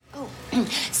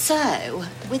So,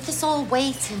 with us all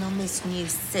waiting on this new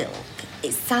silk,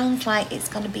 it sounds like it's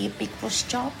going to be a big rush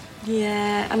job.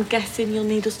 Yeah, I'm guessing you'll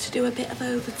need us to do a bit of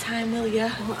overtime, will you?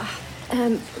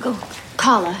 Go.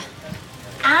 Carla.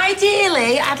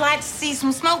 Ideally, I'd like to see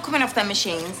some smoke coming off their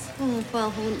machines.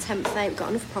 Well, I wouldn't tempt fate. We've got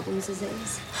enough problems as it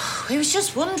is. We was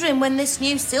just wondering when this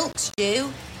new silk's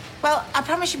due. Well, I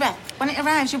promise you, Beth, when it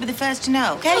arrives, you'll be the first to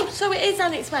know, OK? Oh, so it is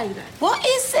on its way, then? What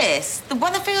is this? The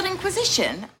Weatherfield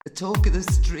Inquisition? The talk of the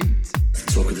street.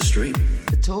 Talk of the street.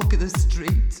 The talk of the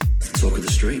street. Talk of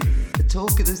the street. The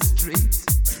talk of the street.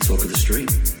 Talk of the street.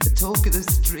 The talk of the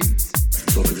street.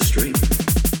 Talk of the street.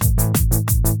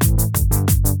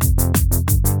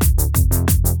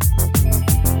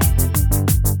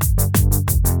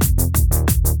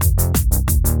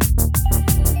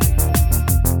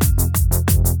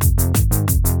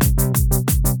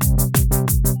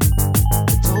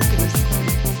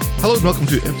 Hello and welcome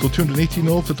to episode 218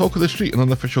 of The Talk of the Street, an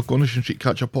unofficial Coronation Street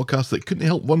catch-up podcast that couldn't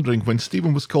help wondering when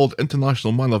Stephen was called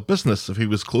International Man of Business if he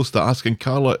was close to asking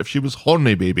Carla if she was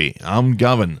horny, baby. I'm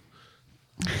Gavin.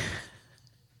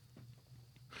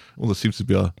 Well, there seems to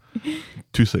be a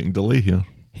 2-second delay here.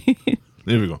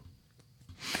 There we go.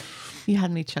 You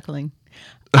had me chuckling.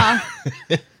 I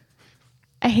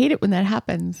hate it when that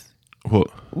happens. What?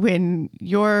 When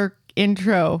your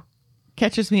intro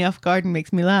catches me off guard and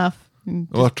makes me laugh.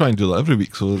 Well, I try and do that every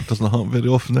week, so it doesn't happen very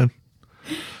often then.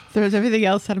 Throws everything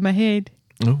else out of my head.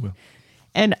 Oh, well.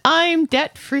 And I'm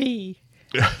debt-free.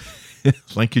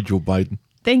 Thank you, Joe Biden.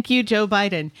 Thank you, Joe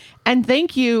Biden. And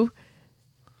thank you,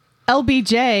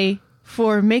 LBJ,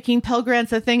 for making Pell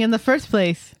Grants a thing in the first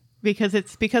place. Because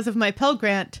it's because of my Pell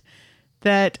Grant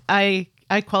that I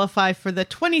qualify for the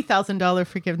 $20,000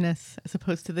 forgiveness as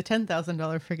opposed to the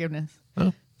 $10,000 forgiveness.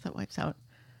 Oh. So that wipes out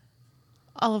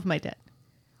all of my debt,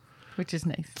 which is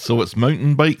nice. So it's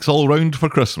mountain bikes all round for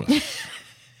Christmas.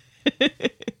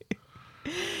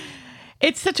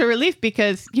 It's such a relief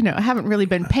because, you know, I haven't really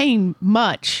been paying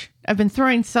much. I've been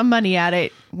throwing some money at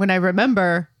it when I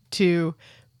remember to,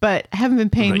 but I haven't been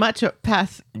paying much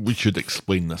past. We should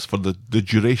explain this. For the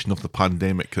duration of the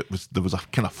pandemic, there was a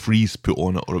kind of freeze put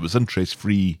on it, or it was interest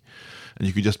free, and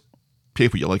you could just pay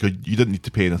what you like. Or you didn't need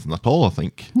to pay anything at all, I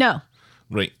think. No.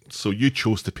 Right. So you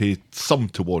chose to pay some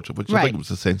towards it, which I think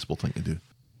was a sensible thing to do.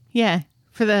 Yeah,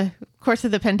 for the course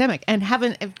of the pandemic, and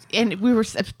we were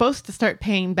supposed to start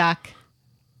paying back.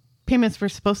 Payments were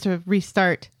supposed to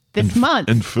restart this month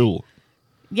in full.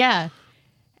 Yeah,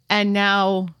 and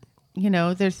now, you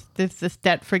know, there's this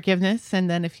debt forgiveness, and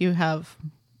then if you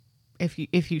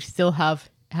still have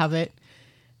it,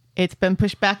 it's been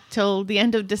pushed back till the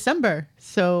end of December.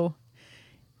 So,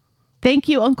 thank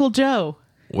you, Uncle Joe.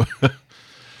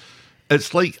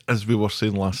 It's like, as we were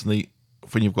saying last night,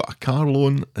 when you've got a car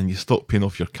loan and you stop paying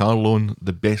off your car loan,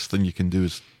 the best thing you can do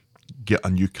is get a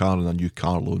new car and a new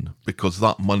car loan, because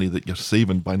that money that you're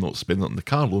saving by not spending it on the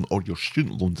car loan, or your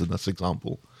student loans in this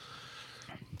example,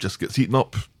 just gets eaten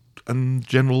up in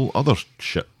general other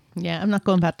shit. Yeah, I'm not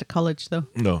going back to college, though.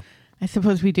 No. I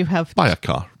suppose we do have buy a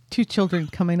car. 2 children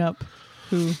coming up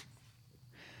who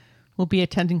will be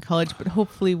attending college, but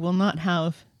hopefully will not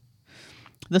have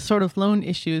the sort of loan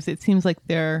issues. It seems like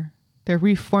they're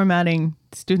reformatting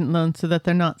student loans so that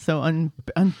they're not so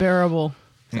unbearable.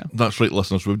 So. That's right,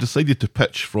 listeners. We've decided to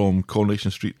pitch from Coronation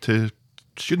Street to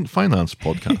Student Finance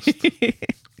Podcast,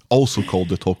 also called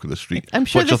The Talk of the Street,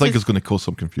 which I think is going to cause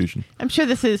some confusion. I'm sure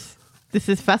this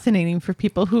is fascinating for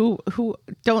people who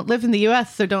don't live in the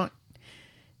U.S., so don't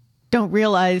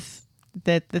realize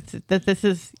that this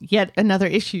is yet another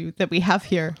issue that we have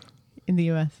here in the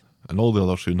U.S. And all the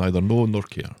others who neither know nor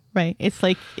care. Right. It's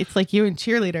like you and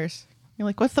cheerleaders. You're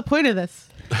like, what's the point of this?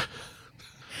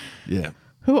 Yeah.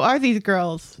 Who are these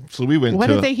girls? So we went.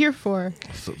 What are they here for?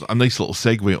 A nice little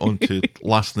segue onto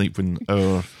last night when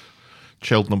our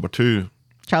child number 2,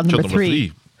 child number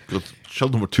 3,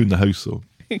 child number 2 in the house, though,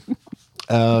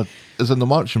 is in the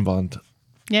marching band.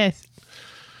 Yes.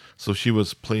 So she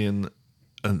was playing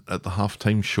at the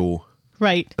halftime show.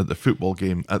 Right. At the football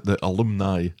game at the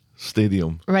Alumni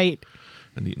Stadium. Right.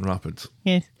 In Eaton Rapids.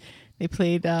 Yes. They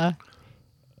played a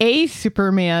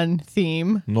Superman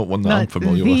theme. Not one that I'm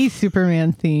familiar with. The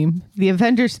Superman theme. The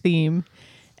Avengers theme.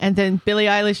 And then Billie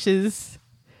Eilish's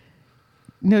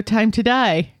No Time to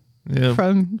Die. Yeah.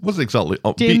 From wasn't exactly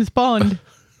upbeat. James Bond.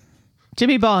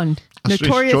 Jimmy Bond.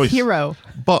 Notorious hero.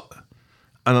 But,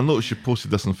 and I noticed you posted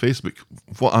this on Facebook,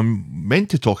 what I'm meant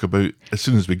to talk about as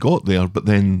soon as we got there, but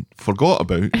then forgot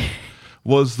about,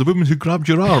 was the woman who grabbed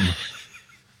your arm.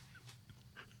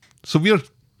 So we're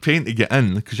paying to get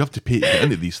in, because you have to pay to get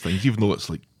into these things, even though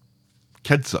it's like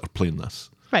kids that are playing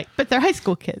this. Right. But they're high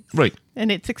school kids. Right.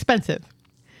 And it's expensive.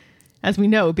 As we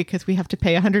know, because we have to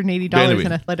pay $180 anyway,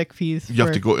 in athletic fees. You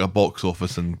have to go to a box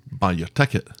office and buy your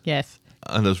ticket. Yes.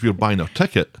 And as we're buying our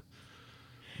ticket,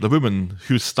 the woman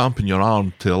who's stamping your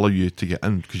arm to allow you to get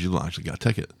in, because you don't actually get a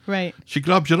ticket, Right. she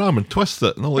grabs your arm and twists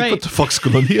it. And I'm like, Right. what the fuck's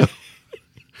going on here?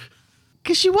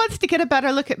 Because she wants to get a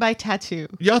better look at my tattoo.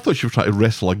 Yeah, I thought she was trying to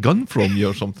wrestle a gun from you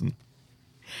or something.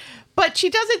 But she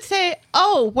doesn't say,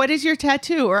 oh, what is your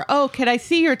tattoo? Or, oh, can I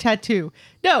see your tattoo?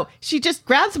 No, she just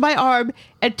grabs my arm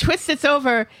and twists it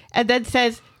over and then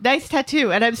says, nice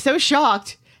tattoo. And I'm so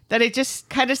shocked that I just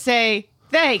kind of say,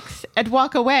 thanks, and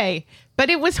walk away. But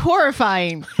it was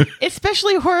horrifying,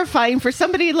 especially horrifying for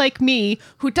somebody like me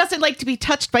who doesn't like to be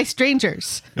touched by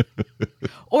strangers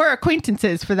or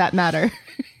acquaintances for that matter.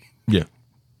 Yeah.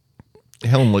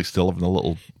 Helen likes to live in a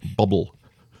little bubble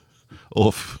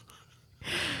of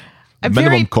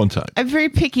minimum contact. I'm very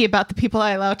picky about the people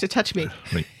I allow to touch me.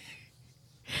 Right.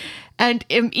 And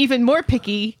am even more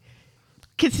picky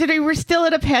considering we're still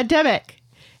in a pandemic.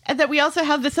 And that we also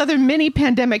have this other mini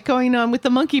pandemic going on with the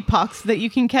monkeypox that you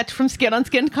can catch from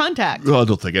skin-on-skin contact. Well, I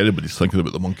don't think anybody's thinking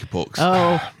about the monkeypox.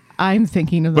 Oh, I'm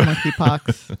thinking of the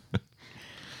monkeypox.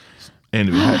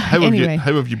 Anyway, Anyway.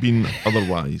 how have you been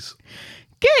otherwise?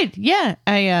 Good. Yeah.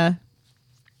 It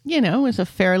was a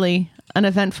fairly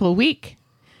uneventful week.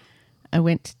 I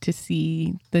went to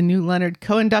see the new Leonard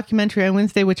Cohen documentary on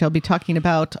Wednesday, which I'll be talking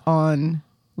about on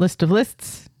List of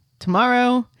Lists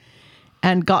tomorrow,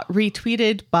 and got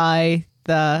retweeted by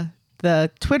the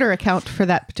Twitter account for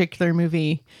that particular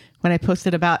movie when I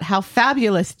posted about how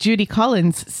fabulous Judy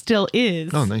Collins still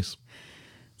is. Oh, nice.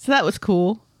 So that was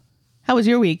cool. How was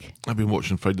your week? I've been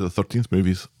watching Friday the 13th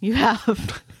movies. You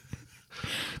have.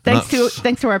 Thanks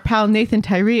to our pal Nathan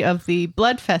Tyree of the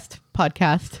Bloodfest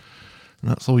podcast. And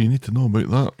that's all you need to know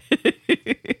about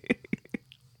that.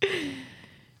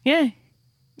 Yeah.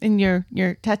 And your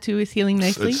tattoo is healing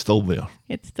nicely. It's still there.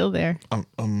 It's still there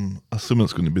I'm assuming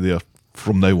it's going to be there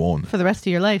from now on. for the rest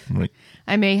of your life. Right.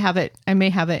 I may have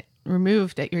it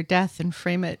removed at your death and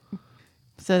frame it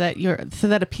so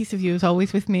that a piece of you is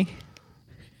always with me.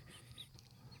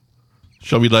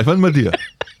 Shall we dive in, my dear?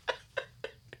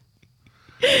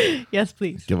 Yes,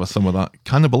 please. Give us some of that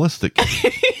cannibalistic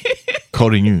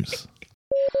Corrie news.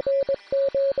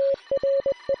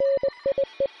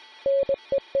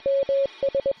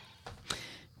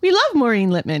 We love Maureen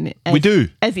Lipman as, We do.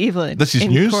 as Evelyn. This is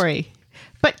in news? Corrie,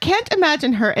 but can't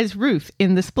imagine her as Ruth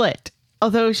in The Split.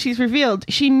 Although she's revealed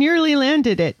she nearly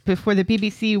landed it before the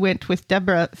BBC went with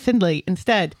Deborah Findlay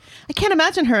instead. I can't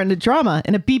imagine her in a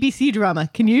BBC drama.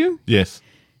 Can you? Yes,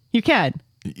 You can.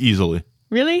 easily.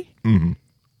 Really? Mm-hmm.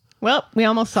 Well, we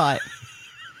almost saw it.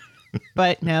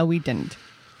 But no, we didn't.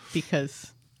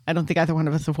 Because I don't think either one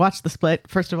of us have watched The Split,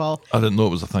 first of all. I didn't know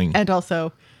it was a thing. And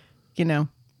also,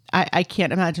 I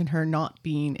can't imagine her not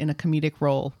being in a comedic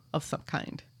role of some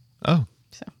kind. Oh,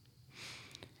 So,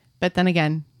 but then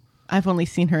again, I've only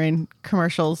seen her in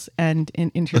commercials and in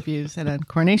interviews and on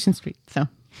Coronation Street. So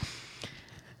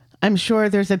I'm sure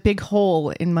there's a big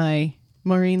hole in my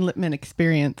Maureen Lipman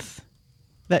experience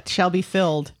that shall be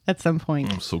filled at some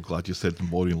point. I'm so glad you said the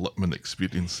Maureen Lipman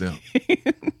experience there.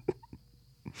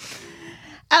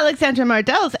 Alexandra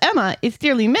Mardell's Emma is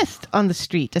dearly missed on the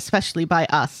street, especially by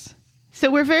us. So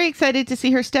we're very excited to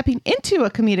see her stepping into a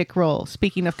comedic role,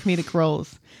 speaking of comedic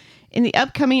roles, in the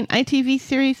upcoming ITV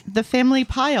series The Family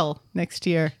Pile next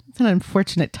year. It's an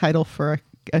unfortunate title for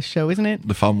a show, isn't it?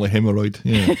 The family hemorrhoid.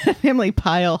 Yeah. Family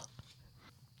Pile.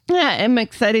 Yeah, I'm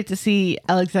excited to see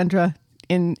Alexandra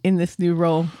in this new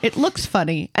role. It looks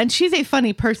funny, and she's a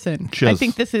funny person. She I is.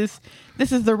 think this is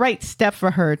the right step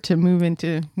for her to move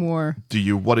into more. Do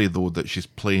you worry though that she's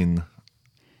playing?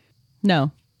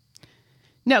 No,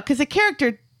 because the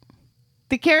character,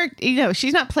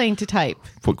 she's not playing to type.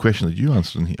 What question did you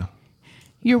answer in here?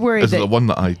 You're worried Is it that the one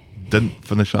that I didn't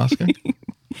finish asking?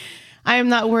 I am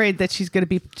not worried that she's going to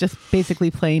be just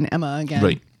basically playing Emma again.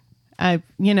 Right.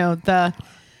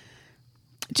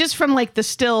 Just from like the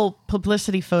still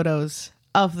publicity photos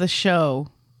of the show,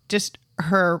 just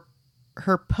her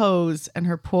pose and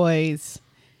her poise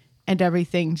and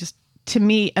everything just to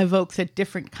me evokes a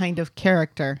different kind of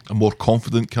character. A more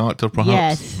confident character,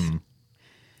 perhaps. Yes.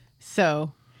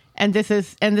 So, and this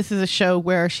is a show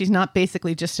where she's not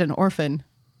basically just an orphan.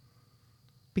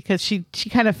 Because she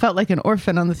kind of felt like an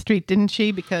orphan on the street, didn't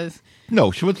she? Because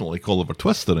No, she wasn't like Oliver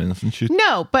Twist or anything.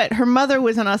 no, but her mother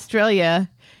was in Australia,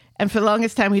 and for the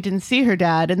longest time we didn't see her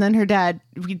dad. And then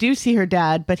we do see her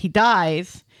dad, but he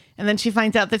dies. And then she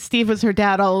finds out that Steve was her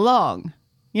dad all along.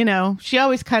 She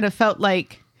always kind of felt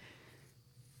like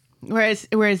Whereas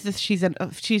this,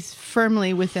 she's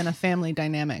firmly within a family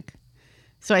dynamic.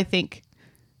 So I think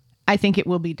it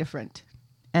will be different,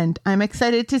 and I'm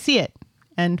excited to see it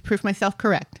and prove myself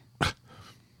correct.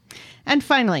 And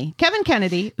finally, Kevin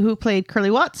Kennedy, who played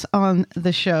Curly Watts on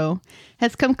the show,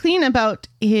 has come clean about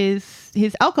his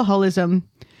alcoholism,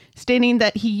 stating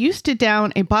that he used to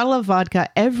down a bottle of vodka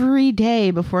every day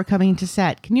before coming to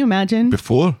set. Can you imagine?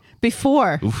 Before?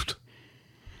 Oof.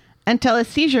 Until a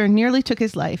seizure nearly took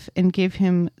his life and gave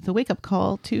him the wake-up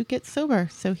call to get sober.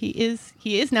 So he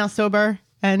is now sober,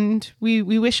 and we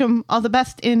wish him all the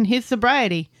best in his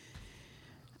sobriety.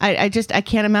 I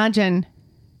can't imagine.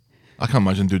 I can't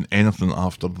imagine doing anything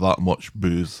after that much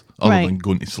booze other Right. than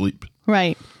going to sleep.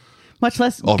 Right. Much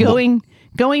less Or going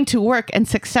to work and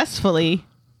successfully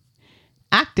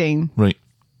acting. Right.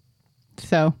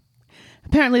 So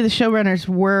apparently the showrunners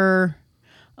were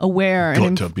aware Got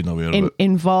and to have been aware of it.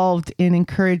 involved in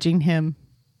encouraging him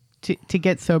to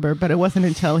get sober. But it wasn't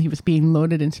until he was being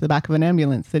loaded into the back of an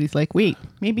ambulance that he's like, wait,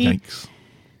 maybe Yikes.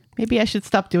 I should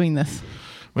stop doing this.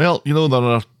 Well, there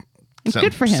are It's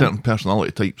good for him. certain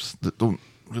personality types that don't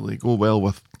really go well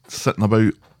with sitting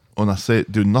about on a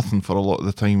set doing nothing for a lot of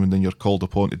the time, and then you're called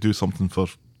upon to do something for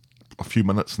a few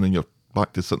minutes, and then you're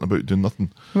back to sitting about doing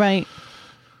nothing. Right.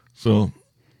 So,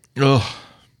 a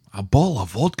bottle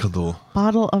of vodka though.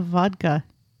 Bottle of vodka.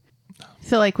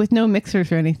 So like with no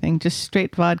mixers or anything, just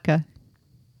straight vodka.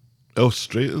 Oh,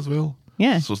 straight as well.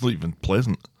 Yeah. So it's not even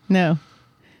pleasant. No.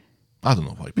 I don't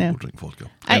know why people No. drink vodka.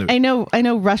 Anyway, I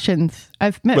know Russians.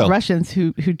 I've met Russians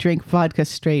who drink vodka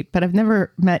straight, but I've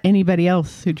never met anybody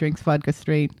else who drinks vodka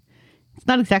straight. It's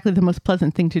not exactly the most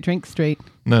pleasant thing to drink straight.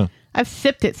 No. I've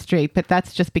sipped it straight, but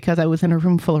that's just because I was in a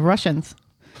room full of Russians.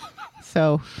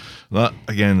 So, That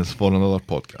again is for another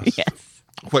podcast. yes.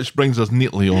 Which brings us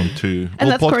neatly on to And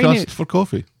that's Corey podcast News. for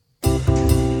coffee.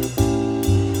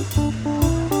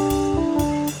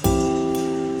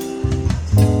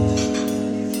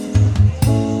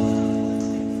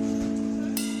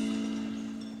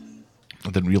 I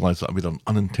didn't realise that I made an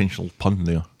unintentional pun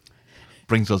there.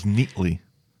 Brings us neatly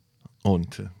on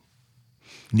to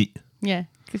neat. Yeah,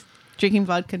 because drinking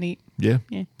vodka neat. Yeah?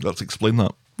 Yeah. Let's explain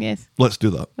that. Yes, Let's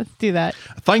do that. let's do that.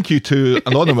 Thank you to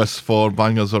Anonymous for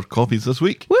buying us our coffees this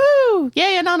week. Woo!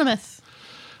 Yay, Anonymous.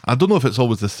 I don't know if it's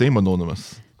always the same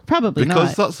Anonymous, Probably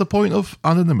because not. that's the point of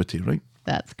anonymity, right?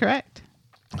 That's correct.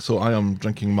 So I am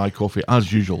drinking my coffee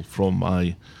as usual from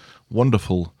my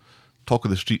wonderful Talk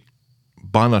of the Street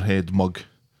Bannerhead mug,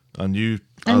 and you,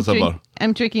 as ever,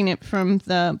 I'm drinking it from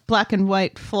the black and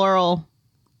white floral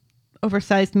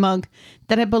oversized mug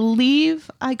that I believe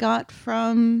I got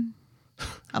from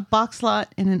a box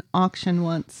lot in an auction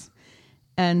once,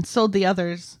 and sold the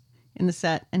others in the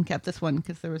set and kept this one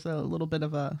because there was a little bit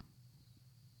of a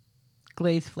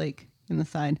glaze flake in the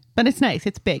side. But it's nice.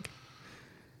 It's big.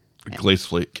 Glaze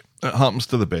Flake. It happens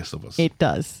to the best of us. It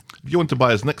does. If you want to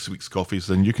buy us next week's coffees,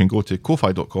 then you can go to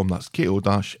ko-fi.com, that's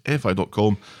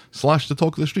ko-fi.com/the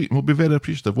Talk of the Street, and we'll be very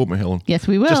appreciative, won't we, Helen? Yes,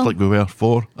 we will. Just like we were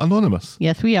for Anonymous.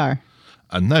 Yes, we are.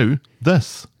 And now,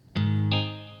 this.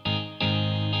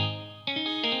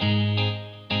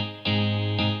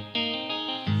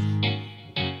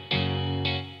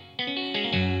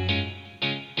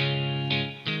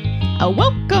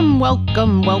 Welcome. Well,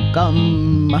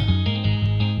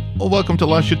 welcome to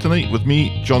Last Year Tonight with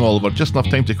me, John Oliver. Just enough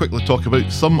time to quickly talk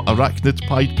about some arachnid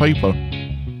Pied Piper.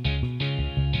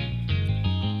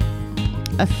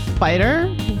 A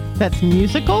spider that's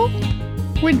musical?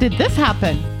 When did this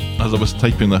happen? As I was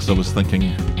typing this, I was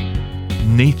thinking,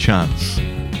 nay chance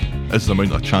is the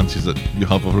amount of chances that you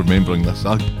have of remembering this.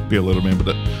 I barely remembered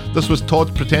it. This was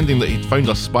Todd pretending that he'd found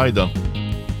a spider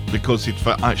because he'd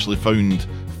actually found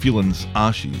Phelan's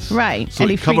ashes. Right, So and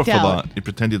to he cover freaked for out. that, he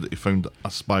pretended that he found a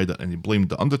spider and he blamed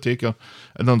the Undertaker.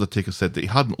 And the Undertaker said that he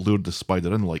hadn't lured the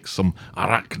spider in like some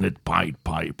arachnid Pied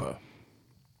Piper.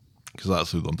 Because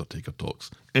that's how the Undertaker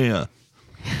talks. Yeah.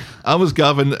 I was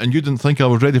Gavin, and you didn't think I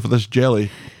was ready for this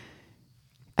jelly.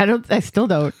 I still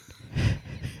don't.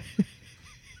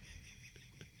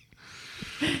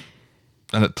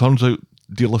 And it turns out,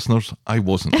 dear listeners, I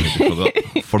wasn't ready for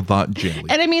that for that jelly.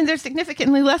 And I mean, there's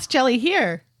significantly less jelly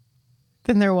here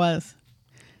than there was.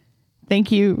 Thank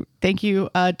you,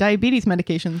 diabetes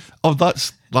medications. Oh,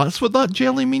 that's what that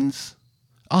jelly means?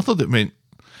 I thought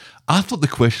the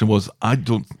question was,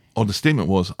 the statement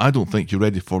was, I don't think you're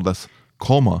ready for this,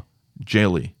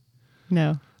 jelly.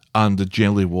 No. And the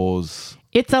jelly was,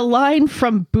 It's a line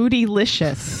from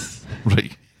Bootylicious.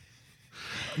 right.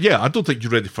 Yeah, I don't think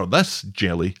you're ready for this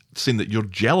jelly, saying that you're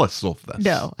jealous of this.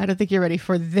 No, I don't think you're ready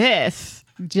for this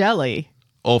jelly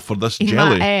Oh, for this in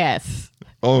jelly. my ass.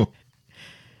 Oh.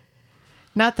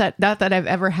 Not that I've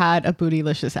ever had a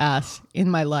bootylicious ass in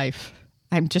my life.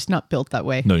 I'm just not built that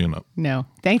way. No, you're not. No.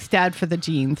 Thanks, Dad, for the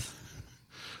jeans.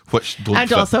 Which don't And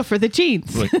fit. also for the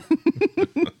jeans. Right.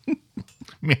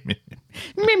 Me.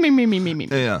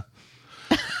 Yeah.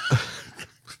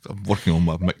 I'm working on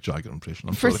my Mick Jagger impression.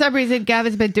 I'm For sorry. some reason,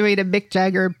 Gavin's been doing a Mick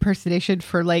Jagger impersonation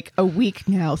for like a week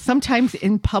now, sometimes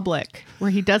in public,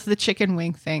 where he does the chicken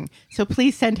wing thing. So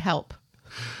please send help.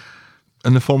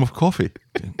 In the form of coffee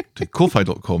to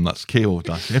ko-fi.com. That's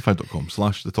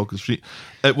ko-fi.com/the talk of the street.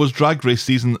 It was drag race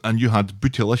season and you had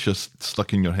bootylicious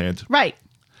stuck in your head. Right.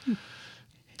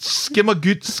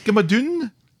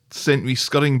 Skimmadoon sent me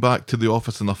scurrying back to the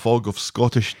office in a fog of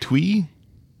Scottish twee.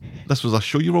 This was a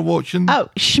show you were watching. Oh,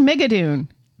 Schmigadoon.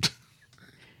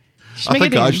 I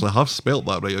think I actually have spelt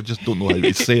that right. I just don't know how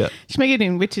to say it.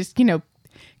 Schmigadoon, which is,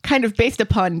 kind of based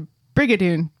upon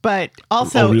Brigadoon, but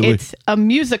also Oh, really? it's a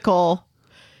musical.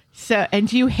 So,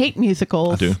 and you hate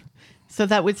musicals. I do. So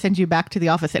that would send you back to the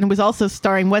office. And it was also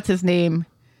starring, what's his name?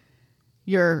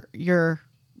 Your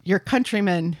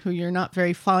countryman who you're not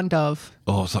very fond of.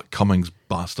 Oh, it was that Cummings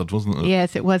bastard, wasn't it?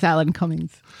 Yes, it was Alan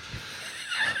Cummings.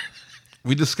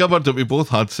 We discovered that we both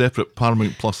had separate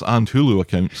Paramount Plus and Hulu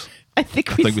accounts. I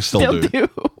think we still still do.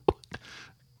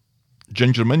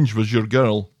 Ginger Minge was your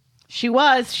girl. She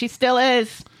was. She still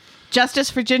is. Justice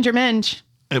for Ginger Minge.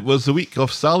 It was the week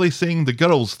of Sally saying the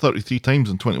girls 33 times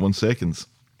in 21 seconds,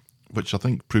 which I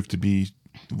think proved to be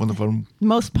one of our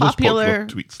Most popular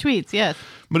tweets. tweets, yes.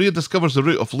 Maria discovers the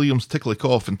root of Liam's tickly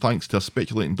cough, and thanks to a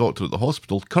speculating doctor at the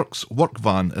hospital, Kirk's work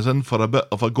van is in for a bit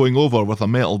of a going over with a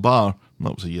metal bar.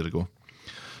 That was a year ago.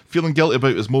 Feeling guilty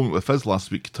about his moment with Fizz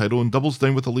last week, Tyrone doubles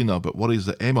down with Alina but worries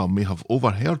that Emma may have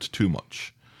overheard too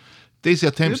much. Daisy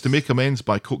attempts to make amends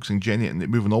by coaxing Jenny into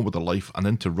moving on with her life and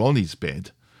into Ronnie's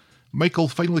bed. Michael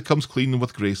finally comes clean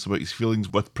with Grace about his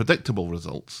feelings with predictable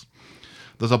results.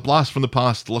 There's a blast from the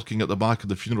past lurking at the back of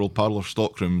the funeral parlour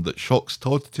stockroom that shocks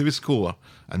Todd to his core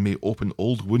and may open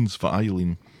old wounds for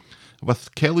Eileen.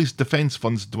 With Kelly's defence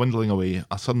funds dwindling away,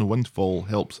 a sudden windfall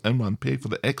helps Imran pay for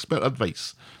the expert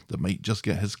advice that might just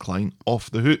get his client off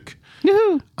the hook.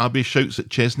 Woohoo! Abby shouts at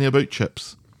Chesney about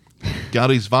chips.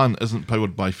 Gary's van isn't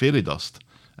powered by fairy dust,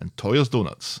 and Toya's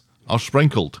donuts are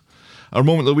sprinkled. Our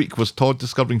moment of the week was Todd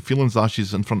discovering Phelan's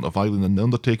ashes in front of Eileen and The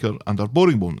Undertaker, and our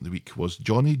boring moment of the week was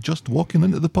Johnny just walking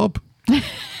into the pub.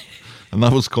 And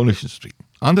that was Coronation Street.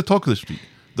 And the talk of the street,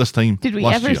 this time Did we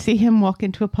last ever year. see him walk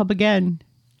into a pub again?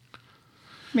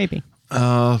 Maybe.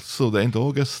 So the end of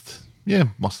August? Yeah,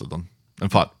 must have done. In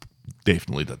fact,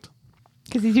 definitely did.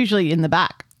 Because he's usually in the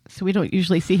back. So we don't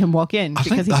usually see him walk in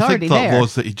because he's I already think that there.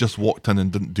 was that he just walked in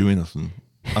and didn't do anything.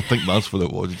 I think that's what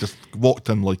it was. He just walked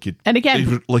in like And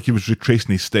again- like he was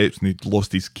retracing his steps and he'd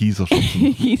lost his keys or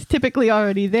something. He's typically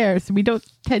already there, so we don't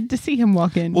tend to see him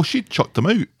walk in. Well, she'd chucked him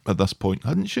out at this point,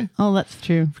 hadn't she? Oh, that's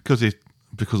true. Because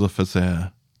of his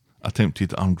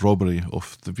attempted armed robbery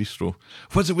of the bistro.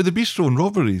 What's it with the bistro and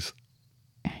robberies?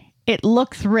 It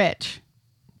looks rich,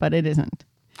 but it isn't.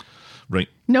 Right.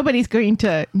 Nobody's going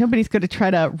to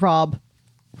try to rob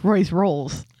Roy's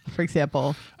Rolls, for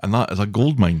example. And that is a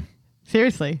gold mine.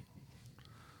 Seriously.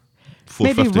 $4.50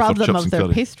 Maybe rob for them chips of and their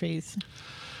curry. pastries.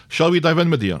 Shall we dive in,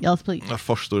 my dear? Yes, please. Our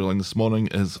first storyline this morning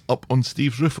is up on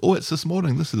Steve's roof. Oh, it's this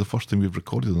morning. This is the first time we've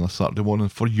recorded on a Saturday morning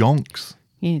for yonks.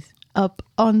 Yes. Up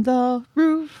on the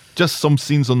roof. Just some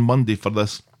scenes on Monday for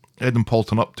this. Ed and Paul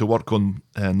turn up to work on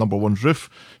number one's roof,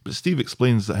 but Steve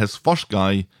explains that his first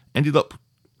guy ended up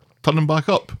turning back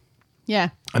up, Yeah.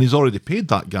 and he's already paid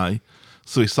that guy,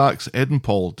 so he sacks Ed and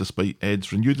Paul despite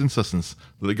Ed's renewed insistence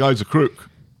that the guy's a crook.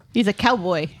 He's a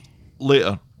cowboy.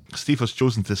 Later, Steve has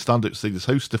chosen to stand outside his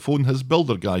house to phone his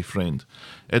builder guy friend.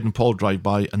 Ed and Paul drive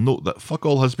by and note that fuck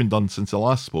all has been done since they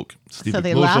last spoke. Steve So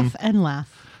they ignores laugh him and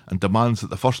laugh. and demands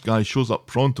that the first guy shows up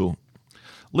pronto.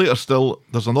 Later still,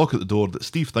 there's a knock at the door that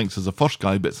Steve thinks is the first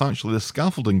guy, but it's actually the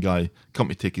scaffolding guy come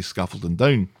to take his scaffolding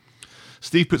down.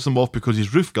 Steve puts him off because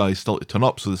his roof guy is still to turn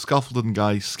up, so the scaffolding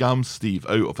guy scams Steve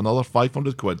out of another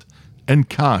 500 quid in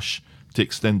cash to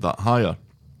extend that hire.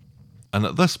 And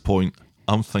at this point,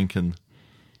 I'm thinking,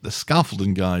 the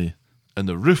scaffolding guy and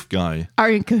the roof guy Are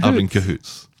in cahoots. are in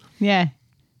cahoots. Yeah.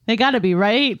 They got to be,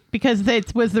 right? Because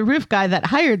it was the roof guy that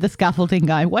hired the scaffolding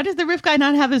guy. Why does the roof guy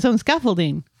not have his own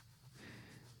scaffolding?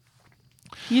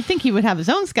 You'd think he would have his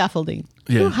own scaffolding.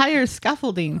 Yeah. Who hires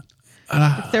scaffolding?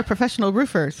 If they're professional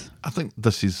roofers. I think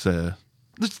this is...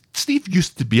 Steve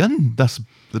used to be in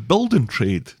the building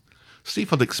trade. Steve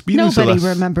had experience Nobody of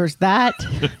this. remembers that.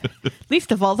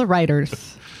 Least of all the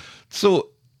writers. So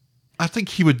I think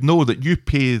he would know that you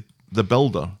pay the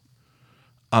builder,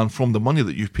 and from the money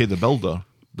that you pay the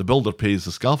builder pays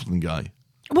the scaffolding guy.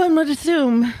 One would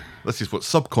assume. This is what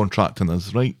subcontracting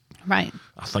is, right? Right.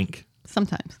 I think.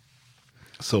 Sometimes.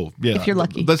 So, yeah. If you're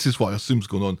lucky. This is what I assume's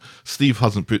going on. Steve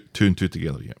hasn't put 2 and 2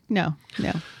 together yet. No.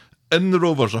 In the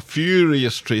Rovers, a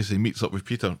furious Tracy meets up with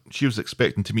Peter. She was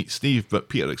expecting to meet Steve, but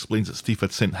Peter explains that Steve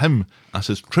had sent him as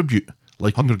his tribute,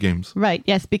 like Hunger Games. Right.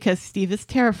 Yes, because Steve is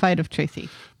terrified of Tracy.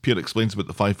 Peter explains about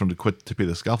the 500 quid to pay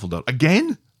the scaffolder.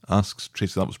 Again? Asks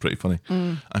Tracy. That was pretty funny.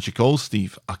 And she calls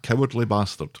Steve a cowardly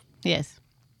bastard. Yes.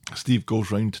 Steve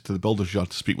goes round to the builder's yard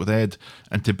to speak with Ed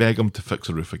and to beg him to fix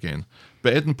the roof again.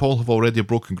 But Ed and Paul have already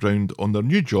broken ground on their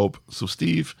new job, so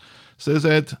Steve says,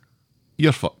 Ed,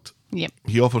 you're fucked. Yep.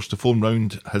 He offers to phone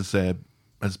round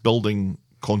his building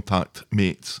contact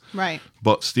mates. Right.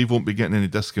 But Steve won't be getting any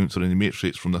discounts or any mates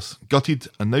rates from this. Gutted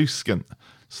and now skint,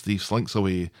 Steve slinks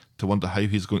away to wonder how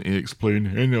he's going to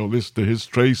explain any of this to his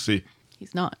Tracy.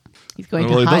 He's not. He's going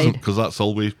Well, to he hide. doesn't, because that's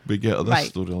all we get of this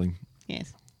Right. storyline.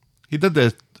 Yes. He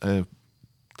did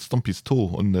stump his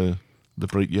toe on the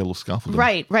bright yellow scaffolding.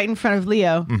 Right in front of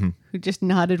Leo, who just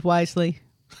nodded wisely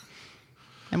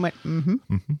and went,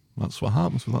 That's what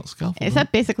happens with that scaffolding. Is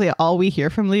that basically all we hear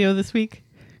from Leo this week?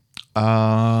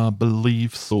 I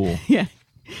believe so. Yeah.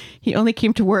 He only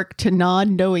came to work to nod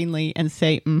knowingly and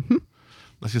say,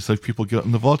 This is how people get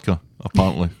in the vodka,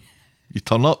 apparently. You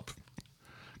turn up.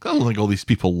 I don't think all these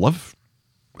people live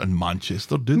in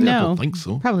Manchester, do they? I No. don't think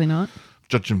so. Probably not.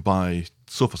 Judging by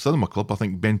Sofa Cinema Club, I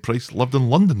think Ben Price lived in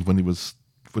London when he's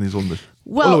on the...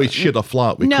 Well, he shared a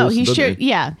flat with No, Coulson, he didn't shared,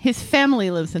 yeah, his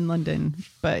family lives in London,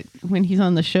 but when he's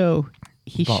on the show,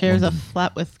 he Not shares London. a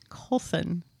flat with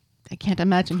Coulson. I can't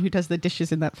imagine who does the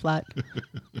dishes in that flat.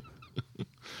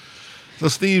 So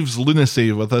Steve's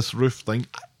lunacy with this roof thing,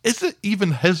 is it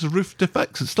even his roof to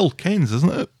fix? It's still Ken's,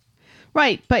 isn't it?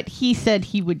 Right, but he said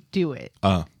he would do it.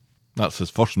 That's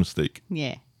his first mistake.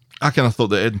 Yeah. I kind of thought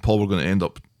that Ed and Paul were going to end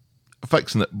up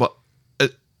fixing it, but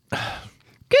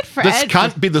Good for this Ed.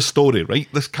 can't be the story, right?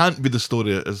 This can't be the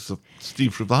story as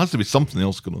Steve's roof. There has to be something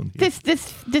else going on here.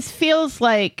 This feels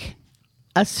like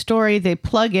a story they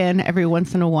plug in every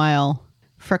once in a while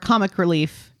for comic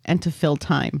relief and to fill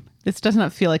time. This does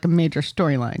not feel like a major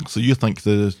storyline. So you think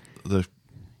the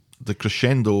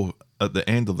crescendo at the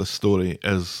end of this story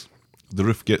is the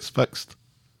roof gets fixed?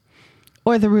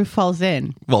 Or the roof falls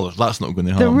in. Well, that's not going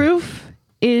to happen. The roof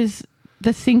is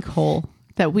the sinkhole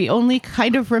that we only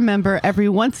kind of remember every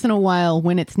once in a while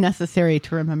when it's necessary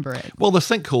to remember it. Well, the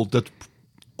sinkhole did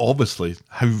obviously,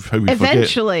 how we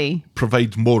Eventually. forget,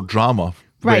 provide more drama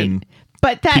Right. when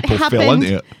But that people happened. fell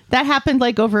into it. That happened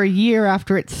like over a year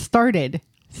after it started.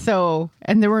 So,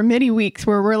 and there were many weeks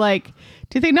where we're like,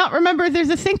 do they not remember there's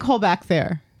a sinkhole back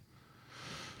there?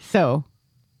 So,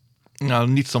 I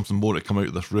need something more to come out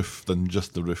of this roof than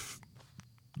just the roof.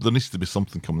 There needs to be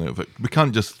something coming out of it. We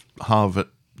can't just have it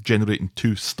generating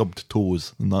 2 stubbed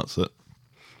toes and that's it.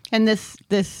 and this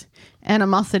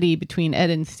animosity between Ed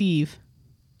and Steve,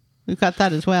 we've got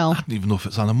that as well. I don't even know if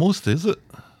it's animosity, is it?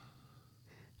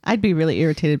 I'd be really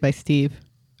irritated by Steve.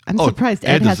 I'm Oh, surprised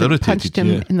Ed Ed is hasn't irritated, punched him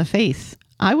yeah. in the face.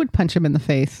 I would punch him in the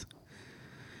face.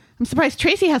 I'm surprised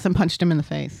Tracy hasn't punched him in the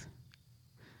face.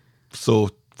 So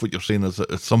what you're saying is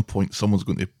that at some point someone's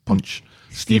going to punch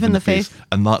Steve in the face.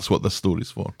 and that's what this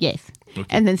story's for. Yes. Okay.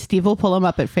 And then Steve will pull him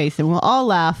up at face and we'll all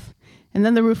laugh. And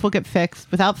then the roof will get fixed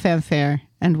without fanfare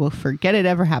and we'll forget it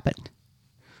ever happened.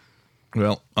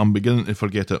 Well, I'm beginning to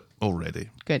forget it already.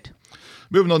 Good.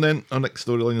 Moving on then, our next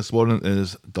storyline this morning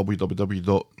is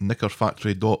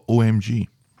www.knickerfactory.omg.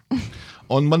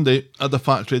 On Monday, at the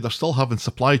factory, they're still having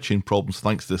supply chain problems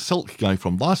thanks to the silk guy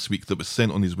from last week that was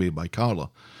sent on his way by Carla.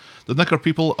 The Knicker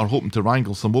people are hoping to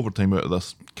wrangle some overtime out of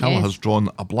this. Carla Yes. has drawn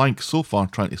a blank so far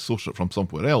trying to source it from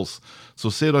somewhere else, so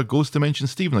Sarah goes to mention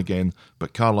Stephen again,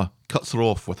 but Carla cuts her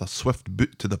off with a swift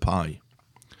boot to the pie.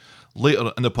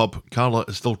 Later in the pub, Carla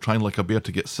is still trying like a bear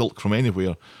to get silk from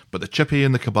anywhere, but the chippy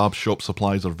and the kebab shop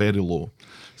supplies are very low.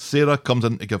 Sarah comes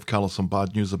in to give Carla some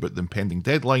bad news about the impending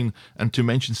deadline and to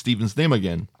mention Stephen's name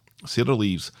again. Sarah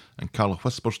leaves, and Carla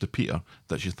whispers to Peter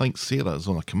that she thinks Sarah is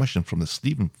on a commission from the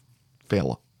Stephen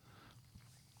fella.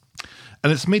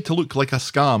 And it's made to look like a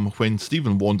scam when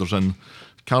Stephen wanders in.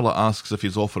 Carla asks if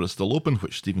his offer is still open,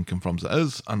 which Stephen confirms it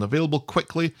is, and available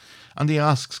quickly, and he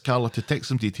asks Carla to text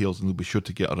some details and he'll be sure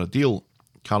to get her a deal.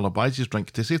 Carla buys his drink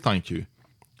to say thank you.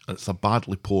 It's a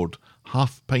badly poured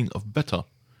half pint of bitter,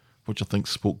 which I think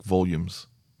spoke volumes.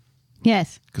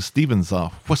 Yes. Because Stephen's a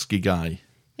whiskey guy,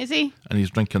 Is he? and he's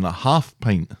drinking a half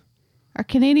pint. Are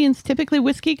Canadians typically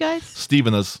whiskey guys?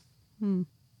 Stephen is.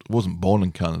 Wasn't born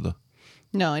in Canada.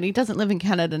 No, and he doesn't live in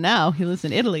Canada now. He lives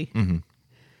in Italy.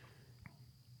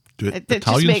 Do That just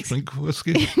Italians makes- drink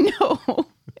whiskey? No.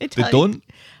 They don't?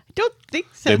 Don't think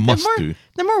so. They must do.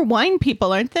 They're more wine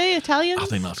people, aren't they? Italians? I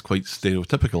think that's quite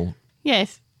stereotypical.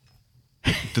 Yes.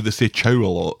 Do they say ciao a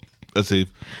lot as they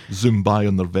zoom by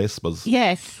on their Vespas?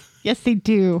 Yes. Yes, they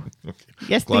do.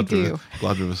 Yes, Glad they do.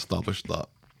 Glad we've established that.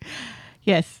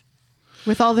 Yes.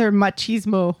 With all their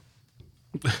machismo.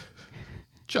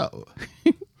 Ciao.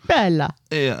 Bella.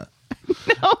 Yeah.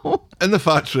 No. In the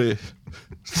factory,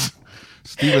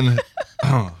 Stephen.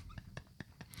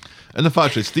 In the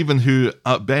factory, Stephen, who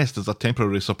at best is a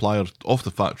temporary supplier of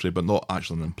the factory, but not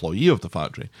actually an employee of the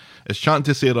factory, is chatting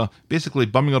to Sarah, basically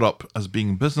bumming her up as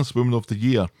being businesswoman of the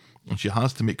year, and she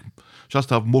has to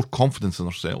have more confidence in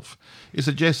herself. He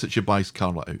suggests that she buys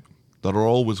Carla out. There are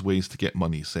always ways to get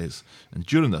money, he says, and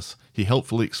during this, he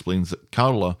helpfully explains that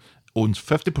Carla owns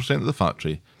 50% of the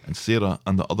factory, and Sarah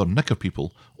and the other knicker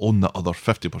people own the other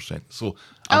 50%. So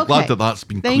I'm glad that that's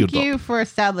been cleared up. Thank you for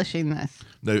establishing this.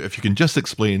 Now, if you can just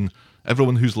explain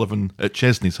everyone who's living at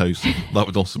Chesney's house, that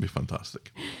would also be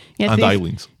fantastic. Yes, and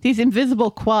Eileen's. These invisible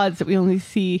quads that we only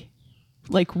see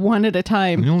like one at a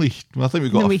time. I think we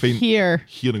got Then a faint hear.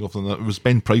 hearing of them. It was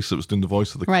Ben Price that was doing the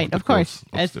voice of the Right, the of course,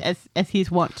 chorus as upstairs.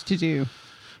 he's wont to do.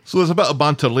 So there's a bit of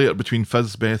banter later between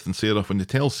Fizz, Beth and Sarah when they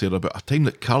tell Sarah about a time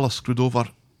that Carla screwed over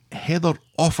Heather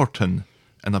Offerton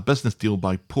in a business deal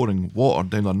by pouring water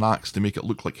down her knacks to make it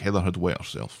look like Heather had wet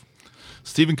herself.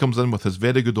 Stephen comes in with his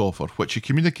very good offer, which he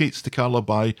communicates to Carla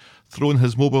by throwing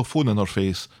his mobile phone in her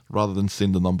face rather than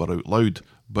saying the number out loud.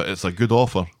 But it's a good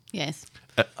offer. Yes.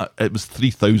 It was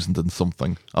 3,000 and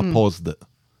something. I paused it.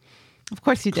 Of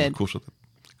course you did. Of course I did.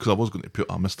 Because I was going to put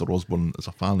a Mr. Osborne as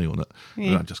a fanny on it. Yeah.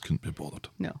 And I just couldn't be bothered.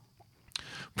 No.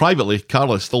 Privately,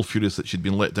 Carla is still furious that she'd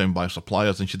been let down by her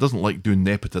suppliers and she doesn't like doing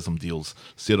nepotism deals.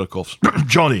 Sarah coughs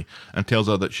Johnny and tells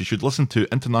her that she should listen to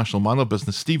international manor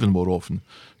business Stephen more often.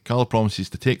 Carla promises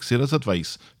to take Sarah's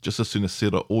advice just as soon as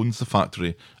Sarah owns the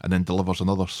factory and then delivers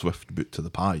another swift boot to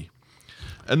the pie.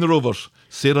 In the Rovers,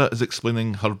 Sarah is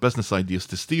explaining her business ideas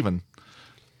to Stephen.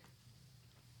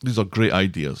 These are great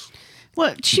ideas.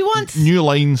 Well, she wants New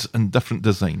lines and different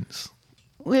designs.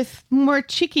 with more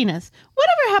cheekiness.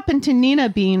 Whatever happened to Nina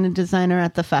being a designer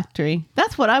at the factory?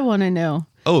 That's what I want to know.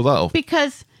 Oh, that'll...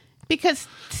 Because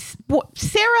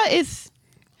Sarah is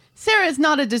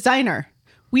not a designer.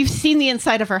 We've seen the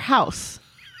inside of her house.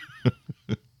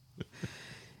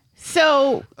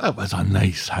 So That was a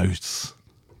nice house.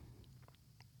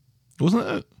 Wasn't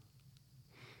it?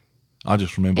 I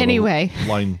just remember Anyway.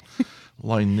 her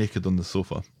lying naked on the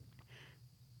sofa.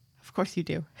 of course you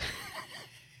do.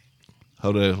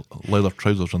 Her leather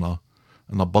trousers and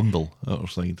a bundle at her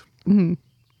side.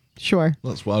 Sure.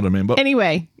 That's what I remember.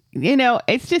 Anyway,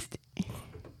 it's just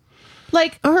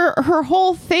like her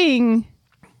whole thing,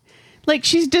 like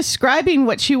she's describing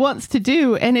what she wants to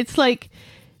do, and it's like,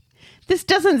 this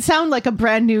doesn't sound like a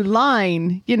brand new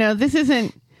line. This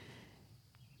isn't,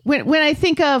 when I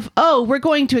think of, we're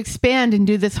going to expand and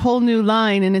do this whole new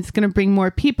line and it's going to bring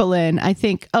more people in, I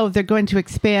think, they're going to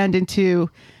expand into,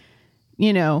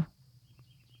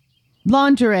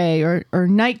 lingerie or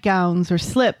nightgowns or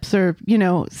slips or,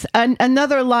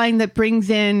 another line that brings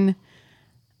in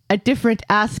a different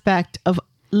aspect of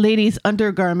ladies'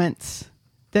 undergarments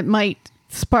that might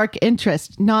spark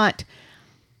interest. Not,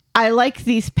 I like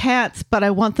these pants, but I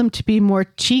want them to be more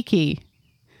cheeky.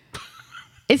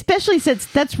 Especially since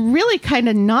that's really kind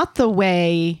of not the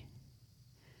way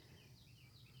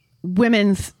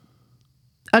women's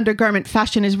undergarment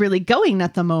fashion is really going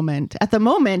at the moment. At the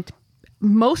moment,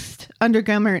 most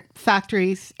undergarment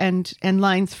factories and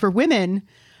lines for women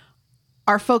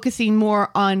are focusing more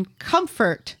on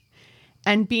comfort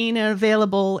and being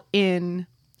available in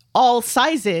all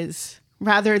sizes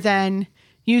rather than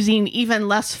using even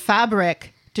less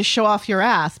fabric to show off your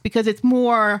ass, because it's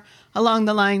more along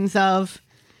the lines of,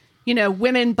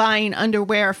 women buying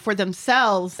underwear for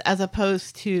themselves as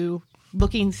opposed to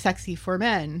looking sexy for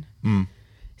men.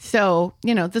 So,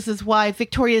 this is why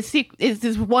Victoria's Secret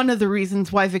is one of the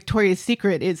reasons why Victoria's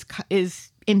Secret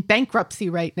is in bankruptcy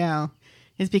right now,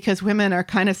 is because women are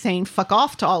kind of saying fuck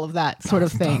off to all of that sort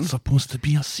of thing. That's supposed to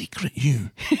be a secret,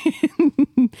 you.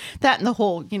 That and the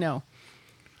whole,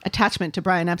 attachment to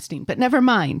Brian Epstein. But never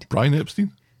mind. Brian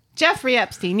Epstein? Jeffrey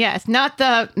Epstein, yes, not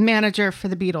the manager for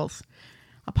the Beatles.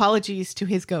 Apologies to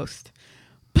his ghost.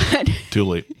 But Too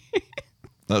late.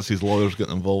 That's his lawyers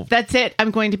getting involved. that's it.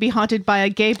 I'm going to be haunted by a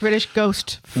gay British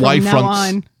ghost from now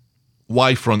on.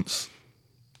 Y-fronts.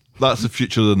 That's the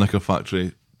future of the knicker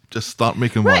factory. Just start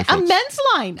making Right, a Y-fronts. men's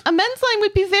line. A men's line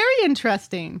would be very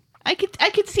interesting. I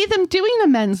could see them doing a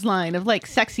men's line of like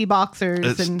sexy boxers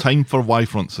It's and time for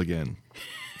Y-fronts again.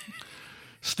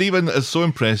 Stephen is so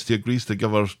impressed he agrees to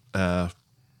give her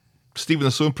Stephen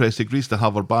is so impressed he agrees to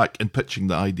have her back in pitching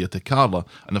the idea to Carla,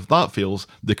 and if that fails,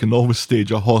 they can always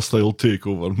stage a hostile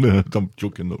takeover. I'm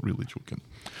joking, not really joking.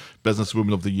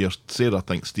 Businesswoman of the Year, Sarah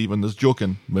thinks Stephen is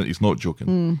joking, but he's not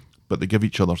joking. But they give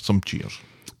each other some cheers.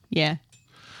 Yeah.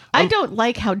 I don't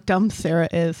like how dumb Sarah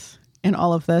is in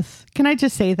all of this. Can I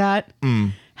just say that?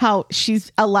 How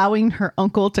she's allowing her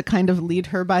uncle to kind of lead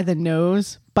her by the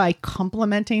nose by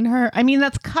complimenting her. I mean,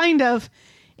 it kind of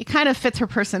fits her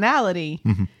personality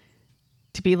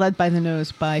to be led by the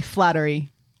nose by flattery.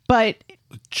 But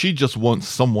She just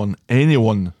wants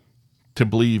anyone, to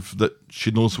believe that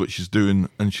she knows what she's doing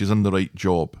and she's in the right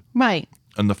job. right.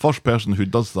 And the first person who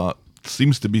does that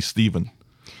seems to be Stephen.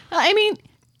 I mean,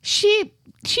 she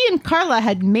and Carla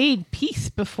had made peace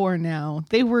before now.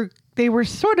 They were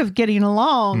sort of getting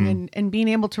along and being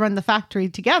able to run the factory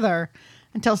together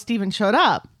until Stephen showed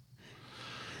up.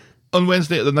 On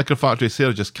Wednesday at the Knicker factory,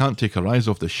 Sarah just can't take her eyes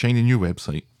off the shiny new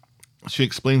website. She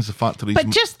explains the factory's... But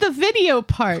just the video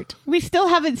part. We still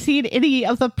haven't seen any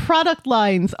of the product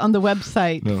lines on the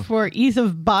website for ease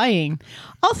of buying.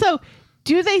 Also,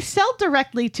 do they sell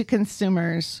directly to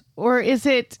consumers or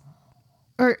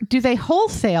do they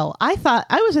wholesale? I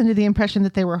was under the impression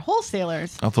that they were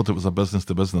wholesalers. I thought it was a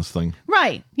business-to-business thing.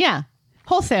 Right. Yeah.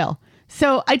 Wholesale.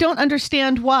 So I don't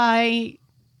understand why.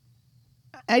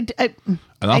 And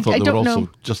I thought they were also know.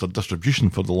 just a distribution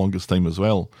for the longest time as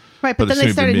well. Right, but then they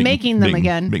they started making them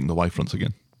again. Making the Y fronts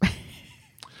again.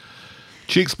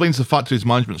 She explains the factory's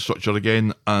management structure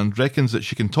again and reckons that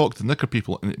she can talk the Knicker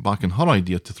people back in her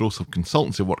idea to throw some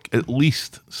consultancy work, at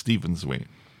least Stephen's way.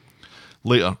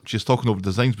 Later, she's talking over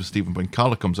designs with Stephen when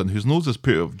Carla comes in, whose nose is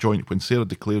put out of joint when Sarah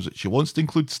declares that she wants to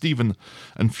include Stephen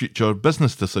in future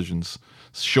business decisions.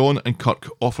 Sean and Kirk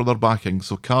offer their backing,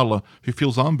 so Carla, who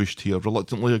feels ambushed here,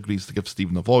 reluctantly agrees to give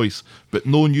Stephen a voice, but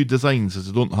no new designs as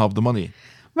they don't have the money.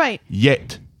 Right.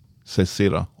 Yet, says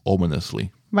Sarah,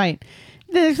 ominously. Right.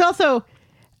 There's also,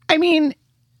 I mean,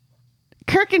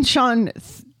 Kirk and Sean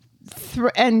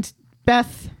and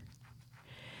Beth,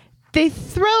 they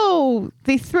throw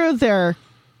their,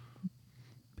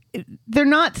 they're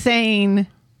not saying,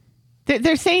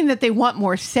 they're saying that they want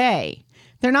more say.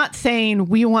 They're not saying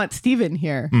we want Stephen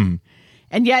here.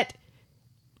 And yet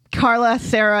Carla,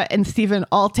 Sarah, and Stephen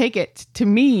all take it to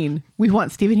mean we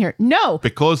want Stephen here. No,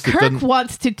 because Kirk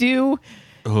wants to do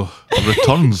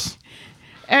returns.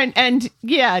 and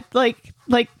yeah, like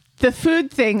the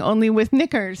food thing only with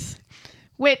knickers.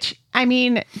 Which, I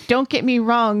mean, don't get me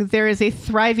wrong, there is a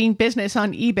thriving business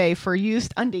on eBay for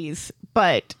used undies,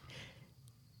 but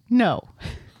no.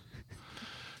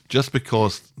 Just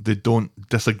because they don't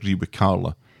disagree with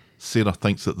Carla, Sarah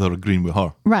thinks that they're agreeing with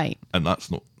her. Right. And that's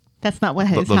not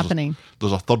what is happening.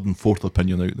 There's a third and fourth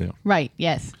opinion out there. Right,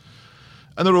 yes.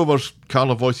 In the Rovers,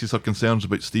 Carla voices her concerns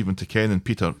about Stephen to Ken and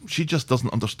Peter. She just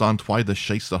doesn't understand why this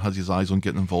shyster has his eyes on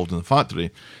getting involved in the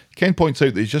factory. Ken points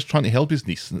out that he's just trying to help his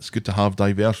niece, and it's good to have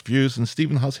diverse views, and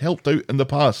Stephen has helped out in the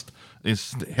past.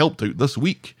 He's helped out this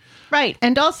week. Right,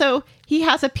 and also, he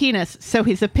has a penis, so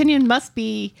his opinion must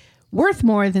be worth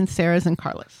more than Sarah's and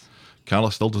Carla's.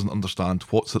 Carla still doesn't understand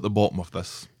what's at the bottom of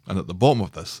this, and at the bottom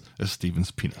of this is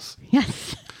Stephen's penis.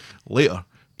 Yes. Later,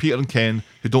 Peter and Ken,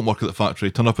 who don't work at the factory,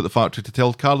 turn up at the factory to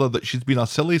tell Carla that she's been a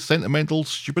silly, sentimental,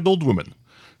 stupid old woman.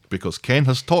 Because Ken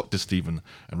has talked to Stephen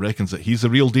and reckons that he's the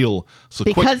real deal. So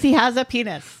he has a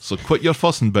penis. So quit your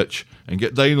fussing, bitch, and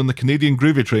get down on the Canadian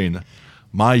groovy train.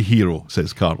 My hero,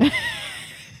 says Carla.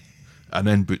 And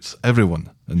then boots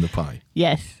everyone in the pie.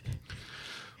 Yes.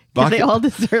 Because they all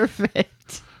deserve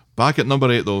it. Back at number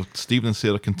 8, though, Stephen and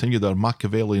Sarah continue their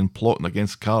Machiavellian plotting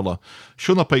against Carla.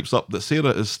 Shona pipes up that Sarah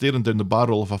is staring down the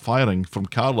barrel of a firing from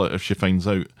Carla if she finds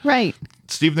out. Right.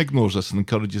 Stephen ignores this and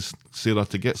encourages Sarah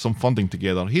to get some funding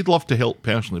together. He'd love to help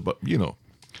personally, but you know.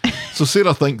 So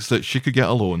Sarah thinks that she could get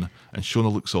a loan, and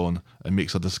Shona looks on and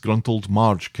makes a disgruntled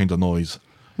Marge kind of noise.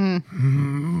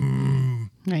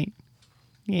 Right.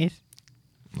 Yes.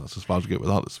 That's as far as we get with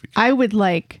that this week. I would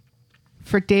like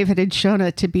for David and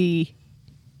Shona to be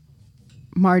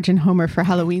Marge and Homer for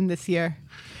Halloween this year.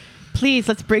 Please,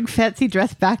 let's bring fancy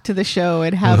dress back to the show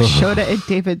and have Shona and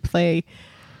David play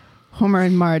Homer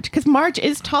and Marge. Because Marge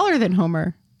is taller than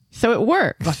Homer, so it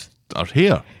works. That's her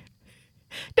hair.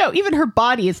 No, even her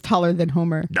body is taller than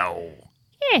Homer. No.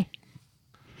 Yeah.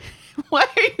 Why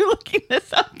are you looking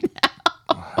this up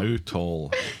now? How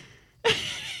tall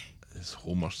is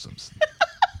Homer Simpson?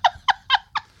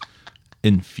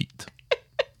 In feet.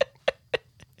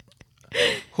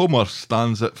 Homer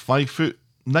stands at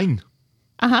 5'9".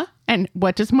 Uh-huh. And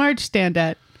what does Marge stand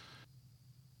at?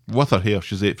 With her hair,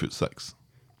 she's 8'6".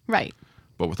 Right.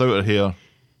 But without her hair,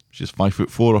 She's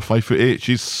 5'4" or 5'8".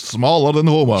 She's smaller than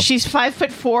Homer. She's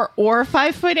 5'4" or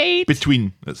 5'8".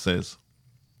 Between, it says.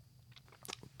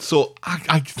 So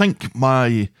I think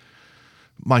my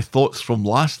thoughts from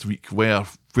last week where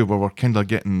we were kind of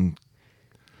getting...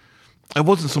 It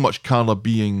wasn't so much Carla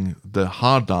being the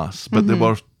hard ass, but they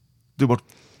were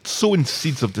sowing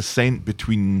seeds of dissent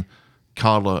between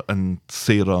Carla and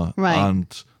Sarah Right.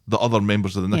 and the other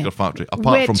members of the Knicker Yeah. Factory,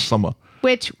 apart from Summer.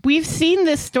 Which we've seen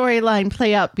this storyline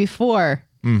play out before.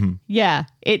 Mm-hmm. Yeah,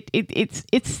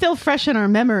 it's still fresh in our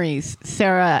memories,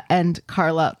 Sarah and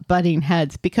Carla butting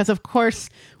heads, because of course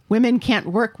women can't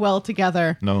work well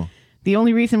together. No. The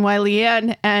only reason why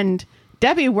Leanne and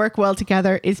Debbie work well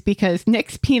together is because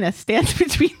Nick's penis stands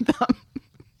between them.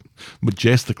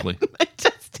 Majestically.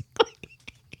 Majestically.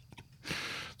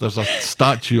 There's a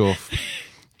statue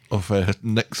of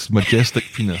Nick's majestic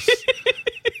penis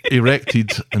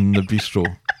erected in the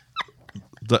bistro.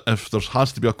 That if there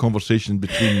has to be a conversation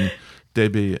between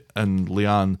Debbie and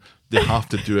Leanne, they have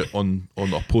to do it on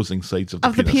opposing sides of the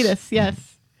penis. The penis,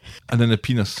 yes. And then the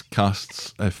penis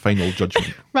casts a final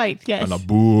judgment Right, yes. in a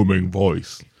booming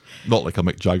voice. Not like a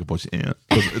Mick Jagger voice.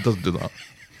 It doesn't do that.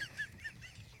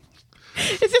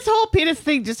 Is this whole penis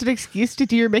thing just an excuse to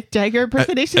do your Mick Jagger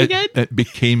impersonation again? It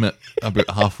became it about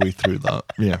halfway through that.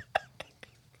 Yeah.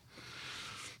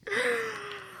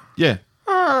 Yeah.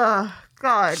 Oh,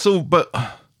 God. So, but...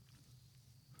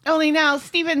 Only now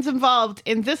Steven's involved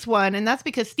in this one, and that's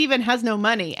because Steven has no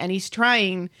money, and he's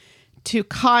trying to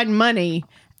con money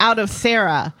out of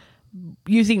Sarah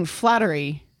using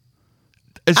flattery.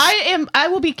 I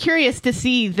will be curious to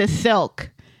see the silk.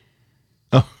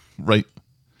 Oh, right.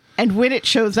 And when it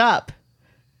shows up.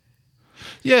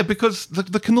 Yeah, because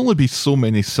there can only be so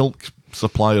many silk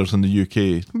suppliers in the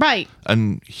UK. Right.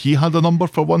 And he had a number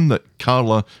for one that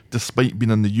Carla, despite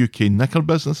being in the UK knicker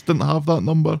business, didn't have that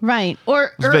number. Right.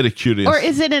 Or very curious. Or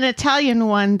is it an Italian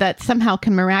one that somehow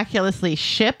can miraculously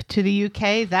ship to the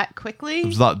UK that quickly? It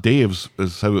was that day is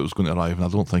how it was going to arrive, and I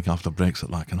don't think after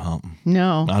Brexit that can happen.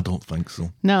 No. I don't think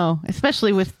so. No,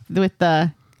 especially with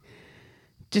the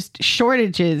just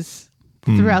shortages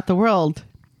throughout the world,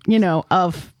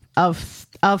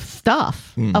 of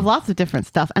stuff, of lots of different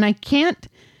stuff. And I can't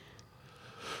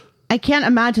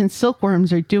imagine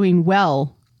silkworms are doing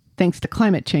well thanks to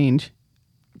climate change.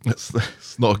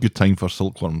 It's not a good time for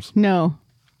silkworms. No.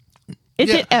 Is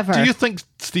it ever? Do you think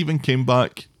Stephen came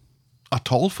back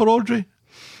at all for Audrey?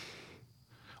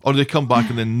 Or did he come back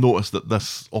and then notice that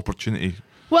this opportunity...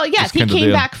 Well, yes, was he kinda came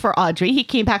there? back for Audrey. He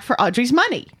came back for Audrey's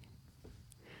money.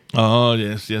 Oh,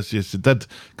 yes, he did.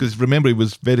 Because remember, he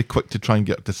was very quick to try and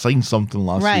get her to sign something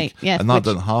last week. Yes, and that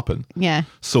didn't happen. Yeah.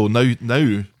 So now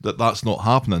that that's not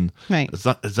happening, Right.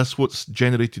 is this what's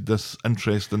generated this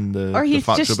interest in the Or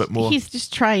factory a bit more? he's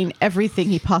just trying everything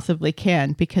he possibly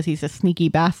can because he's a sneaky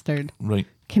bastard. Right.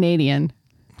 Canadian.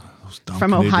 Those damn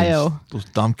From Canadians. Ohio. Those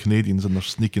damn Canadians and their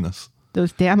sneakiness.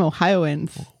 Those damn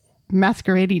Ohioans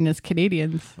masquerading as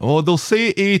Canadians. Oh, they'll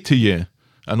say A to you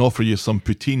and offer you some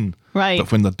poutine. Right.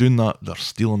 But when they're doing that, they're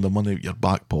stealing the money out your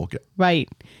back pocket. Right.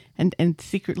 And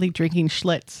secretly drinking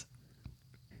Schlitz.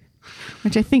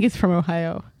 Which I think is from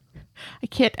Ohio. I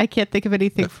can't think of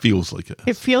anything. It feels like it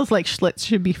It is. feels like Schlitz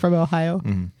should be from Ohio.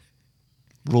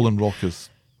 Rolling Rock is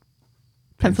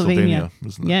Pennsylvania.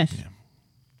 isn't it? Yes. Yeah.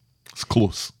 It's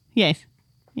close. Yes.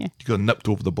 Yeah. You got nipped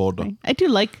over the border. I do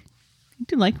like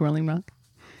Rolling Rock.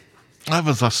 That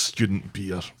was a student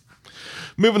beer.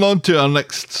 Moving on to our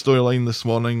next storyline this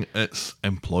morning, it's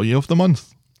Employee of the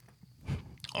Month.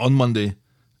 On Monday,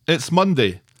 it's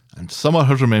Monday, and Summer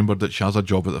has remembered that she has a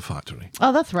job at the factory.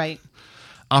 Oh, that's right.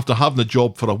 After having a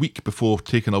job for a week before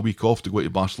taking a week off to go to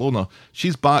Barcelona,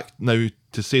 she's back now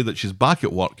to say that she's back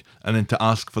at work and then to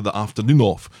ask for the afternoon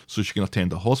off so she can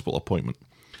attend a hospital appointment.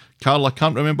 Carla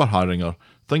can't remember hiring her,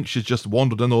 thinks she's just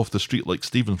wandered in off the street like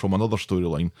Stephen from another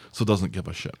storyline, so doesn't give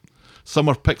a shit.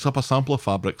 Summer picks up a sample of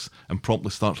fabrics and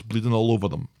promptly starts bleeding all over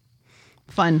them.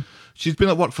 Fun. She's been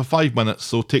at work for 5 minutes,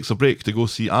 so takes a break to go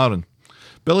see Aaron.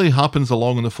 Billy happens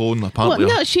along on the phone, apparently.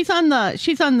 Well, no, she's on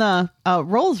the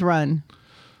Rolls run,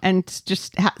 and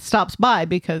just stops by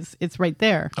because it's right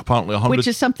there. Apparently 100 Which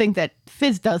is something that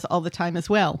Fizz does all the time as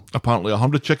well. Apparently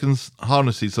 100 chickens'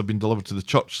 harnesses have been delivered to the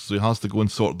church, so he has to go and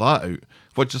sort that out,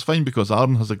 which is fine because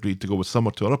Aaron has agreed to go with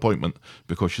Summer to her appointment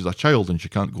because she's a child and she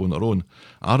can't go on her own.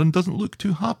 Aaron doesn't look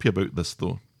too happy about this,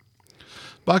 though.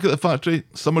 Back at the factory,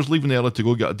 Summer's leaving early to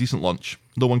go get a decent lunch.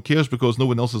 No one cares because no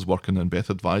one else is working, and Beth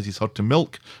advises her to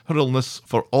milk her illness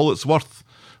for all it's worth.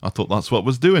 I thought that's what it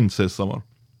was doing, says Summer.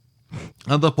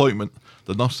 At the appointment,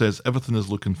 the nurse says everything is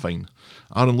looking fine.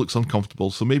 Aaron looks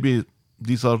uncomfortable, so maybe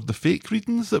these are the fake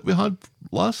readings that we had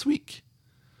last week?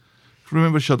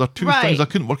 Remember, she had her two Right. things. I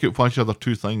couldn't work out why she had her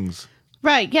two things.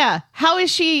 Right, yeah. How is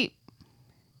she...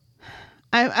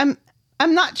 I'm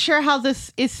not sure how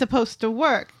this is supposed to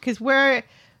work, because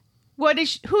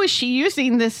who is she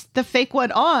using the fake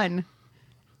one on?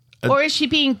 Or is she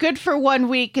being good for 1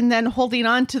 week and then holding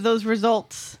on to those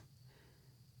results?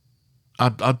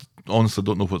 I honestly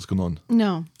don't know what's going on.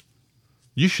 No.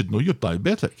 You should know. You're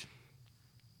diabetic.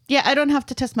 Yeah, I don't have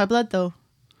to test my blood, though.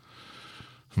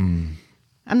 I'm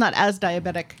not as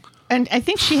diabetic. And I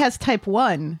think she has type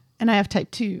 1, and I have type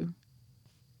 2.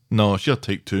 No, she had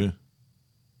type 2.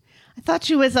 I thought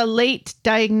she was a late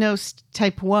diagnosed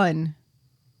type 1.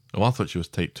 Oh, I thought she was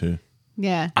type 2.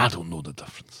 Yeah, I don't know the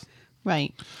difference.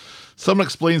 right. Summer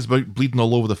explains about bleeding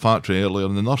all over the factory earlier,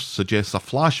 and the nurse suggests a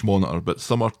flash monitor, but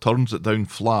Summer turns it down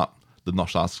flat. The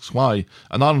nurse asks why,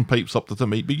 and Aaron pipes up that it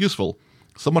might be useful.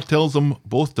 Summer tells them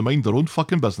both to mind their own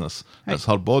fucking business. Right. It's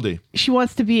her body. She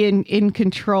wants to be in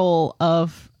control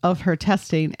of her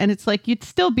testing, and it's like you'd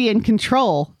still be in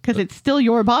control because it's still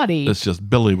your body. It's just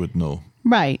Billy would know.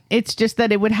 Right. It's just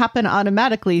that it would happen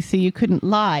automatically, so you couldn't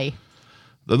lie.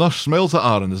 The nurse smiles at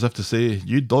Aaron as if to say,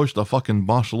 you dodged a fucking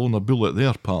Barcelona bullet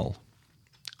there, pal.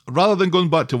 Rather than going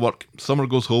back to work, Summer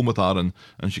goes home with Aaron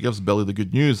and she gives Billy the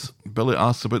good news. Billy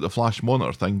asks about the flash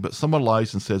monitor thing, but Summer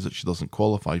lies and says that she doesn't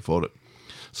qualify for it.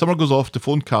 Summer goes off to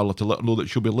phone Carla to let her know that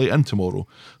she'll be late in tomorrow,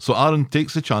 so Aaron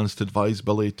takes the chance to advise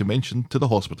Billy to mention to the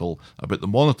hospital about the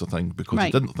monitor thing because he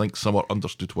Right. didn't think Summer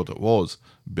understood what it was.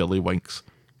 Billy winks.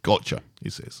 Gotcha,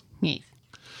 he says. Yes.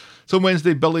 So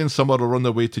Wednesday, Billy and Summer are on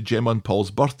their way to Gemma and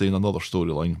Paul's birthday in another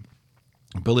storyline.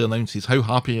 Billy announces how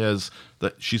happy he is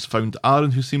that she's found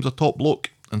Aaron, who seems a top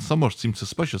bloke, and Summer seems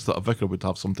suspicious that a vicar would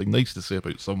have something nice to say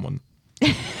about someone.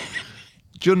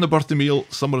 During the birthday meal,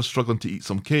 Summer is struggling to eat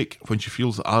some cake when she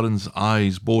feels that Aaron's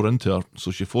eyes bore into her,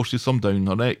 so she forces some down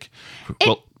her neck.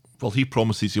 Well, he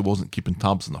promises he wasn't keeping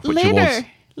tabs on her, which he was.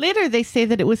 Later they say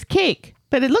that it was cake,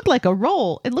 but it looked like a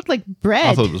roll. It looked like bread.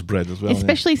 I thought it was bread as well.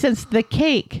 Especially since the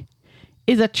cake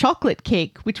is a chocolate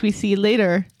cake, which we see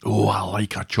later. Oh, I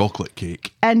like a chocolate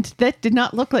cake. And that did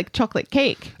not look like chocolate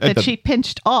cake It that did. she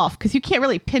pinched off, because you can't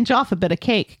really pinch off a bit of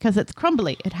cake because it's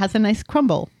crumbly. It has a nice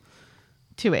crumble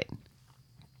to it.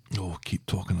 Oh, keep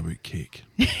talking about cake.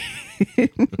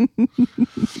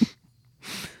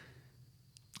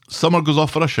 Summer goes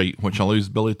off for a shite, which allows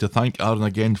Billy to thank Aaron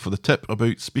again for the tip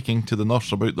about speaking to the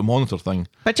nurse about the monitor thing.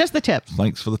 But just the tip.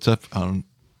 Thanks for the tip, Aaron.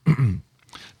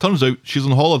 Turns out she's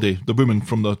on holiday, the woman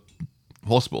from the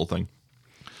hospital thing.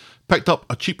 Picked up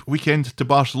a cheap weekend to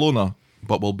Barcelona,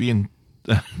 but will be in...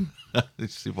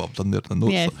 Let's see what I've done there in the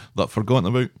notes Yes. that I've forgotten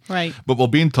about. Right. But we'll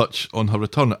be in touch on her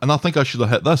return. And I think I should have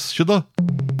hit this, should I?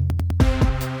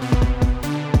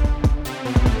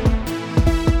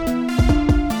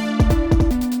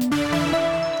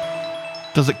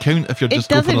 Does it count if you're just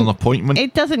going for an appointment?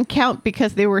 It doesn't count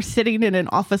because they were sitting in an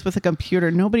office with a computer.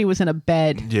 Nobody was in a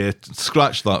bed. Yeah,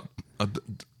 scratch that.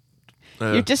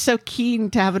 You're just so keen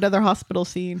to have another hospital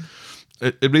scene.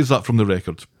 Erase that from the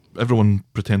record. Everyone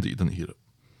pretend that you didn't hear it.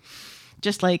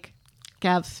 Just like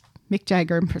Gav's Mick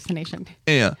Jagger impersonation.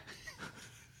 Yeah.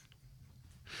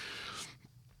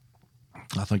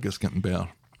 I think it's getting better.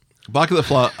 Back at the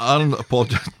flat, Aaron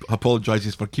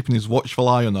apologises for keeping his watchful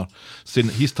eye on her, saying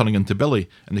that he's turning into Billy,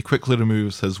 and he quickly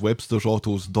removes his Webster's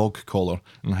Auto's dog collar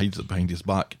and hides it behind his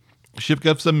back. She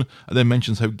forgives him and then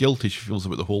mentions how guilty she feels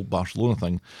about the whole Barcelona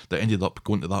thing that ended up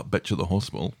going to that bitch at the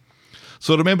hospital.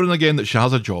 So remembering again that she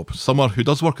has a job, Summer, who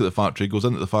does work at the factory, goes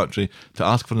into the factory to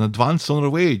ask for an advance on her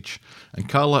wage, and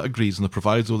Carla agrees on the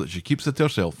proviso that she keeps it to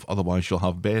herself, otherwise she'll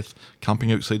have Beth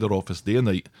camping outside her office day and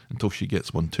night until she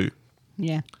gets one too.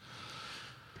 Yeah.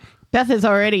 Beth has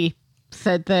already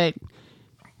said that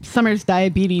Summer's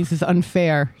diabetes is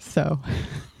unfair, so...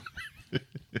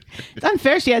 It's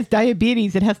unfair she has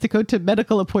diabetes and has to go to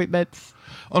medical appointments.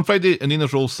 On Friday, in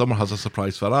Nina's role, Summer has a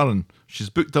surprise for Aaron. She's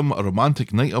booked him a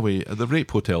romantic night away at the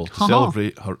Rape Hotel to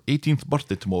celebrate her 18th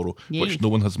birthday tomorrow, Yes. which no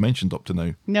one has mentioned up to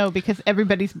now. No, because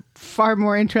everybody's far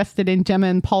more interested in Gemma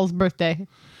and Paul's birthday.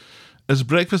 Is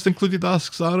breakfast included,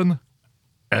 asks Aaron.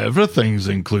 Everything's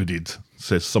included,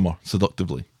 says Summer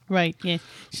seductively. Right, yeah.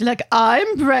 She's like,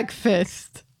 I'm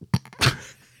breakfast.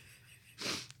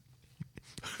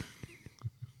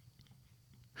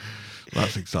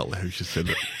 That's exactly how she said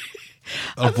it.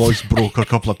 Her voice broke a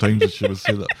couple of times as she was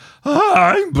saying that.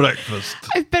 I'm breakfast.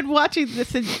 I've been watching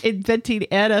this Inventing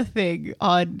Anna thing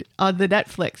on the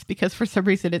Netflix because for some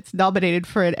reason it's nominated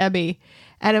for an Emmy.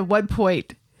 And at one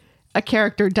point, a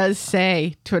character does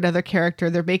say to another character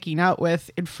they're making out with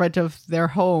in front of their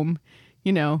home,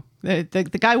 you know, the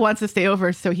guy wants to stay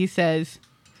over, so he says,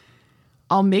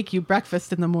 I'll make you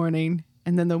breakfast in the morning.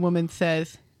 And then the woman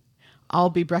says, I'll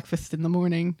be breakfast in the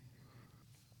morning.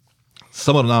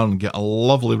 Summer and Aaron get a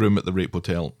lovely room at the Rape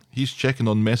Hotel. He's checking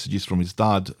on messages from his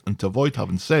dad, and to avoid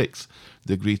having sex,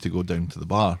 they agree to go down to the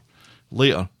bar.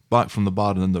 Later, back from the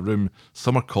bar and in the room,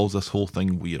 Summer calls this whole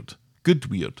thing weird. Good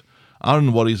weird.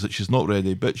 Aaron worries that she's not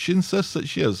ready, but she insists that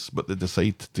she is, but they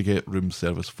decide to get room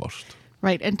service first.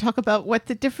 Right, and talk about what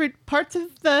the different parts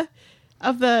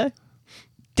of the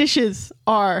dishes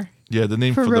are. Yeah, the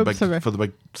name For for room service. the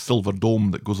big silver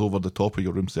dome that goes over the top of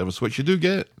your room service, which you do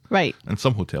get. Right. In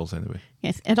some hotels, anyway.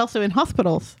 Yes, and also in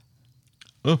hospitals.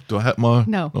 Oh, do I hit my...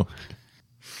 No.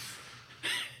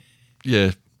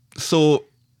 Yeah. So,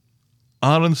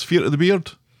 Aaron's fear to the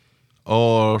beard?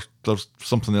 Or there's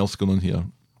something else going on here?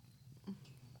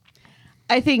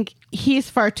 I think he's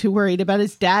far too worried about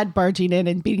his dad barging in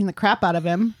and beating the crap out of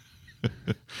him.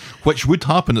 Which would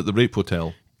happen at the Rape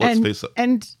Hotel. Let's and, face it.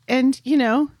 And you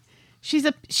know, she's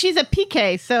a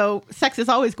PK, so sex is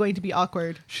always going to be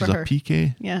awkward She's for a her.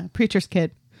 PK? Yeah, preacher's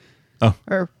kid. Oh.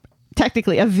 Or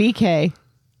technically a VK.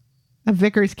 A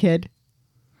vicar's kid.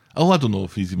 Oh, I don't know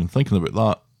if he's even thinking about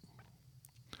that.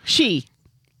 She.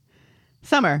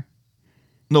 Summer.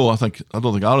 No, I don't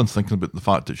think Aaron's thinking about the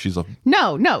fact that she's a...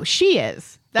 No, she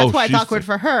is. That's Oh, why it's she's awkward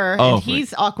for her. Oh, And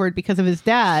he's awkward because of his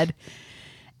dad.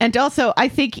 And also, I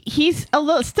think he's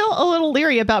still a little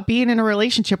leery about being in a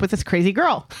relationship with this crazy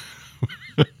girl.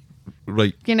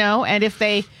 Right. You know, and if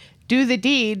they do the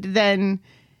deed, then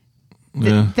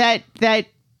Yeah. that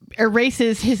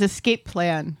erases his escape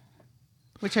plan,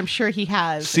 which I'm sure he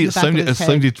has. See, in it the back of his head.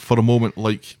 sounded for a moment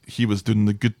like he was doing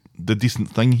the decent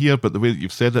thing here, but the way that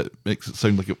you've said it makes it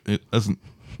sound like it isn't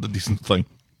the decent thing.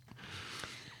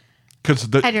 Because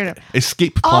the I don't know.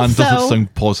 escape plan Also- doesn't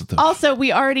sound positive. Also,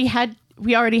 we already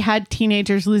had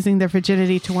teenagers losing their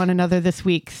virginity to one another this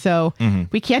week, so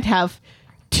we can't have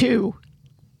two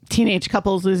teenage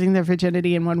couples losing their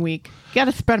virginity in 1 week. You got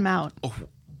to spread them out,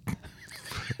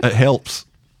 It helps.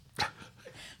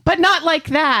 but not like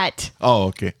that. Oh,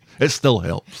 okay. It still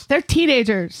helps. They're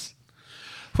teenagers.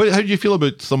 How do you feel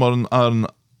about Summer and Aaron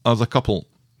as a couple?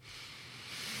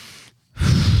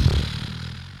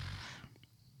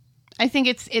 I think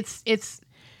it's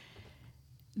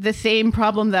the same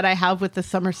problem that I have with the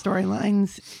summer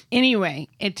storylines. Anyway,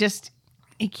 it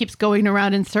keeps going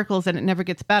around in circles and it never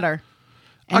gets better.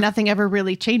 And nothing ever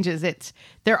really changes.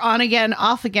 They're on again,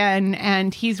 off again,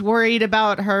 and he's worried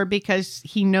about her because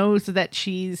he knows that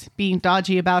she's being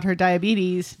dodgy about her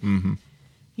diabetes. Mm-hmm.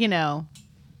 You know,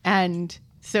 and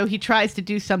so he tries to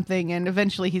do something, and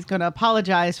eventually he's going to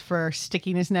apologize for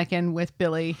sticking his neck in with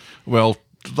Billy. Well,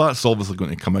 that's obviously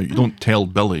going to come out. You don't tell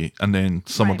Billy, and then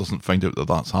Summer Right. doesn't find out that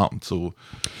that's happened. So,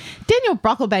 Daniel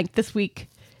Brocklebank this week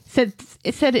said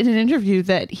in an interview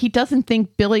that he doesn't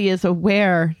think Billy is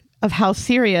aware of how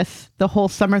serious the whole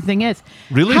Summer thing is.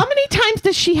 Really? How many times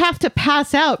does she have to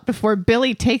pass out before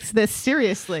Billy takes this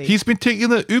seriously? he's been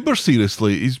taking it uber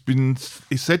seriously.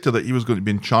 He said to that he was going to be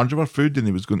in charge of her food, and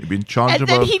he was going to be in charge And of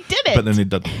then her. he did it. But then he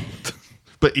didn't.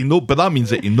 But that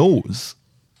means that he knows.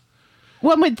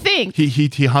 One would think.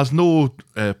 He has no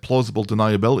plausible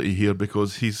deniability here,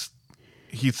 because he's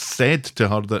said to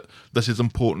her that this is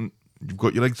important. You've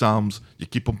got your exams. You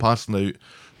keep on passing out.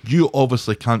 You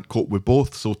obviously can't cope with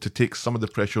both, so to take some of the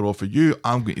pressure off of you,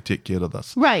 I'm going to take care of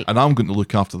this. Right. And I'm going to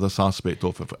look after this aspect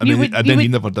of it. And You then, would- he you would-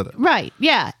 never did it. Right.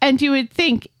 Yeah. And you would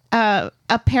think a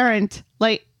parent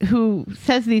like who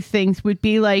says these things would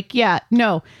be like, yeah,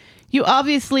 no, you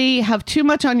obviously have too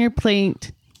much on your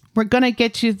plate. We're going to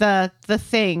get you the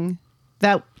thing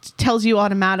that tells you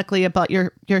automatically about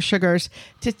your sugars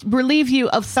to relieve you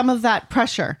of some of that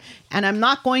pressure. And I'm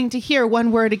not going to hear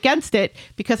one word against it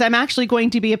because I'm actually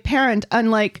going to be a parent,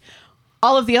 unlike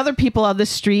all of the other people on the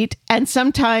street. And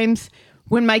sometimes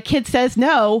when my kid says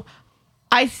no,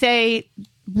 I say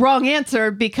wrong answer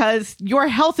because your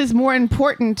health is more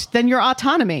important than your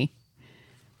autonomy,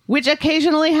 which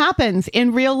occasionally happens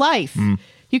in real life.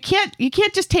 You can't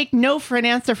just take no for an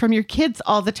answer from your kids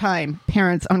all the time,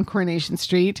 parents on Coronation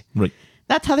Street. Right.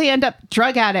 That's how they end up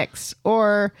drug addicts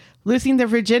or losing their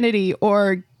virginity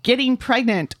or getting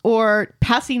pregnant or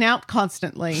passing out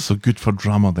constantly So good for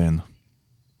drama then.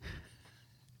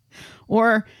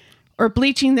 or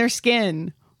bleaching their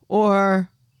skin or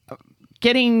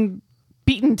getting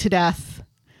beaten to death.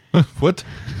 What?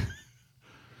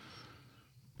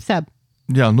 Seb,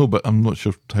 Yeah, no, but I'm not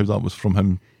sure how that was from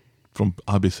him, from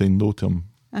Abby saying no to him.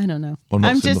 I don't know. Or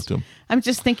not saying no to him. I'm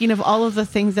just thinking of all of the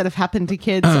things that have happened to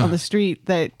kids on the street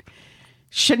that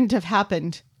shouldn't have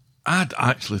happened. I'd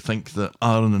actually think that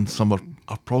Aaron and Summer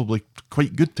are probably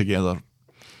quite good together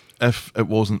if it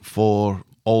wasn't for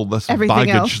all this Everything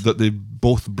baggage else. that they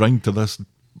both bring to this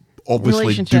obviously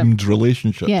Relationship. doomed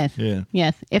relationship. Yes. Yeah.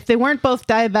 Yes. If they weren't both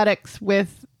diabetics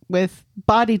with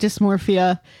body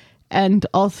dysmorphia, and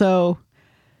also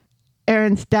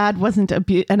Aaron's dad wasn't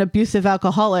an abusive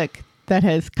alcoholic that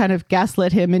has kind of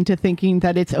gaslit him into thinking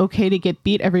that it's okay to get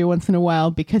beat every once in a while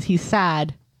because he's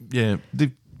sad. Yeah.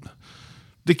 They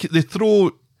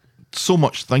throw so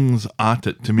much things at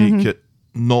it to make it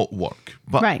not work.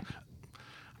 But Right.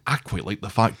 I quite like the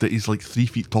fact that he's like 3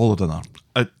 feet taller than her.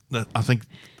 I think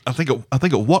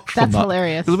it works from That's that.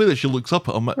 hilarious. The way that she looks up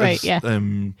at him Right, is yeah.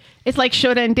 It's like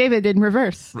Shota and David in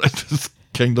reverse. it's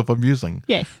kind of amusing.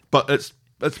 Yes. But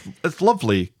it's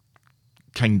lovely,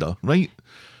 kinda, right?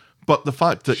 But the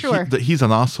fact that Sure. that he's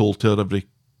an asshole to her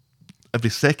every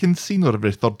second scene or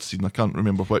every third scene, I can't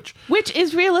remember which. Which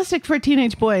is realistic for a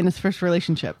teenage boy in his first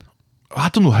relationship. I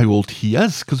don't know how old he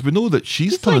is, because we know that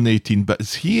she's turning 18, but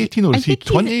is he 18 or I is he think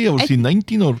he's- 20 or is he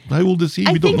 19 or how old is he?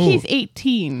 I We don't think know. he's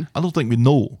 18. I don't think we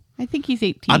know. I think he's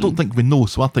 18. I don't think we know,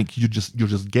 so I think you're just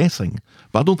guessing.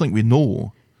 But I don't think we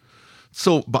know.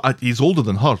 So, but he's older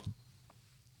than her,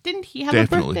 Didn't he have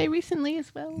Definitely. a birthday recently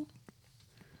as well?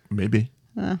 maybe.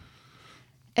 The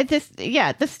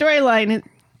storyline,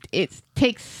 it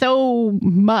takes so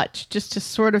much just to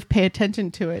sort of pay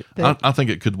attention to it. I think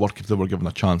it could work if they were given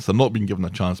a chance. They're not being given a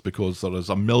chance because there is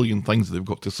a million things they've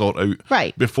got to sort out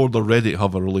Right. before they're ready to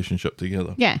have a relationship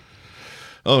together. Yeah.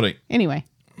 All right. Anyway.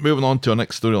 Moving on to our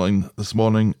next storyline this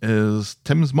morning is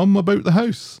Tim's mum about the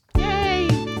house. Yay.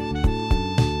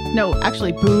 No,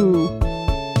 actually, boo.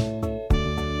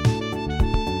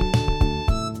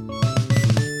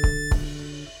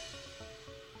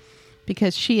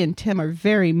 Because she and Tim are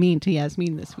very mean to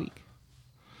Yasmin this week.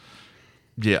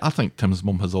 Yeah, I think Tim's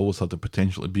mum has always had the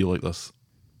potential to be like this.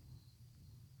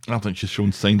 I think she's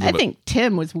shown signs I of it. think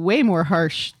Tim was way more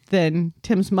harsh than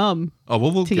Tim's mum Oh,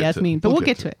 well, we'll to get Yasmin, but we'll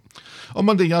get to it. On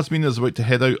Monday, Yasmin is about to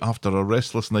head out after a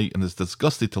restless night and is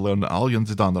disgusted to learn that Ali and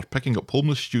Zidane are picking up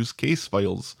homeless Stu's case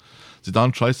files.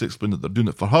 Zidane tries to explain that they're doing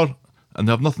it for her and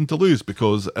they have nothing to lose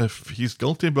because if he's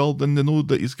guilty, well, then they know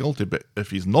that he's guilty. But if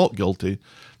he's not guilty,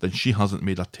 then she hasn't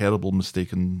made a terrible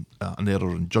mistake and an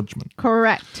error in judgment.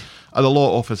 Correct. At the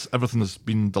law office, everything has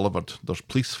been delivered. There's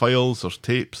police files, there's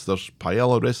tapes, there's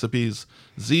paella recipes.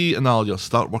 Z and Alia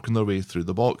start working their way through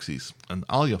the boxes, and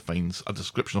Alia finds a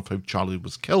description of how Charlie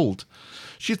was killed.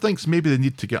 She thinks maybe they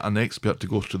need to get an expert to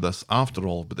go through this after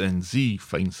all, but then Z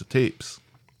finds the tapes.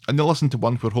 And they listen to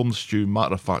one where Homeless Stew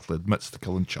matter-of-factly admits to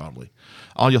killing Charlie.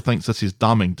 Alia thinks this is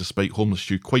damning, despite Homeless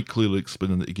Stew quite clearly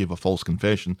explaining that he gave a false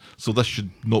confession, so this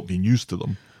should not be news to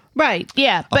them. Right,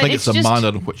 yeah. But I think it's the just, manner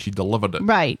in which he delivered it.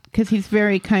 Right, because he's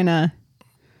very kind of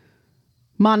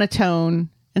monotone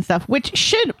and stuff, which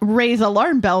should raise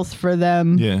alarm bells for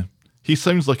them. Yeah. He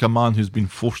sounds like a man who's been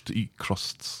forced to eat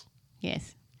crusts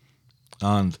Yes.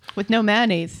 and With no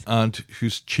mayonnaise.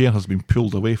 whose chair has been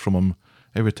pulled away from him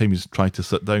every time he's tried to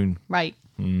sit down. Right.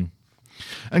 In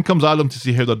comes Adam to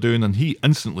see how they're doing, and he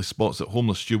instantly spots that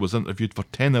Homeless Stew was interviewed for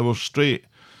 10 hours straight.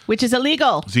 Which is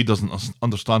illegal. Z doesn't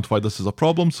understand why this is a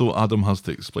problem, so Adam has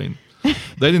to explain.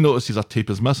 Then he notices a tape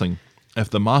is missing. If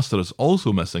the master is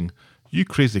also missing, you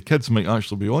crazy kids might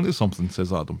actually be onto something,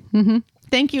 says Adam.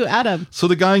 Thank you, Adam. So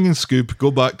the gang and Scoop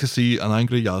go back to see an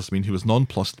angry Yasmin who was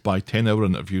nonplussed by 10-hour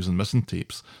interviews and missing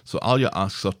tapes. So Alia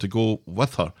asks her to go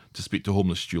with her to speak to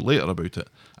Homeless Stew later about it,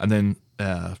 and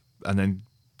then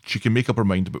she can make up her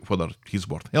mind about whether he's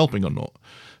worth helping or not.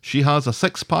 She has a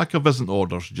 6-pack of visiting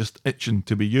orders just itching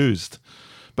to be used.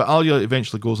 But Alia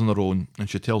eventually goes on her own and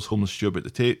she tells Homeless Stew about the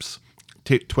tapes.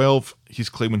 Tape 12, he's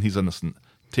claiming he's innocent.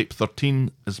 Tape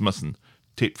 13 is missing.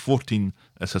 Tape 14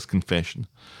 is his confession.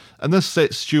 And this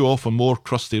sets Stew off on more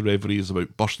crusty reveries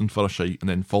about bursting for a shite and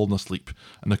then falling asleep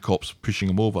and the cops pushing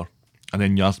him over. And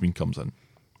then Yasmin comes in.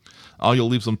 Alia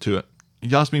leaves him to it.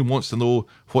 Yasmin wants to know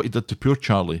what he did to poor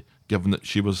Charlie, given that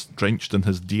she was drenched in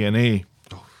his DNA.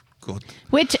 Oh, God.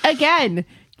 Which, again,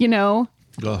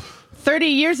 Ugh. 30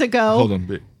 years ago. Hold on,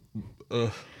 wait.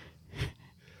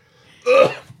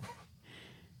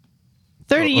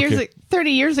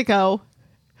 30 years ago,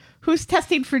 who's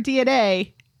testing for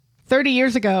DNA 30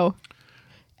 years ago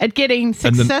and getting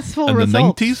successful in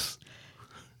results? the 90s?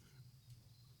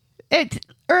 It's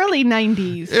early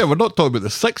 90s. Yeah, we're not talking about the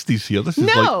 60s here. This is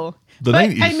No. like the but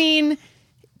 90s. I mean,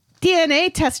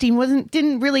 DNA testing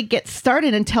didn't really get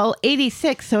started until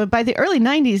 86. So by the early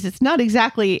 90s, it's not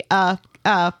exactly a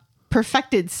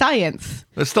perfected science.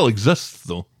 It still exists,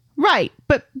 though. Right,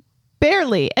 but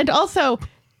barely. And also,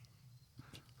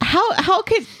 how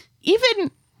could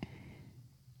even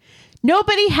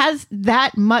nobody has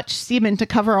that much semen to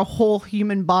cover a whole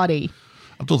human body.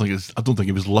 I don't think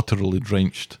he was literally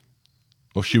drenched.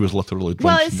 Or she was literally drenched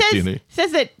Well, it in DNA.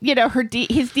 says that,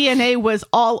 his DNA was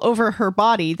all over her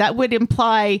body. That would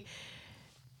imply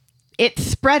it's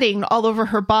spreading all over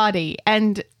her body.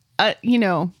 And, I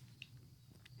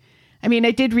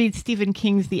did read Stephen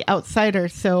King's The Outsider,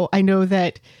 so I know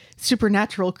that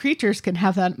supernatural creatures can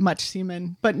have that much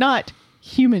semen, but not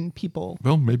human people.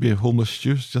 Well, maybe a homeless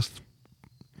Stew's just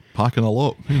packing a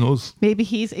lot. Who knows? Maybe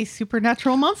he's a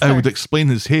supernatural monster. I would explain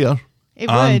his hair It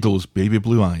and would. those baby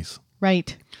blue eyes.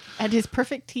 Right. And his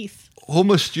perfect teeth.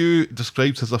 Homeless Stew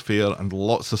describes his affair and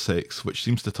lots of sex, which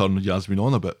seems to turn Yasmin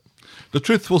on a bit. The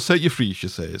truth will set you free, she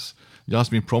says.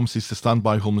 Yasmin promises to stand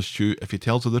by Homeless Stew if he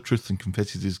tells her the truth and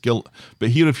confesses his guilt, but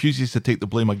he refuses to take the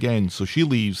blame again, so she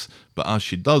leaves, but as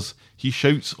she does, he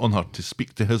shouts on her to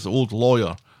speak to his old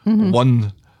lawyer,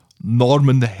 one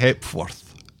Norman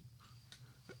Hepworth.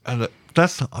 And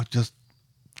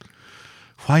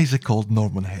why is it called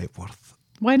Norman Hepworth?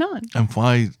 Why not? And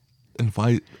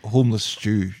why Homeless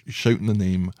Stew shouting the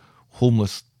name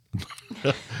Homeless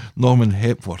Norman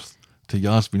Hepworth to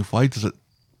Yasmin? Why does it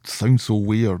sound so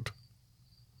weird?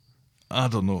 I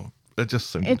don't know. It just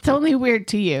sounds. It's only weird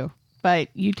to you, but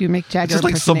you do make Jagger just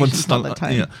like someone impersonations all the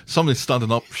time. somebody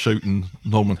standing up shouting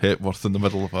Norman Hepworth in the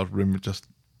middle of our room.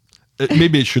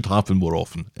 Maybe it should happen more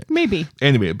often. Maybe.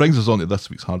 Anyway, it brings us on to this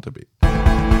week's Hard Debate.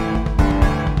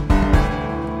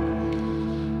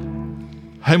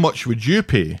 How much would you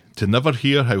pay to never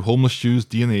hear how Homeless Stew's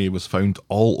DNA was found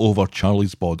all over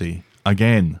Charlie's body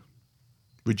again?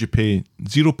 Would you pay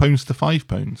 £0 to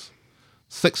 £5,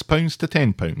 £6 to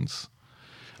 £10,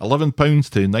 £11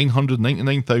 to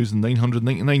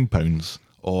 £999,999,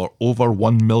 or over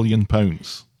 £1 million?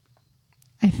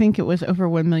 I think it was over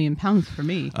 £1 million for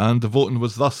me. And the voting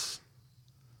was thus: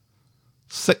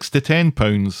 £6 to £10,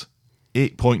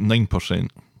 8.9%.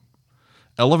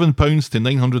 £11 to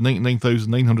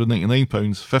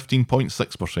 £999,999,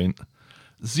 15.6%.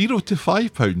 0 to £5,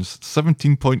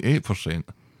 17.8%.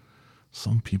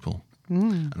 Some people.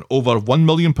 And over £1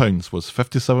 million was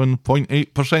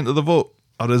 57.8% of the vote.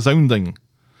 A resounding.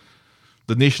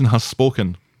 The nation has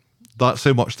spoken. That's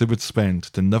how much they would spend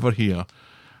to never hear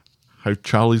how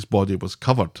Charlie's body was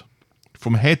covered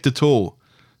from head to toe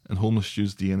in Homeless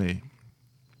Stew's DNA.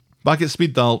 Back at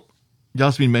Speed Dial,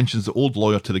 Yasmin mentions the old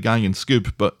lawyer to the gang in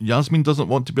Scoob, but Yasmin doesn't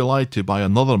want to be lied to by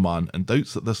another man and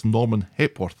doubts that this Norman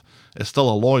Hepworth is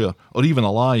still a lawyer or even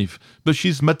alive. But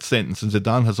she's mid-sentence and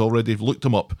Zidane has already looked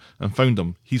him up and found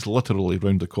him. He's literally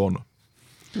round the corner.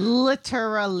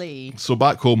 Literally. So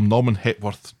back home, Norman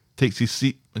Hepworth takes his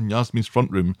seat in Yasmin's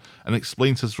front room and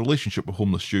explains his relationship with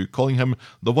Homeless Stew, calling him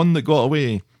the one that got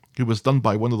away, who was done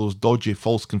by one of those dodgy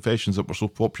false confessions that were so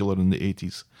popular in the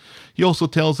 80s. He also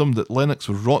tells him that Lennox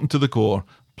was rotten to the core,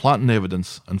 planting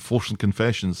evidence and forcing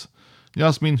confessions.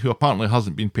 Yasmin, who apparently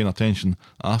hasn't been paying attention,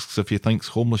 asks if he thinks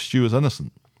Homeless Stew is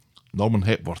innocent. Norman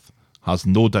Hepworth has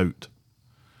no doubt.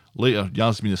 Later,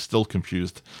 Yasmin is still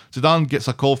confused. Zidane gets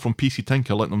a call from PC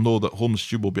Tinker letting him know that Homeless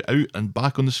Stew will be out and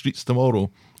back on the streets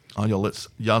tomorrow. Anya lets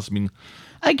Yasmin...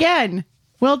 Again,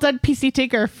 well done, PC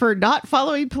Tinker, for not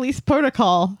following police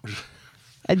protocol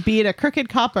and being a crooked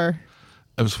copper.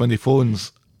 It was when he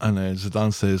phones and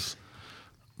Zidane says,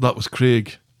 "That was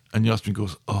Craig." And Yasmin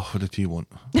goes, "Oh, what did he want?"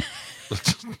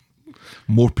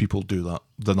 More people do that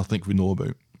than I think we know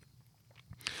about.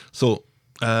 So,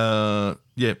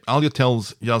 Alia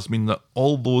tells Yasmin that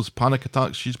all those panic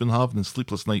attacks she's been having and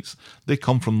sleepless nights, they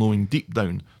come from knowing deep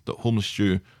down that Homeless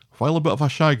Stew, while a bit of a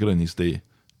shagger in his day,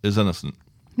 is innocent.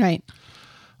 Right.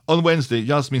 On Wednesday,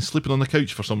 Yasmin's sleeping on the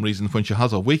couch for some reason when she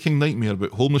has a waking nightmare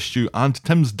about Homeless Stew and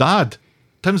Tim's dad.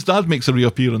 Tim's dad makes a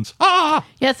reappearance. Ah!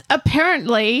 Yes,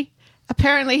 apparently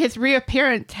his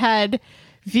reappearance had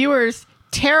viewers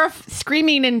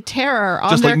screaming in terror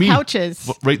on Just their like me,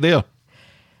 couches. right there.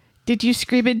 Did you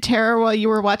scream in terror while you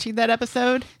were watching that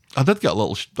episode? I did get a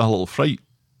little fright.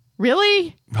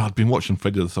 Really? I'd been watching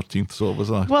Friday the 13th, so it was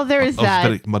Well, there is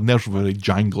that. My nerves were very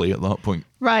jangly at that point.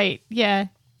 Right, yeah.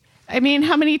 I mean,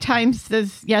 how many times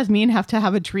does Yasmin have to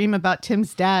have a dream about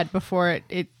Tim's dad before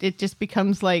it just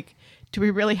becomes like, do we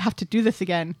really have to do this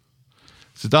again?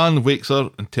 Zidane wakes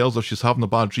her and tells her she's having a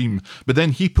bad dream, but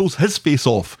then he pulls his face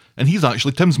off, and he's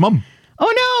actually Tim's mum.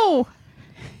 Oh no!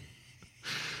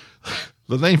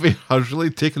 The nightmare has really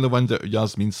taken the wind out of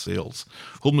Yasmin's sails.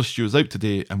 Homeless Stew is out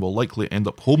today and will likely end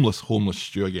up Homeless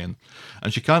Stew again.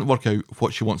 And she can't work out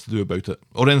what she wants to do about it,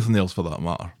 or anything else for that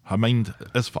matter. Her mind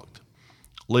is fucked.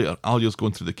 Later, Alia's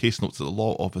going through the case notes at the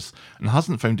law office and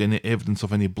hasn't found any evidence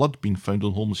of any blood being found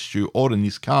on Homeless Stew or in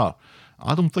his car.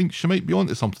 Adam thinks she might be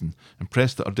onto something,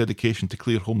 impressed at her dedication to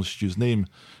clear Homeless Stew's name.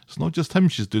 It's not just him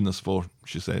she's doing this for,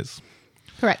 she says.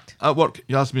 Correct. At work,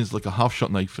 Yasmin's like a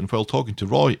half-shut knife, and while talking to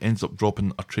Roy, ends up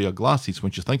dropping a tray of glasses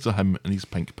when she thinks of him and his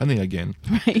pink penny again.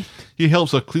 Right. He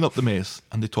helps her clean up the mess,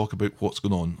 and they talk about what's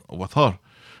going on with her.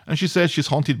 And she says she's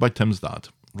haunted by Tim's dad.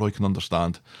 Roy can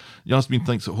understand. Yasmin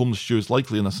thinks that homeless Stu is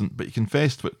likely innocent, but he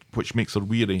confessed, which makes her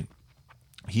weary.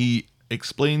 He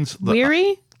explains that...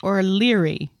 Weary or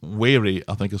leery? Wary,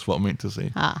 I think is what I meant to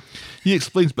say. Ah. He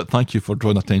explains, but thank you for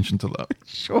drawing attention to that.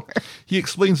 Sure. He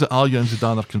explains that Alia and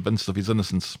Zidane are convinced of his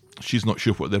innocence. She's not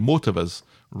sure what their motive is.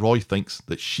 Roy thinks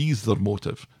that she's their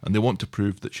motive, and they want to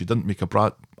prove that she didn't make a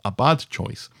bad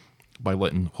choice by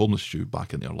letting homeless Stu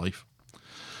back in their life.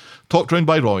 Talked round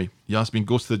by Roy, Yasmin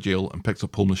goes to the jail and picks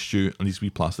up homeless Stu and his wee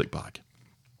plastic bag.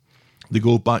 They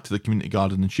go back to the community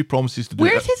garden, and she promises to do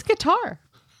Where's his guitar?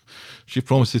 She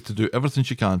promises to do everything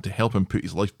she can to help him put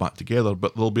his life back together,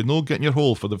 but there'll be no getting your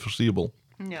hole for the foreseeable.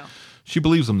 No. She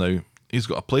believes him now. He's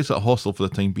got a place at a hostel for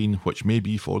the time being, which may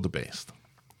be for the best.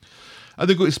 And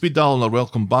they go to Speed Dial and are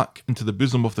welcomed back into the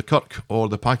bosom of the Kirk, or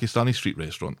the Pakistani street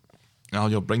restaurant.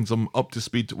 Alia brings them up to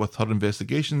speed with her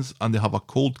investigations, and they have a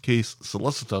cold case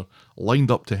solicitor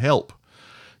lined up to help.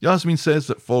 Yasmin says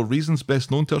that for reasons best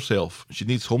known to herself, she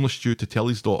needs homeless Stu to tell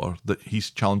his daughter that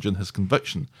he's challenging his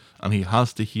conviction, and he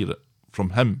has to hear it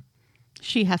from him.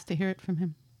 She has to hear it from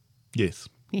him. Yes.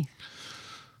 Yeah.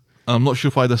 I'm not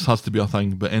sure why this has to be a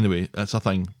thing, but anyway, it's a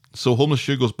thing. So homeless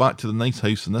Stu goes back to the nice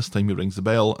house, and this time he rings the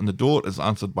bell, and the door is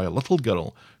answered by a little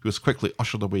girl who is quickly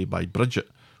ushered away by Bridget.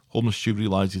 Homeless Stu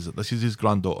realises that this is his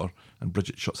granddaughter, and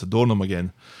Bridget shuts the door on him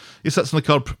again. He sits on the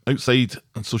curb outside,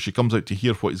 and so she comes out to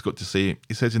hear what he's got to say.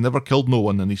 He says he never killed no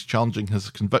one, and he's challenging his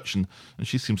conviction, and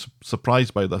she seems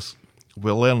surprised by this.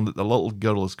 We'll learn that the little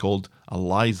girl is called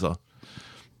Eliza.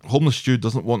 Homeless Stu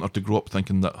doesn't want her to grow up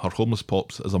thinking that her homeless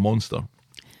pops is a monster.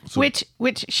 So,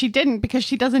 Which she didn't, because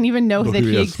she doesn't even know that who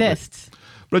he is, exists.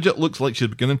 right. Bridget looks like she's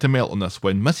beginning to melt on this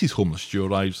when Mrs. Homeless Stu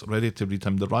arrives, ready to read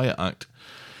him the riot act.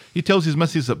 He tells his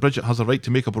missus that Bridget has a right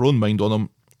to make up her own mind on him,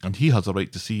 and he has a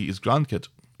right to see his grandkid.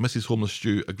 Mrs. Homeless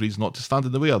Stu agrees not to stand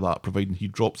in the way of that, providing he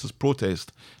drops his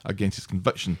protest against his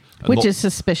conviction. Which is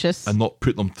suspicious. And not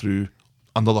put them through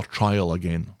another trial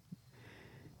again.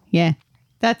 Yeah,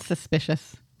 that's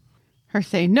suspicious. Her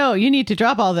saying, no, you need to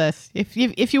drop all this. If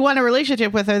you want a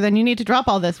relationship with her, then you need to drop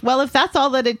all this. Well, if that's all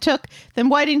that it took, then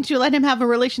why didn't you let him have a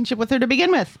relationship with her to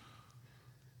begin with?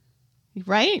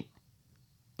 Right?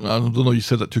 I don't know, you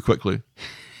said that too quickly.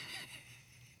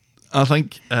 I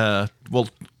think,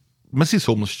 Mrs.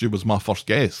 Homeless Stu was my first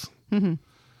guess. Mm-hmm.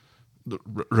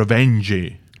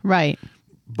 Revenge. Right.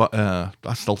 But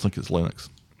I still think it's Lennox.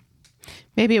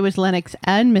 Maybe it was Lennox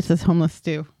and Mrs. Homeless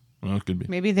Stu. Well, it could be.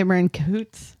 Maybe they were in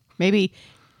cahoots. Maybe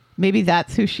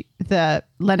that's who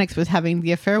Lennox was having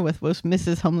the affair with, was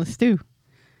Mrs. Homeless Stu.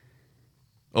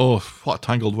 Oh, what a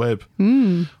tangled web.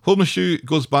 Homeless Stu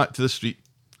goes back to the street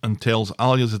and tells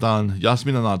Alia, Zidane,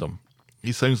 Yasmin and Adam.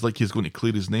 He sounds like he's going to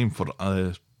clear his name for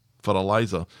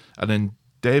Eliza. And then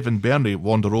Dev and Bernie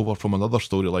wander over from another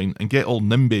storyline and get all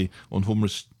NIMBY on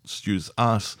homeless Stu's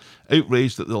ass,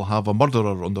 outraged that they'll have a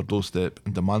murderer on their doorstep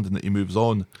and demanding that he moves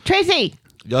on. Tracy!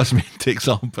 Yasmin takes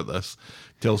up at this,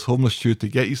 tells homeless Stu to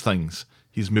get his things.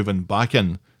 He's moving back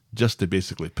in just to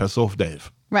basically piss off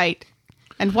Dev. Right.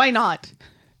 And why not?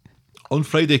 On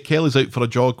Friday, Kelly's out for a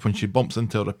jog when she bumps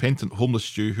into a repentant homeless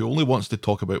Stu who only wants to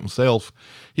talk about himself.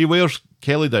 He wears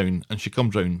Kelly down and she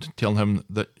comes round, telling him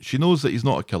that she knows that he's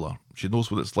not a killer. She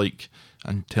knows what it's like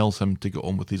and tells him to get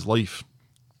on with his life.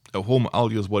 At home,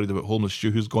 Alia's worried about homeless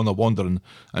Stu who's gone a-wandering,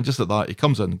 and just at that, he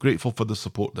comes in, grateful for the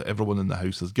support that everyone in the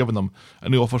house has given him,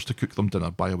 and he offers to cook them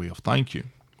dinner by way of thank you.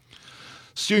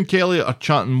 Stu and Kelly are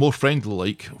chatting more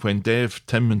friendly-like when Dev,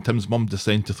 Tim and Tim's mum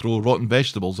descend to throw rotten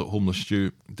vegetables at homeless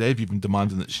Stu, Dev even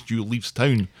demanding that Stu leaves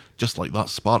town, just like that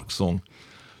Sparks song.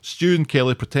 Stu and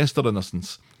Kelly protest their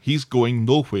innocence. He's going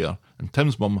nowhere, and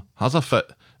Tim's mum has a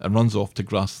fit and runs off to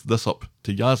grass this up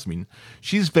to Yasmin.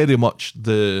 She's very much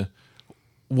the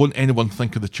won't anyone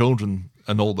think of the children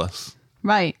and all this.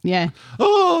 Right, yeah.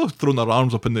 Oh, throwing her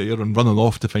arms up in the air and running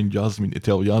off to find Yasmin to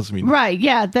tell Yasmin. Right,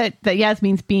 yeah, that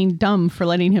Yasmin's being dumb for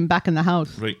letting him back in the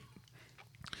house. Right.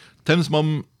 Tim's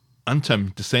mum and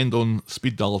Tim descend on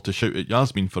Speed Dial to shout at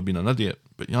Yasmin for being an idiot,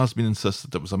 but Yasmin insists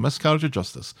that it was a miscarriage of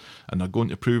justice and they're going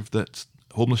to prove that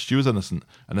homeless Stu is innocent.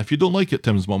 And if you don't like it,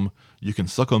 Tim's mum, you can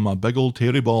suck on my big old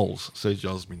hairy balls, says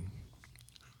Yasmin.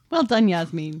 Well done,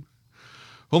 Yasmin.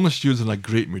 Homeless Stu's in a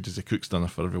great mood as he cooks dinner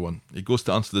for everyone. He goes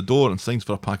to answer the door and signs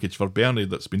for a package for Bernie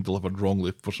that's been delivered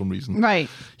wrongly for some reason. Right.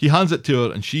 He hands it to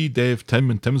her and she, Dev,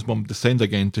 Tim and Tim's mum descend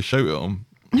again to shout at him.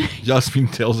 Yasmin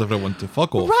tells everyone to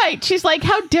fuck off. Right. She's like,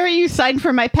 how dare you sign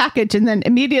for my package and then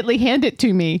immediately hand it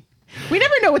to me? We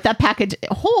never know what that package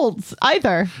holds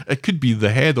either. It could be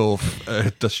the head of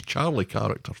this Charlie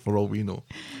character, for all we know.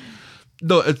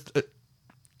 No,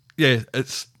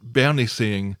 it's Bernie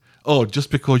saying, "Oh, just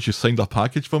because you signed a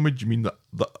package for me, do you mean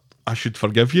that I should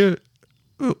forgive you?"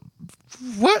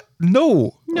 What?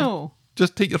 No. No.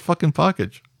 Just take your fucking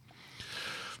package.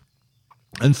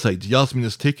 Inside, Yasmin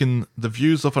is taking the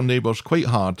views of her neighbours quite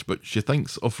hard, but she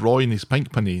thinks of Roy and his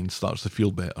pink penny and starts to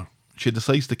feel better. She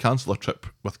decides to cancel a trip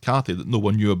with Kathy that no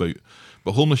one knew about,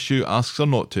 but Homeless Stu asks her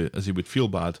not to, as he would feel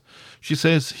bad. She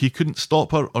says he couldn't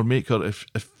stop her or make her if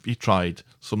he tried,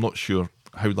 so I'm not sure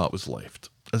how that was left.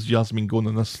 Is Yasmin going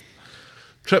on this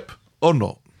trip or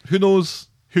not? Who knows?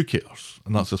 Who cares?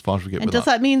 And that's as far as we get And with does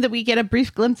that mean that we get a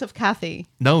brief glimpse of Kathy?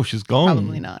 No, she's gone.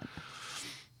 Probably not.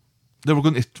 They were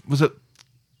going to...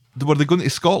 Were they going to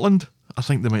Scotland? I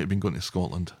think they might have been going to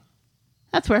Scotland.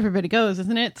 That's where everybody goes,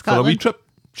 isn't it? For a Scotland. wee trip?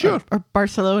 Sure. Or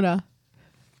Barcelona.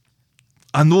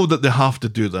 I know that they have to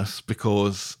do this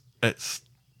because it's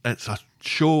a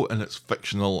show and it's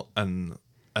fictional and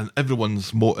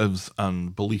everyone's motives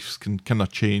and beliefs can kind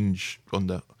of change on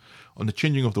the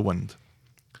changing of the wind.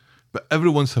 But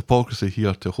everyone's hypocrisy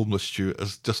here to Homeless Stu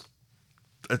is just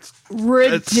it's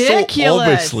Ridiculous. It's so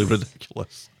obviously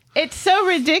ridiculous. It's so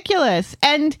ridiculous.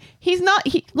 And he's not,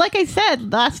 like I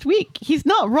said last week, he's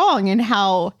not wrong in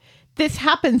how this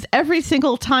happens every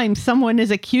single time someone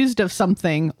is accused of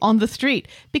something on the street.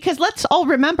 Because let's all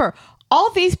remember,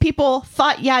 all these people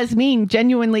thought Yasmin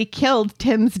genuinely killed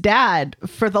Tim's dad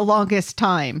for the longest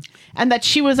time. And that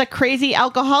she was a crazy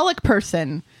alcoholic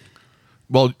person.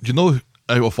 Well, you know,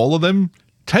 out of all of them,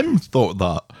 Tim thought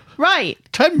that. Right.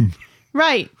 Tim.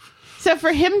 Right. So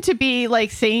for him to be like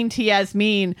saying to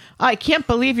Yasmin, I can't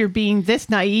believe you're being this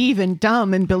naive and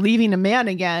dumb and believing a man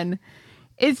again,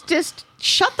 is just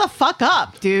shut the fuck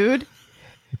up, dude.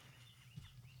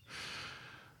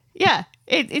 Yeah,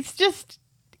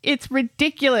 it's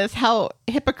ridiculous how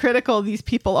hypocritical these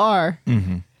people are.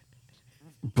 Mm-hmm.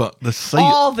 But the sight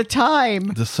all the time.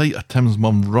 The sight of Tim's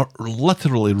mum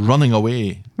literally running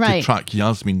away to track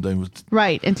Yasmin down was...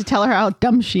 Right, and to tell her how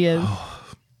dumb she is.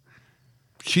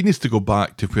 She needs to go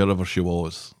back to wherever she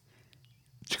was.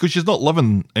 Because she's not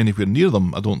living anywhere near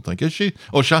them, I don't think, is she?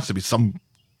 Or she has to be some...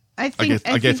 I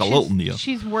guess a little near.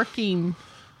 She's working...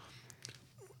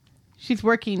 She's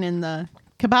working in the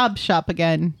kebab shop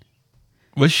again.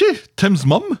 Was she? Tim's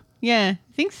mum? Yeah,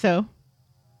 I think so.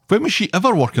 When was she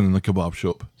ever working in the kebab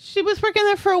shop? She was working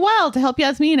there for a while to help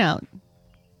Yasmin out.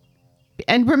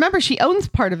 And remember, she owns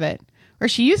part of it. Or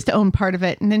she used to own part of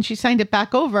it, and then she signed it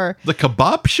back over. The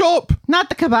kebab shop? Not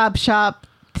the kebab shop.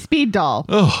 Speed Doll.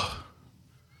 Oh.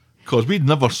 Because we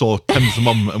never saw Tim's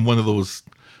mum in one of those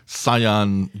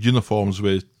cyan uniforms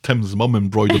with Tim's mum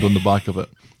embroidered on the back of it.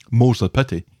 More's a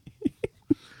pity.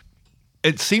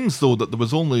 It seems, though, that there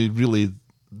was only really...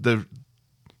 The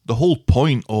whole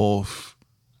point of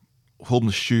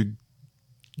Homeless Stu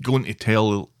going to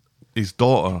tell his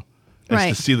daughter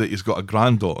is to see that he's got a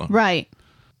granddaughter. Right.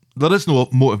 There is no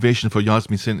motivation for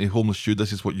Yasmin saying to Homeless Stu,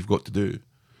 this is what you've got to do.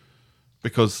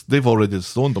 Because they've already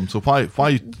disowned him. So why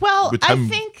Well, would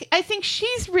him... I think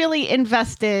she's really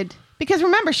invested, because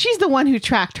remember, she's the one who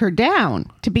tracked her down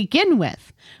to begin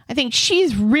with. I think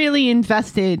she's really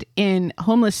invested in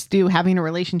Homeless Stu having a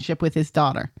relationship with his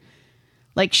daughter.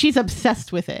 Like, she's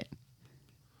obsessed with it.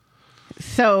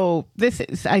 So this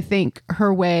is, I think,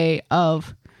 her way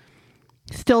of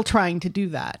still trying to do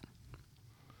that.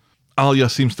 Alia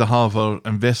seems to have her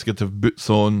investigative boots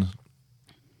on,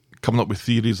 coming up with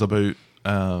theories about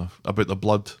the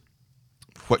blood,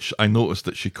 which I noticed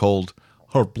that she called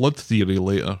her blood theory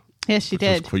later. Yes, she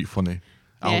did. Which was quite funny.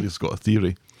 Yeah. Alia's got a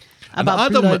theory.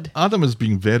 About blood. Adam is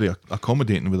being very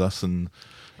accommodating with us and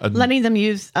letting them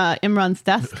use Imran's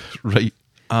desk. Right.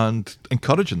 And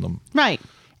encouraging them. Right.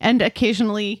 And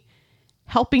occasionally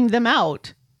helping them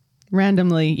out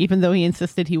randomly, even though he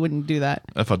insisted he wouldn't do that.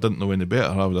 If I didn't know any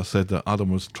better, I would have said that Adam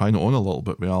was trying it on a little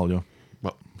bit with Alia.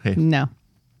 But hey. No.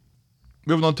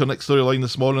 Moving on to our next storyline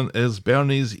this morning is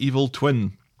Bernie's evil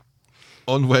twin.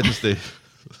 On Wednesday.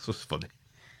 This was funny.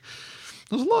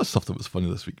 There's a lot of stuff that was funny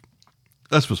this week.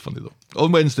 This was funny though.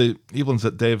 On Wednesday, Evelyn's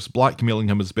at Dev's blackmailing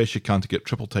him as best she can to get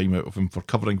triple time out of him for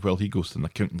covering while he goes to an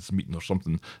accountant's meeting or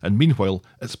something. And meanwhile,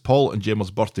 it's Paul and Gemma's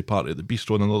birthday party at the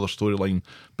bistro in another storyline.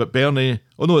 But Bernie...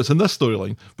 Oh no, it's in this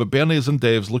storyline. But Bernie is in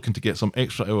Dev's looking to get some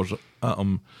extra hours at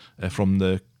him from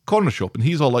the corner shop. And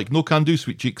he's all like, no can do,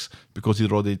 sweet cheeks, because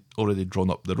he'd already drawn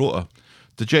up the rota.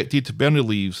 Dejected, Bernie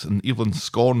leaves, and Evelyn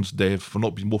scorns Dev for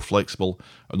not being more flexible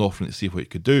and offering to see what he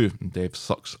could do. And Dev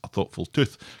sucks a thoughtful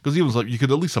tooth. Because Evelyn's like, you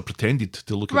could at least have pretended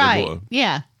to look at the rota.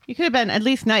 Yeah. You could have been at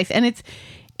least nice. And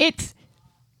it's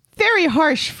very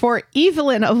harsh for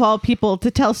Evelyn, of all people, to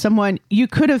tell someone you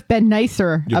could have been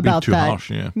nicer You're about being too that.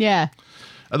 harsh, yeah. Yeah.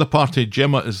 At the party,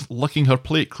 Gemma is licking her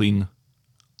plate clean,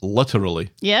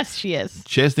 literally. Yes, she is.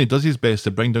 Chesney does his best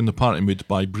to bring down the party mood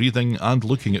by breathing and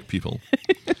looking at people.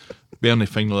 Bernie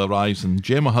finally arrives and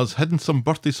Gemma has hidden some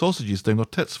birthday sausages down her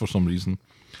tits for some reason.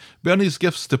 Bernie's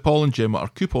gifts to Paul and Gemma are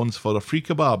coupons for a free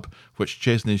kebab, which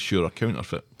Chesney is sure are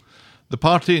counterfeit. The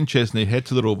party and Chesney head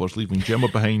to the Rovers, leaving Gemma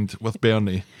behind with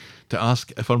Bernie to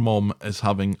ask if her mom is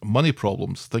having money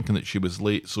problems, thinking that she was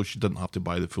late so she didn't have to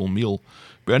buy the full meal.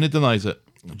 Bernie denies it.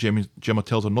 Gemma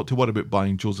tells her not to worry about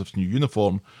buying Joseph's new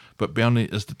uniform, but Bernie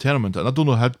is determined. And I don't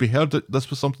know, had we heard that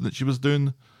this was something that she was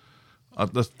doing?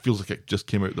 This feels like it just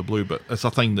came out of the blue, but it's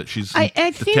a thing that she's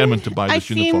determined to buy this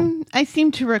uniform. I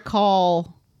seem to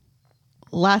recall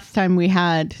last time we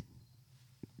had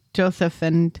Joseph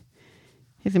and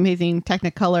his amazing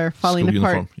Technicolor falling School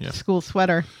apart uniform, yeah. school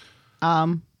sweater,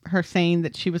 her saying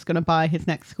that she was going to buy his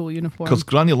next school uniform. Because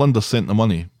Granny Linda sent the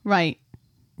money, Right.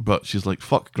 but she's like,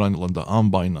 fuck Granny Linda, I'm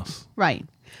buying this. Right.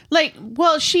 Like,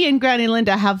 well, she and Granny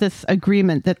Linda have this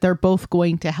agreement that they're both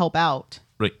going to help out.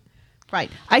 Right.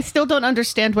 Right. I still don't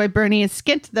understand why Bernie is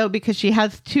skint, though, because she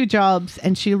has 2 jobs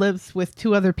and she lives with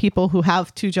 2 other people who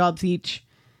have 2 jobs each.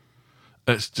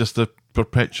 It's just the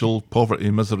perpetual poverty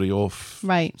and misery of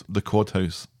Right. the Cod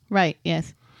House. Right.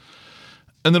 Yes.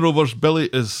 In the Rovers, Billy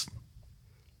is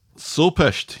so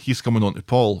pissed he's coming on to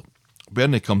Paul.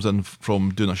 Bernie comes in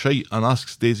from doing a shite and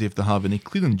asks Daisy if they have any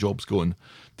cleaning jobs going.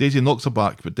 Daisy knocks her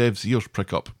back, but Dev's ears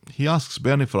prick up. He asks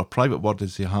Bernie for a private word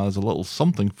as he has a little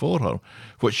something for her,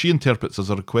 which she interprets as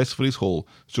a request for his hole,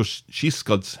 so she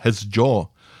scuds his jaw.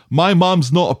 My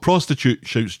mom's not a prostitute,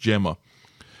 shouts Gemma.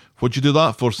 What'd you do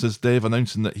that for, says Dev,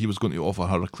 announcing that he was going to offer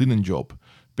her a cleaning job.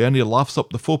 Bernie laughs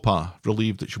up the faux pas,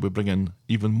 relieved that she'll be bringing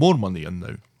even more money in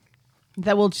now.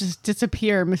 That will just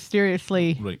disappear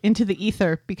mysteriously Right. into the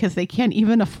ether because they can't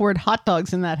even afford hot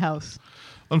dogs in that house.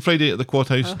 On Friday at the Quad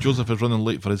House, Joseph is running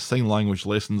late for his sign language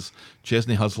lessons.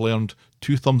 Chesney has learned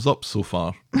 2 thumbs up so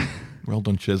far. Well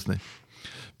done, Chesney.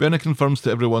 Bernie confirms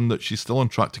to everyone that she's still on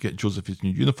track to get Joseph his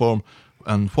new uniform,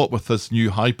 and what with this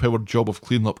new high-powered job of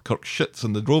cleaning up Kirk's shits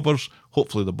in the Rovers,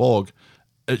 hopefully the bog,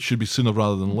 it should be sooner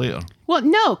rather than later. Well,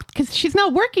 no, because she's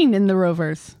not working in the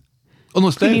Rovers. Oh no,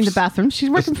 it's Cleaning Dev's. the bathroom. She's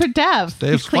working for Dev.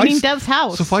 Dev's. She's cleaning Why's- Dev's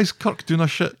house. So why's Kirk doing a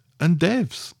shit in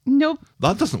Dev's? Nope.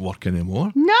 That doesn't work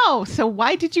anymore. No. So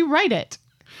why did you write it?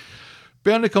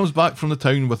 Bernie comes back from the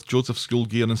town with Joseph's school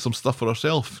gear and some stuff for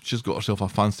herself. She's got herself a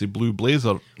fancy blue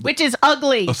blazer. Which is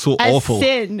ugly. That's so as awful.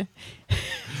 sin.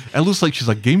 It looks like she's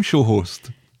a game show host.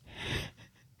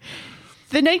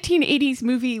 The 1980s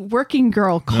movie Working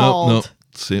Girl called... No,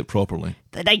 say it properly.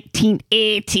 The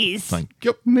 1980s Thank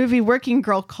you. movie Working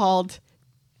Girl called...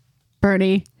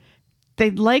 Bernie,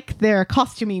 they'd like their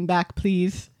costuming back,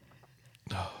 please.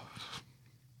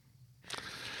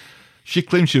 She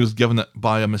claimed she was given it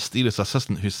by a mysterious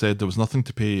assistant who said there was nothing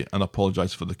to pay and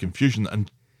apologised for the confusion.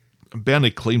 And Bernie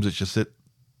claims that she said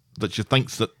that she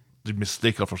thinks that they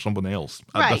mistake her for someone else.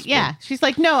 At Right, this yeah. point. She's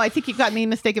like, no, I think you got me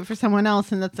mistaken for someone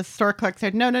else. And that the store clerk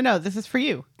said, no, this is for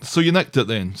you. So you nicked it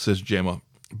then, says Gemma.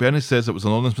 Bernie says it was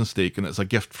an honest mistake and it's a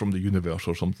gift from the universe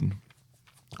or something.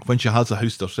 When she has the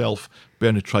house to herself,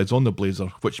 Bernie tries on the blazer,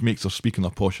 which makes her speak in a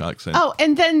posh accent. Oh,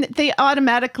 and then they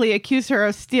automatically accuse her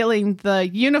of stealing the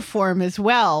uniform as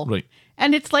well. Right.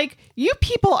 And it's like, you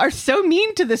people are so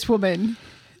mean to this woman.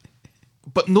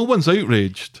 But no one's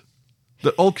outraged.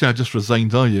 They're all kind of just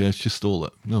resigned. Oh yeah, she stole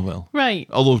it. Oh well. Right.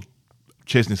 Although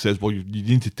Chesney says, well, you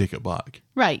need to take it back.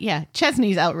 Right, yeah.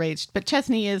 Chesney's outraged, but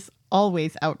Chesney is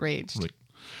always outraged. Right.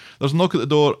 There's a knock at the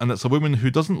door, and it's a woman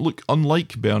who doesn't look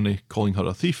unlike Bernie, calling her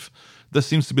a thief. This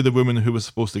seems to be the woman who was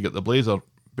supposed to get the blazer.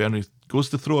 Bernie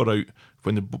goes to throw her out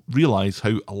when they realise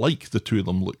how alike the two of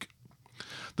them look.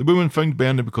 The woman found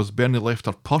Bernie because Bernie left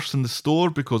her purse in the store,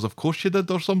 because of course she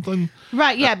did or something.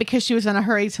 Right, yeah, because she was in a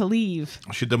hurry to leave.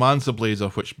 She demands the blazer,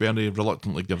 which Bernie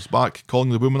reluctantly gives back,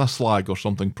 calling the woman a slag or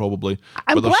something probably.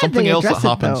 I'm but there's glad something they else that address it,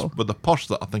 happens though. with the purse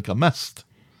that I think I missed.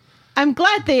 I'm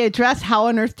glad they address how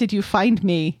on earth did you find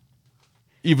me?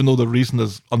 Even though the reason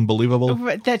is unbelievable.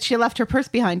 That she left her purse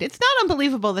behind. It's not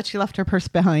unbelievable that she left her purse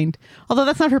behind. Although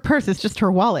that's not her purse, it's just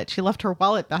her wallet. She left her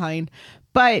wallet behind.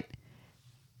 But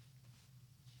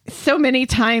so many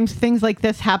times things like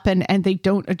this happen and they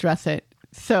don't address it.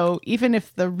 So even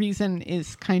if the reason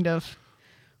is kind of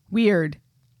weird,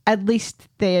 at least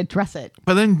they address it.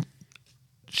 But then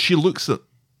she looks at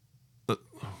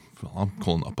well, I'm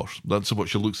calling it a purse. That's what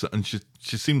she looks at, and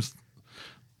she seems.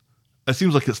 It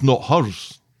seems like it's not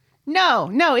hers. No,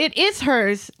 it is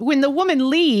hers. When the woman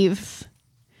leaves,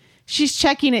 She's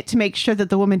checking it to make sure that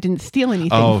the woman didn't steal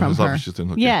anything from is that her. what she's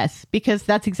doing? Okay. Yes, because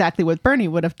that's exactly what Bernie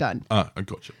would have done. I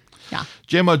gotcha. Yeah.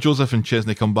 Gemma, Joseph, and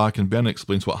Chesney come back, and Bernie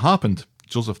explains what happened.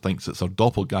 Joseph thinks it's her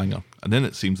doppelganger, and then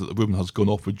it seems that the woman has gone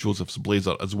off with Joseph's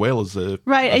blazer as well as the.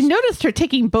 Right. I noticed her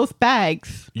taking both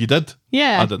bags. You did?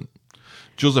 Yeah. I didn't.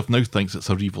 Joseph now thinks it's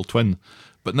her evil twin.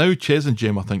 But now Ches and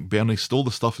Gemma think Bernie stole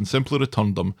the stuff and simply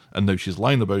returned them, and now she's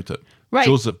lying about it. Right.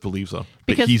 Joseph believes her, but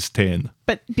Because- he's 10.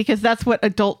 But because that's what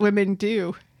adult women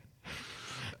do.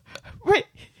 Right.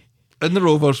 In the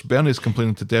Rovers, Bernie's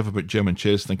complaining to Dev about Gemma and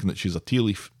Ches, thinking that she's a tea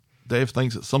leaf. Dev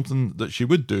thinks it's something that she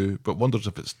would do, but wonders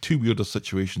if it's too weird a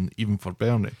situation even for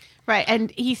Bernie. Right. And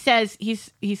he says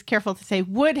he's careful to say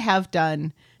would have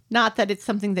done, not that it's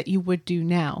something that you would do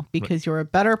now because you're a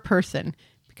better person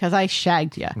because I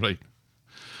shagged you. Right.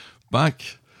 Back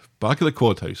at the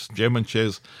quad house, Gemma and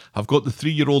Ches have got the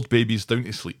 3-year-old babies down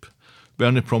to sleep.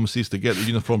 Bernie promises to get the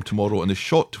uniform tomorrow and is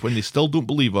shocked when they still don't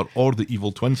believe her or the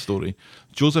evil twin story.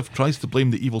 Joseph tries to blame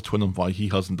the evil twin on why he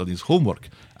hasn't done his homework,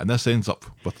 and this ends up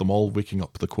with them all waking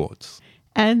up the quads.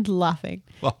 And laughing.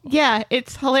 Yeah,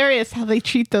 it's hilarious how they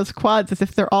treat those quads as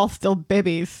if they're all still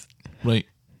babies. Right.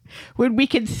 When we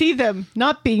can see them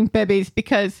not being babies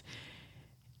because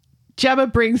Gemma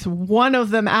brings one of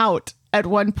them out at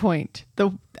one point.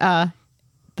 The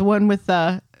one with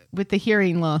the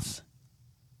hearing loss.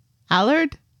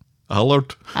 Allard,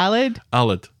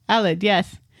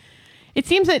 yes. It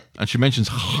seems that And she mentions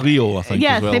Cleo, I think,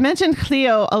 yes, as well. they mentioned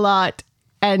Cleo a lot,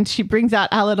 and she brings out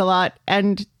Allard a lot,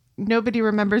 and nobody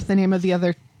remembers the name of the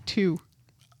other two.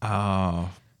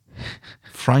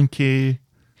 Frankie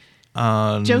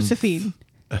and... Josephine.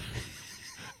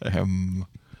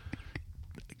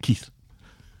 Keith.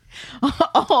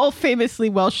 All famously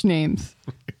Welsh names.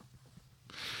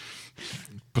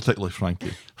 Particularly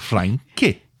Frankie.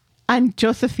 Frankie. And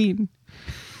Josephine.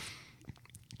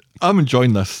 I'm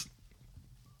enjoying this.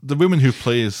 The woman who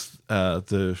plays I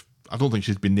don't think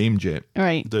she's been named yet.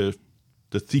 Right. The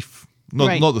thief. No,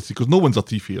 Right. not the thief, because no one's a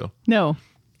thief here. No.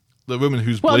 The woman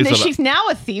who's Well, blazer. she's now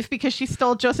a thief because she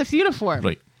stole Joseph's uniform.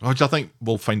 Right. Which I think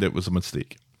we'll find out was a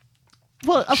mistake.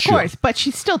 Well, of Sure. course, but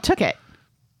she still took it.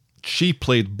 She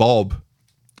played Bob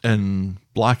in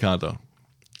Blackadder,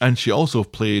 and she also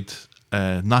played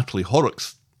Natalie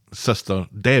Horrocks' sister,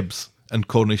 Debs, in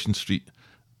Coronation Street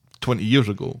 20 years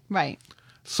ago. Right.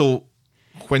 So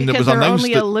when Because it was there are announced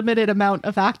only that, a limited amount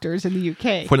of actors in the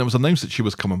UK. when it was announced that she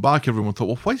was coming back, everyone thought,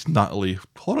 well, why is Natalie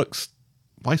Horrocks?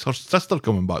 Why is her sister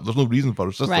coming back? There's no reason for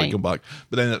her sister Right. to come back.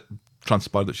 But then it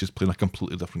transpired that she's playing a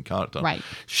completely different character. Right.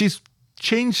 She's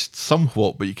changed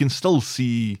somewhat, but you can still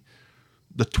see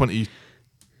the 20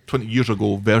 years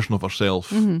ago version of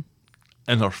herself in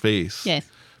her face. Yes.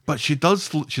 But she's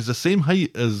the same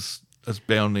height as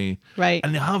Bernie. Right.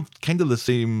 And they have kind of the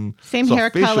same Same sort hair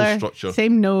of facial color, structure.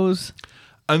 same nose.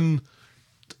 And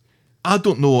I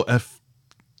don't know if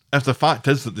the fact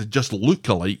is that they just look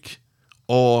alike,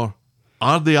 or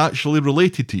are they actually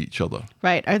related to each other?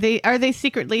 Right. Are they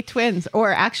secretly twins?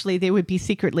 Or actually they would be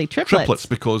secretly triplets. Triplets,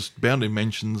 because Bernie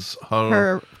mentions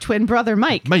Her twin brother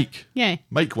Mike. Mike. Yeah.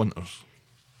 Mike Winters.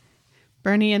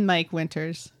 Bernie and Mike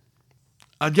Winters.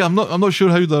 Yeah, I'm not sure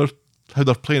how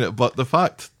they're playing it, but the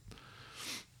fact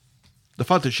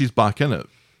that she's back in it,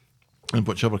 in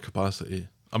whichever capacity,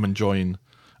 I'm enjoying.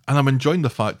 And I'm enjoying the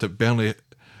fact that Bernie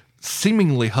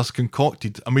seemingly has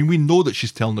concocted. I mean, we know that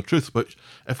she's telling the truth, but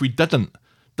if we didn't,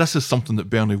 this is something that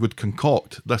Bernie would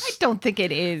concoct. I don't think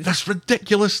it is. This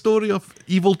ridiculous story of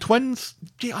evil twins.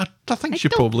 Yeah, I think she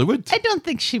probably would. I don't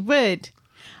think she would.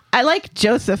 I like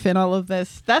Joseph in all of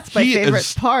this. That's my He favorite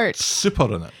is part.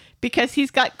 super in it. Because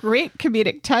he's got great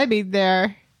comedic timing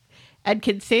there and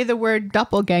can say the word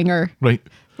doppelganger, Right.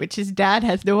 which his dad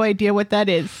has no idea what that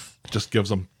is. Just gives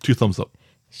him 2 thumbs up.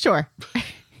 Sure.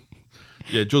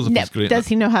 Yeah, Joseph is great. Does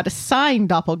he know how to sign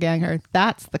doppelganger?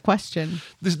 That's the question.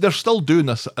 They're still doing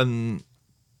this, and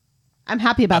I'm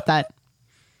happy about that.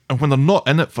 when they're not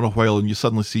in it for a while, and you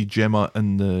suddenly see Gemma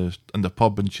in the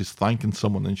pub, and she's thanking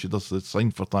someone, and she does the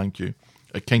sign for thank you,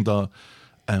 it kind of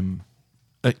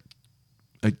it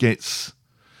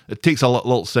takes a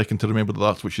little second to remember that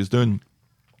that's what she's doing.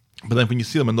 But then when you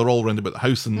see them and they're all around about the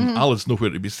house, and Alice nowhere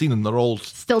to be seen, and they're all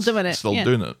Still doing it. still Yeah.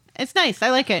 doing it. It's nice.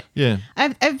 I like it. Yeah.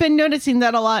 I've been noticing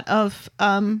that a lot of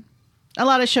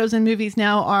shows and movies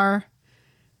now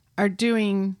are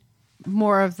doing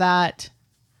more of that,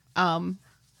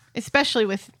 especially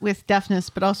with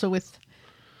deafness, but also with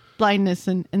blindness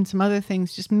and some other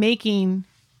things, just making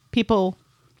people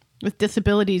with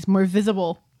disabilities more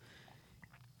visible,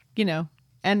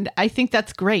 and I think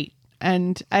that's great.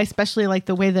 And I especially like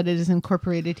the way that it is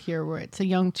incorporated here, where it's a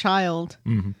young child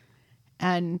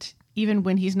And even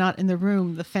when he's not in the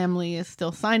room, the family is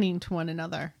still signing to one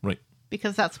another. Right.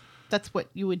 Because that's what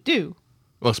you would do.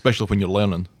 Well, especially when you're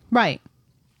learning. Right.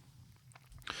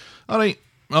 All right.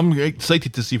 I'm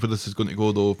excited to see where this is going to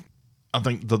go, though. I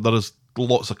think that there is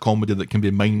lots of comedy that can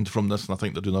be mined from this, and I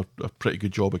think they're doing a pretty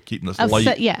good job of keeping this light.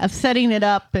 Of setting it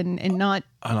up and not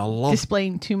And I love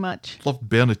displaying too much.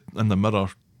 Bernie in the mirror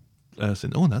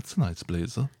saying, "Oh, that's a nice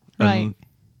blazer." Right.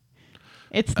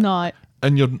 It's not.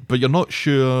 And you're not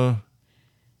sure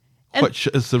And- which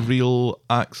is the real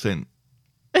accent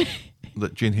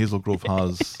that Jane Hazelgrove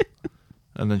has.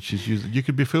 And then she's using. You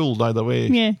could be fooled either way.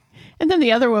 Yeah. And then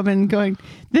the other woman going,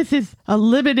 "This is a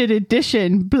limited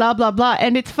edition, blah, blah, blah."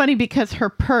 And it's funny because her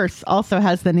purse also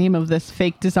has the name of this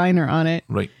fake designer on it.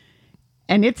 Right.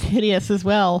 And it's hideous as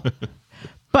well.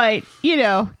 But,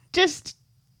 just,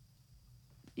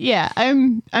 yeah,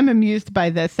 I'm amused by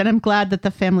this. And I'm glad that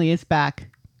the family is back.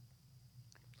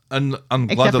 And I'm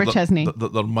Except glad for that, Chesney.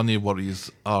 that their money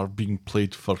worries are being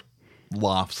played for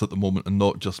laughs at the moment and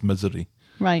not just misery.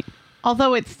 Right.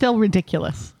 Although it's still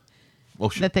ridiculous.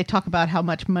 Well, That they talk about how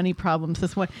much money problems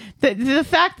this one. The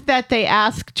fact that they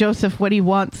ask Joseph what he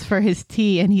wants for his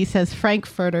tea and he says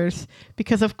Frankfurters,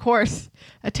 because of course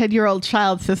a 10-year-old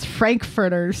child says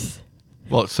Frankfurters.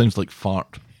 Well, it sounds like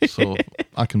fart, so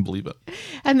I can believe it.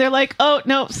 And they're like, "Oh,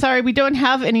 no, sorry, we don't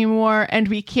have any more and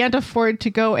we can't afford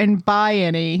to go and buy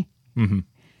any." Mm-hmm.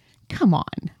 Come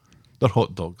on. They're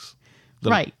hot dogs.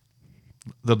 Right.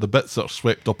 They're the bits that are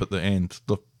swept up at the end.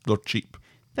 They're cheap.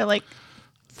 They're like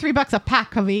 $3 a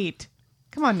pack of 8.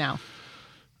 Come on now.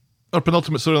 Our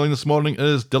penultimate storyline this morning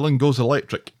is Dylan Goes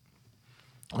Electric.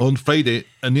 On Friday,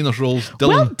 in Nina's Rolls, Dylan...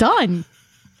 Well done.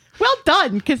 Well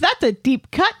done, because that's a deep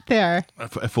cut there.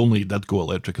 If only he did go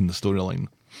electric in the storyline.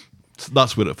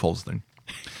 That's where it falls down.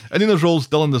 In Nina's Rolls,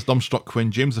 Dylan is dumbstruck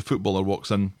when James the footballer walks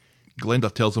in.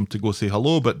 Glenda tells him to go say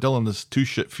hello, but Dylan is too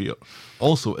shit for it.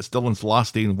 Also, it's Dylan's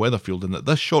last day in Weatherfield, and at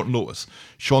this short notice,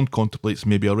 Sean contemplates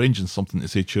maybe arranging something to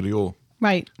say cheerio.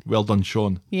 Right. Well done,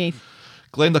 Sean. Yes.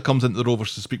 Glenda comes into the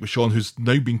Rovers to speak with Sean, who's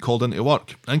now been called into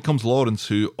work. In comes Lawrence,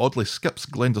 who oddly skips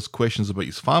Glenda's questions about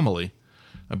his family.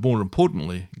 And more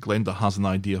importantly, Glenda has an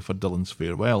idea for Dylan's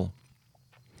farewell.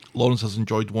 Lawrence has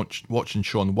enjoyed watching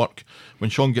Sean work when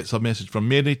Sean gets a message from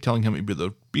Mary telling him to be at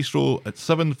the bistro at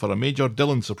 7 for a major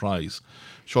Dylan surprise.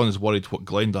 Sean is worried what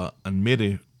Glenda and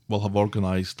Mary will have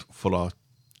organised for a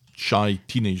shy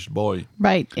teenage boy.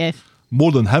 Right, yes.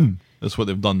 More than him is what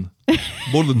they've done.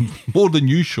 More than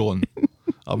you, Sean.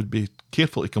 I would be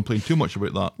careful to complain too much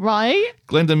about that. Right?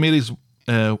 Glenda and Mary's,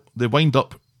 they wind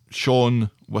up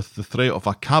Sean with the threat of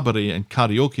a cabaret and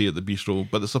karaoke at the bistro,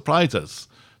 but the surprise is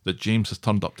that James has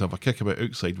turned up to have a kickabout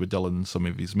outside with Dylan and some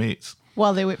of his mates.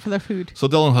 While they wait for their food. So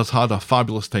Dylan has had a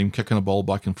fabulous time kicking a ball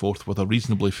back and forth with a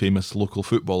reasonably famous local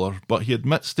footballer, but he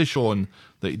admits to Sean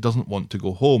that he doesn't want to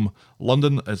go home.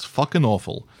 London is fucking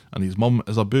awful, and his mum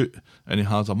is a boot, and he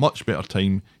has a much better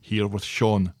time here with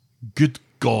Sean. Good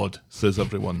God, says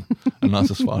everyone. And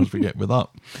that's as far as we get with that.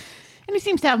 And he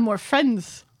seems to have more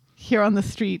friends here on the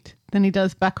street than he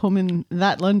does back home in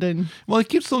that London. Well, he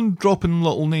keeps on dropping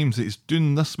little names. He's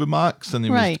doing this with Max, and he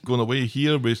was going away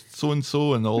here with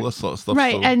so-and-so and all this sort of stuff.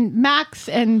 Right, so. and Max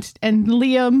and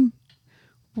Liam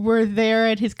were there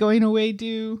at his going away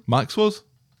do. Max was?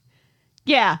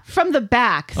 Yeah, from the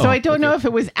back. So I don't know okay. if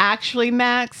it was actually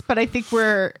Max, but I think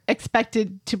we're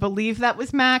expected to believe that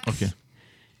was Max. Okay.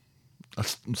 A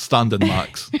stand-in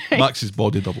Max. Max's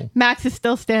body double. Max is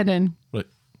still standing. Right.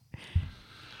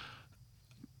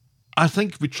 I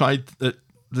think we tried...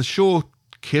 the show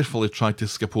carefully tried to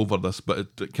skip over this, but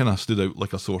it kind of stood out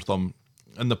like a sore thumb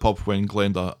in the pub when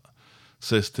Glenda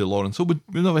says to Lawrence, "Oh,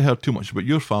 we never heard too much about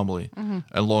your family." Mm-hmm.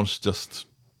 And Lawrence just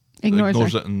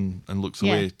ignores it and looks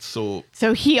away. So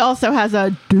he also has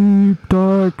a deep,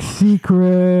 dark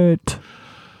secret.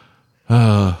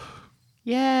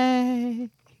 Yay.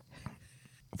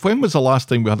 When was the last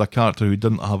time we had a character who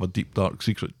didn't have a deep, dark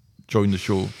secret join the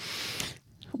show?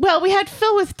 Well, we had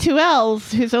Phil with 2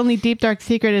 L's, whose only deep, dark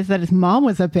secret is that his mom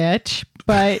was a bitch,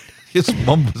 but... His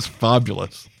mum was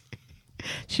fabulous.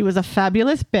 She was a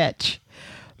fabulous bitch.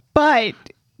 But,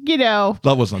 you know...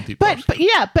 That wasn't deep, dark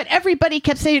secret. But everybody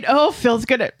kept saying, "Oh,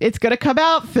 it's gonna come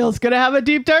out. Phil's gonna have a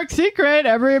deep, dark secret.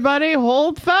 Everybody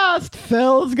hold fast.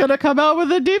 Phil's gonna come out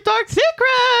with a deep, dark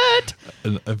secret."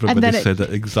 And everybody said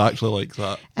it exactly like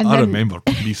that. I remember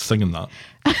me singing that.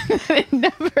 It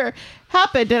never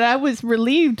happened, and I was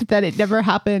relieved that it never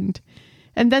happened.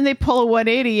 And then they pull a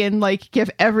 180 and give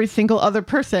every single other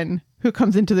person who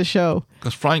comes into the show.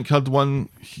 Because Frank had one.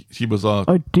 He was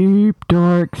a deep,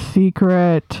 dark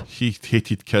secret. He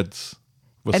hated kids.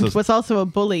 Was his- was also a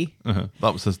bully.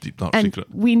 That was his deep, dark And secret.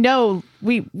 we know,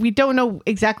 we don't know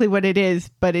exactly what it is,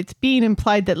 but it's being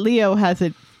implied that Leo has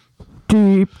a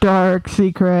deep, dark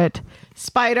secret.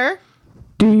 Spider,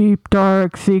 deep,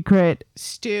 dark secret.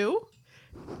 Stu,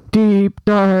 deep,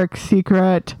 dark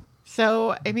secret.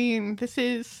 So, I mean, this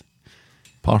is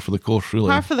Par for the course, really.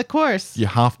 par for the course. You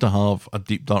have to have a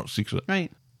deep, dark secret.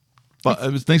 Right, But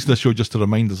it was nice in the show just to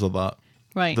remind us of that.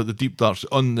 right. That the deep, dark...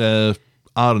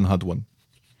 Aaron had one.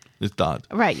 His dad.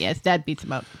 Right, yes, Dad beats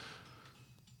him up.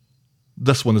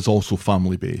 This one is also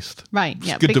family-based. Right, It's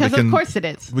yeah, good that because of course it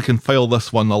is. We can file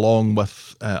this one along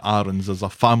with Aaron's as a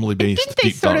family-based Didn't they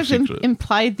deep, sort dark of secret.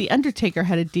 implied the Undertaker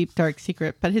had a deep, dark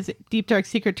secret, but his deep, dark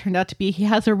secret turned out to be he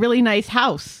has a really nice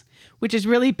house, which is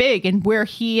really big and where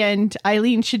he and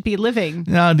Eileen should be living.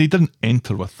 Yeah, and he didn't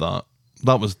enter with that.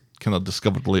 That was kind of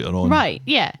discovered later on. Right,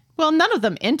 yeah. Well, none of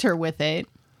them enter with it.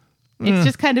 It's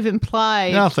just kind of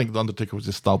implied. Yeah, I think The Undertaker was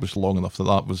established long enough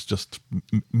that was just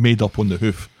made up on the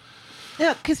hoof.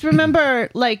 Yeah, because remember,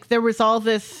 like, there was all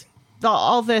this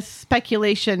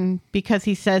speculation because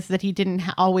he says that he didn't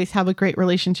always have a great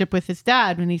relationship with his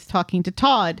dad when he's talking to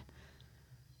Todd.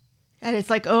 And it's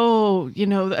like, oh, you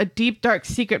know, a deep, dark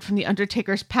secret from the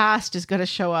Undertaker's past is going to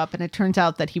show up. And it turns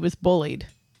out that he was bullied.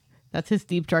 That's his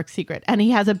deep, dark secret. And he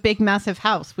has a big, massive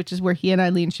house, which is where he and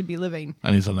Eileen should be living.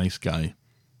 And he's a nice guy.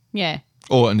 Yeah,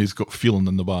 Oh, and he's got feeling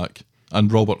in the back. And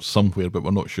Robert's somewhere, but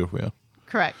we're not sure where.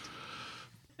 correct.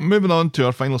 Moving on to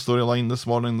our final storyline this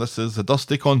morning. This is the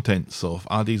dusty contents of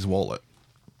Addie's wallet.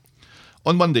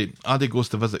 On Monday, Addie goes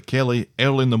to visit Kelly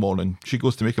early in the morning. She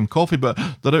goes to make him coffee, but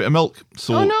they're out of milk.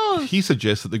 So Oh, no. he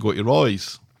suggests that they go to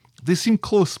Roy's. They seem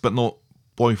close, but not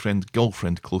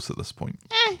boyfriend-girlfriend close at this point.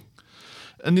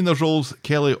 In Nina's roles,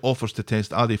 Kelly offers to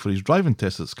test Addie for his driving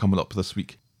test that's coming up this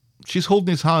week. She's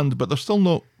holding his hand, but they're still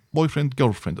not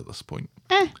boyfriend-girlfriend at this point.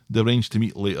 They arrange to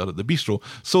meet later at the bistro.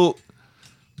 So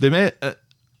they met at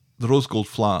the Rose Gold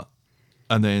flat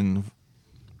and then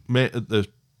met at the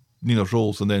Nina's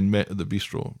Rolls and then met at the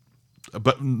bistro.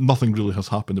 But nothing really has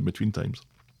happened in between times.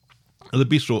 At the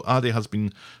bistro, Addie has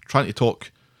been trying to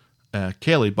talk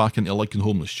Kelly back into liking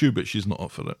Homeless Stew, but she's not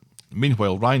up for it.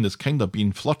 Meanwhile, Ryan is kind of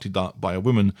being flirted at by a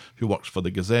woman who works for the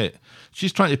Gazette.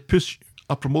 She's trying to push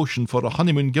a promotion for a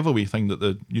honeymoon giveaway thing that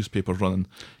the newspaper's running.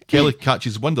 Kelly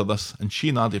catches wind of this, and she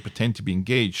and Addie pretend to be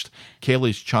engaged.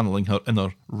 Kelly's channeling her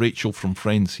inner Rachel from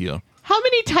Friends here. How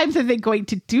many times are they going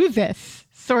to do this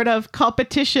sort of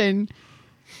competition?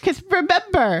 Because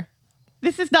remember,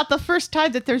 this is not the first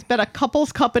time that there's been a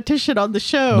couples competition on the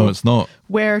show. No, it's not.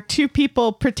 Where two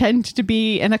people pretend to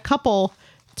be in a couple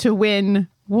to win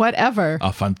whatever.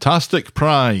 A fantastic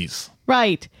prize.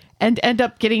 Right. And end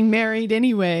up getting married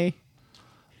anyway.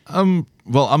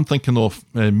 Well, I'm thinking of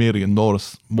Mary and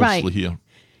Norris mostly Right. here.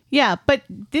 Yeah, but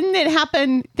didn't it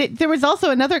happen? There was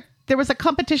also there was a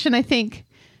competition, I think,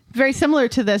 very similar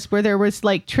to this, where there was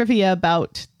like trivia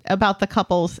about the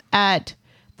couples at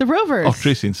the Rovers. Oh,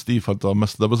 Tracy and Steve had there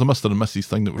was a Mr. and Mrs.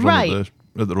 thing that was run Right.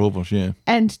 at the Rovers, yeah.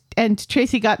 And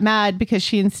Tracy got mad because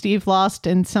she and Steve lost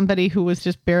and somebody who was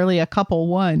just barely a couple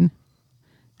won.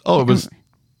 Oh, it was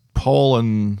Paul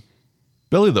and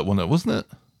Billy that won it, wasn't it?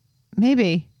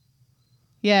 Maybe.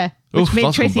 Yeah. Oof,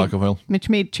 that's gone back a while. Which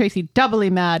made Tracy doubly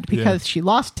mad because she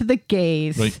lost to the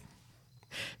gays. Right.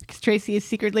 Because Tracy is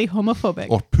secretly homophobic.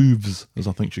 Or Poovs, as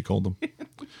I think she called them.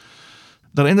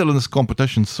 They're entering this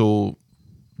competition so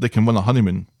they can win a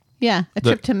honeymoon Yeah, a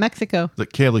trip to Mexico.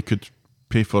 that Kelly could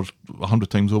pay for 100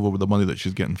 times over with the money that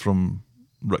she's getting from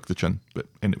Rick the Chin. But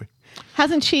anyway.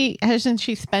 Hasn't she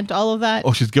spent all of that?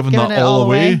 Oh, she's given Given that it all all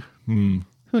away?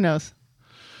 Who knows?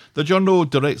 The journal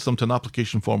directs them to an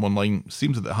application form online.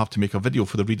 Seems that they have to make a video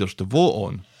for the readers to vote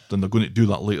on. Then they're going to do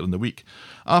that later in the week.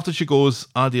 After she goes,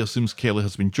 Addie assumes Kelly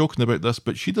has been joking about this,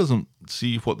 but she doesn't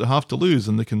see what they have to lose,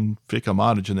 and they can fake a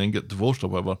marriage and then get divorced or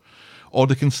whatever. Or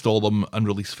they can stall them and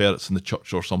release ferrets in the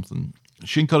church or something.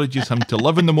 She encourages him to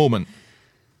live in the moment.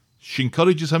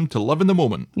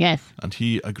 Yes. And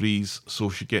he agrees, so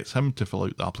she gets him to fill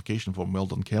out the application form. Well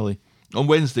done, Kelly. On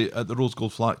Wednesday at the Rose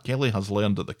Gold flat, Kelly has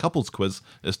learned that the couples quiz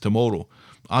is tomorrow.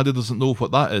 Addie doesn't know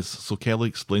what that is, so Kelly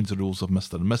explains the rules of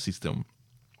Mr. and Mrs. to him.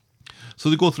 So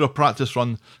they go through a practice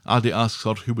run. Addie asks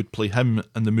her who would play him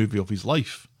in the movie of his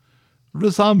life.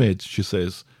 Riz Ahmed, she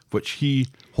says, which he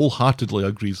wholeheartedly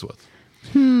agrees with.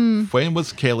 When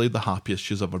was Kelly the happiest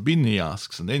she's ever been, he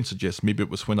asks, and then suggests maybe it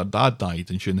was when her dad died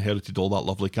and she inherited all that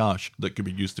lovely cash that could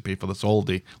be used to pay for this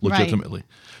holiday legitimately.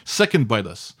 Sickened by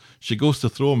this, she goes to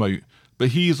throw him out, but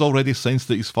he has already sensed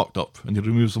that he's fucked up and he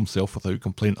removes himself without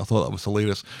complaint. I thought that was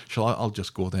hilarious. I'll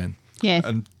just go then. Yes.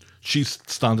 And she's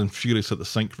standing furious at the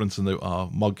sink rinsing out a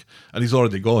mug and he's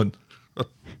already gone.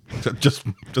 It just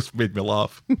made me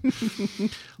laugh.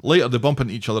 Later, they bump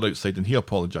into each other outside and he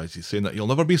apologises, saying that he'll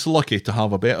never be so lucky to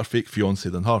have a better fake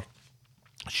fiancée than her.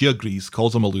 She agrees,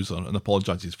 calls him a loser and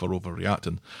apologises for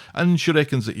overreacting. And she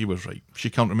reckons that he was right. She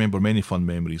can't remember many fun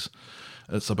memories.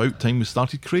 It's about time we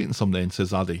started creating some then,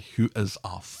 says Addie, who is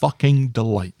a fucking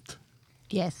delight.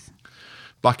 Yes.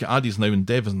 Back at Addie's now, and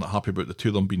Dev isn't that happy about the two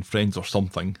of them being friends or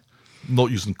something.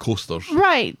 Not using coasters.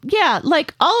 Right. Yeah.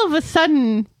 Like all of a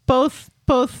sudden, both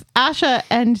Asha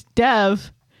and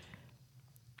Dev,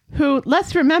 who,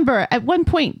 let's remember, at one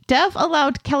point, Dev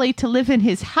allowed Kelly to live in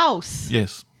his house.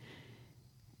 Yes.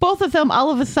 Both of them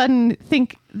all of a sudden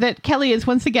think that Kelly is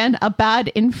once again a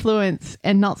bad influence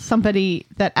and not somebody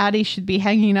that Addie should be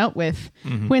hanging out with.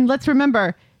 Mm-hmm. When, let's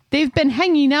remember, they've been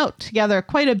hanging out together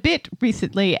quite a bit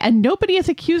recently and nobody has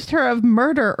accused her of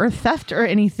murder or theft or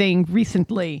anything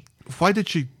recently. Why did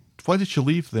she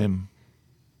leave them?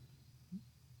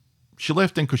 She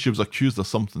left them because she was accused of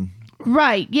something.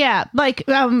 Right, yeah. Like,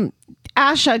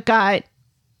 Asha got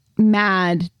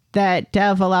mad that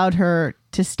Dev allowed her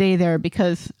to stay there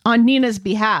because on Nina's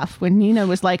behalf, when Nina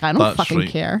was like, I don't fucking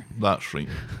care. That's right.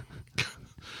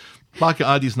 Back at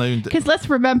Addie's now. Because let's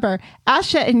remember,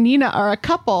 Asha and Nina are a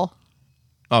couple.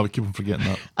 Oh, we keep on forgetting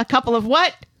that. A couple of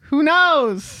what? Who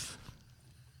knows?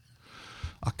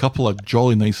 A couple of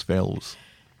jolly nice fellows.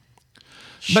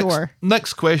 Sure.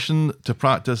 Next question to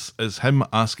practice is him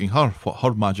asking her what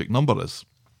her magic number is.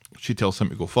 She tells him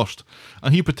to go first,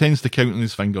 and he pretends to count on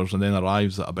his fingers and then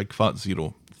arrives at a big fat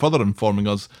 0, further informing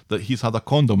us that he's had a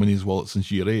condom in his wallet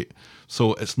since year 8,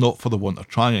 so it's not for the want of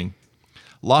trying.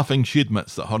 Laughing, she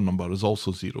admits that her number is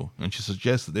also 0, and she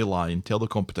suggests that they lie and tell the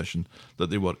competition that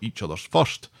they were each other's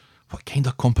first. What kind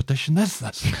of competition is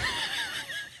this?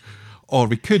 Or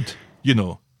we could,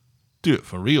 do it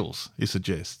for reals, he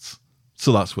suggests.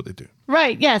 So that's what they do.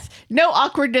 Right, yes. No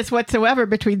awkwardness whatsoever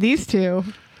between these two.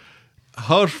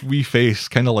 Her wee face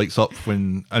kind of lights up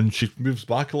and she moves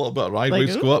back a little bit, her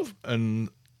eyebrows Like, go up, and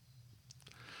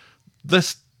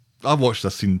this, I've watched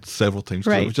this scene several times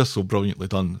because Right. it was just so brilliantly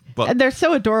done. But And they're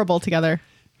so adorable together.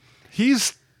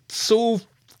 he's so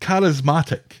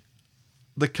charismatic.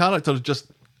 The character just...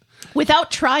 Without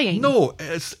trying. No,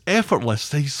 it's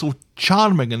effortless. He's so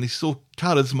charming and he's so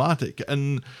charismatic.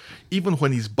 And even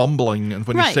when he's bumbling and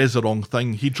when he Right. says the wrong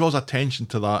thing, he draws attention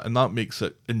to that and that makes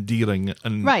it endearing.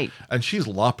 And, Right. and she's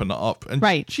lapping it up. And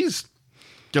Right. she's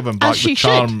giving back she the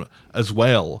charm as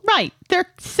well. Right.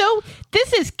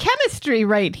 This is chemistry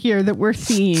right here that we're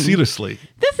seeing. Seriously.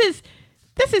 This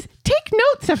is take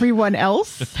notes, everyone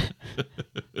else.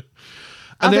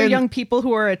 Other then- young people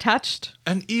who are attached.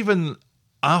 And even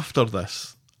after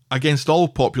this, against all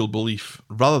popular belief,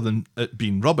 rather than it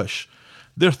being rubbish,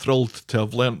 they're thrilled to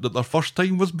have learnt that their first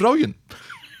time was brilliant.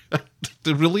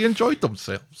 They really enjoyed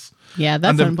themselves. Yeah,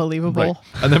 that's And they- unbelievable.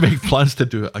 right. And they make plans to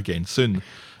do it again soon.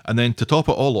 And then to top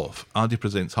it all off, Andy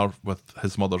presents her with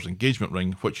his mother's engagement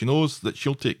ring, which he knows that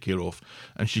she'll take care of,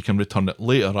 and she can return it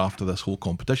later after this whole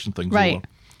competition thing's Right. over.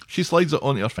 She slides it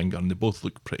onto her finger and they both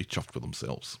look pretty chuffed with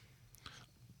themselves.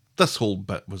 This whole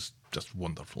bit was just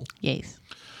wonderful. Yes.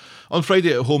 On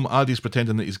Friday at home, Addy's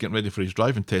pretending that he's getting ready for his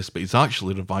driving test, but he's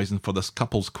actually revising for this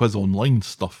couple's quiz online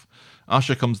stuff.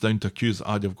 Asha comes down to accuse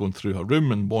Addy of going through her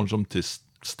room and warns him to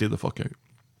stay the fuck out.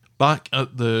 Back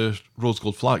at the Rose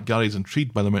Gold flat, Gary's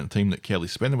intrigued by the amount of time that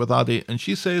Kelly's spending with Addy, and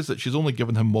she says that she's only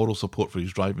given him moral support for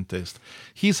his driving test.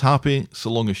 He's happy so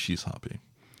long as she's happy.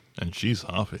 And she's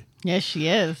happy. Yes, she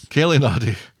is. Kelly and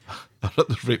Addy are at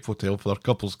the Rape Hotel for their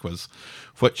couples quiz,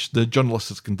 which the journalist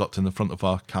is conducting in front of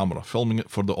a camera, filming it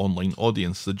for the online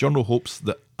audience. The journal hopes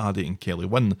that Addy and Kelly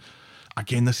win.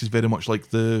 Again, this is very much like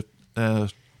the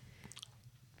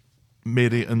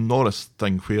Mary and Norris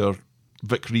thing, where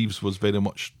Vic Reeves was very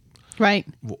much Right.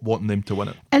 wanting them to win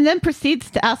it. And then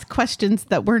proceeds to ask questions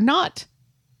that were not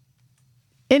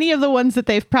any of the ones that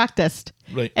they've practiced.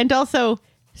 Right. And also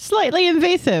slightly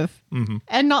invasive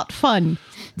and not fun.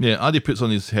 Yeah, Addy puts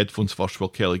on his headphones first while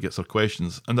Kelly gets her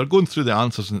questions, and they're going through the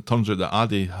answers, and it turns out that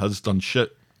Addy has done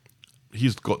shit.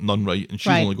 He's got none right, and she's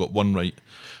Right. only got one right.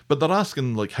 But they're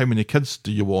asking, like, how many kids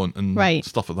do you want, and Right.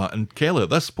 stuff like that. And Kelly, at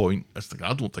this point, is like,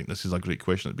 I don't think this is a great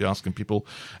question to be asking people.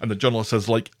 And the journalist is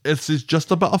like, this is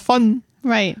just a bit of fun.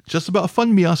 Right. Just a bit of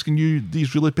fun, me asking you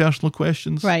these really personal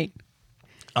questions. Right.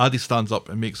 Addy stands up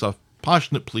and makes a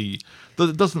passionate plea that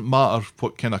it doesn't matter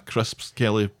what kind of crisps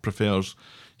Kelly prefers.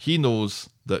 He knows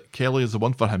that Kelly is the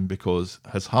one for him because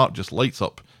his heart just lights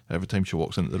up every time she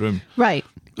walks into the room. Right.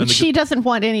 And the- She doesn't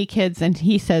want any kids, and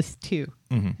he says too.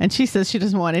 And she says she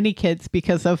doesn't want any kids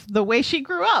because of the way she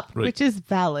grew up, Right. which is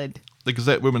valid. The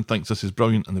Gazette woman thinks this is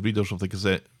brilliant, and the readers of the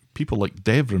Gazette, people like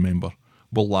Dev, remember,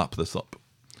 We'll lap this up.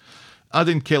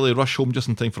 Addy and Kelly rush home just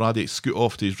in time for Addy to scoot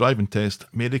off to his driving test.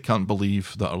 Mary can't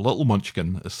believe that her little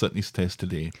munchkin is sitting his test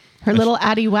today. Her little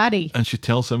Addy Waddy. And she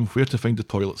tells him where to find the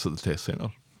toilets at the test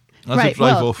centre. As they Right.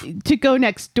 drive Well, off, to go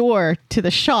next door to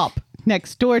the shop,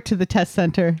 next door to the test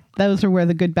center, those are where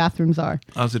the good bathrooms are.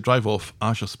 as they drive off,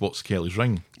 Asha spots Kelly's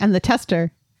ring. And the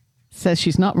tester says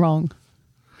she's not wrong,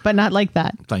 but not like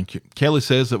that. Thank you. Kelly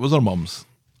says it was her mum's.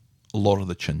 Laura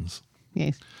the Chins.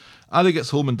 Yes. Addy gets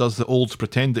home and does the old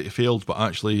pretend that he failed but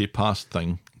actually he passed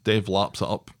thing. Dev laps it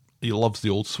up. He loves the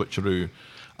old switcheroo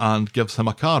and gives him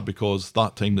a car because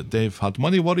that time that Dev had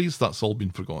money worries, that's all been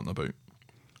forgotten about.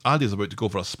 Addy's about to go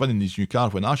for a spin in his new car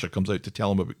when Asha comes out to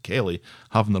tell him about Kelly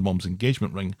having their mum's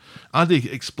engagement ring. Addy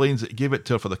explains that he gave it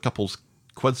to her for the couple's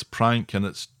quiz prank and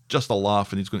it's just a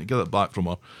laugh and he's going to get it back from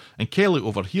her. And Kelly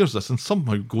overhears this and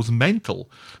somehow goes mental,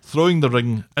 throwing the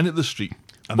ring into the street.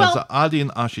 And Well- as Addy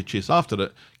and Asha chase after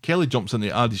it, Kelly jumps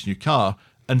into Addy's new car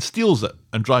and steals it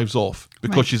and drives off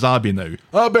because Right. she's Abby now.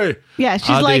 Abby! Yeah, she's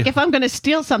Addy- like, if I'm going to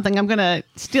steal something, I'm going to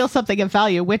steal something of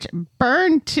value, which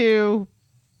burned to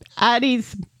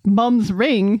Addie's mum's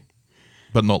ring,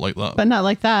 But not like that. but not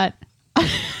like that.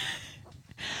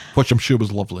 Which I'm sure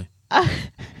was lovely.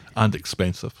 And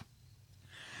expensive.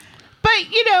 But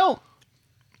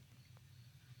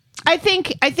I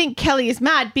think Kelly is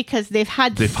mad because they've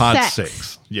had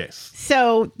Sex. Yes.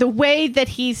 So the way that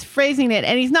he's phrasing it,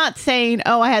 and he's not saying,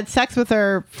 "Oh, I had sex with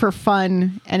her for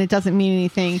fun," and it doesn't mean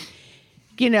anything,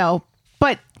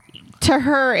 But to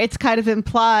her, it's kind of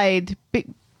implied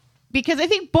because I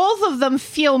think both of them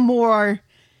feel more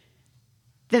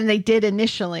than they did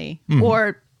initially,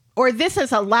 or this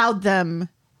has allowed them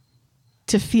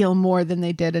to feel more than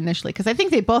they did initially, because I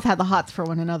think they both had the hots for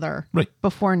one another Right.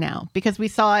 before now, because we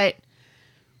saw it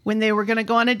when they were going to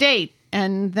go on a date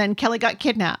and then Kelly got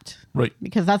kidnapped, Right.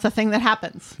 because that's a thing that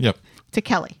happens Yep. to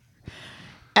Kelly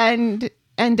and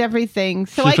everything.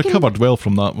 So She's recovered well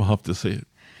from that, we'll have to say.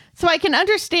 So I can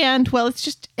understand, well, it's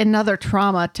just another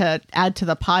trauma to add to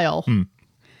the pile.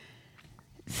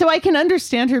 So I can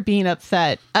understand her being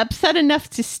upset enough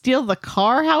to steal the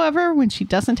car, however, when she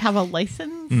doesn't have a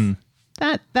license.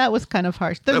 That was kind of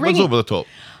harsh. The It ring, was over the top.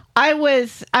 I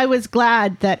was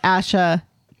glad that Asha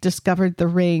discovered the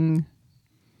ring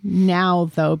now,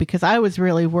 though, because I was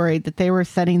really worried that they were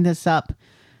setting this up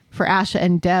for Asha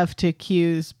and Dev to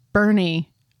accuse Bernie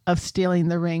of stealing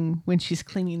the ring when she's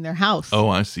cleaning their house. Oh,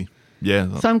 I see.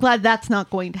 Yeah. So I'm glad that's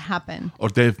not going to happen. Or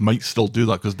Dev might still do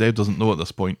that because Dev doesn't know at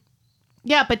this point.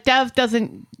 Yeah, but Dev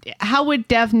doesn't. How would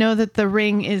Dev know that the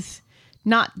ring is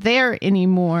not there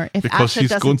anymore if Because Asha he's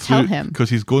doesn't going tell through him?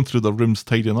 because he's going through the rooms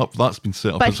tidying up. That's been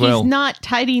set up But as well. he's not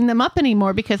tidying them up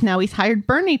anymore because now he's hired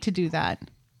Bernie to do that.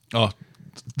 Oh,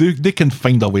 they can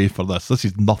find a way for this. This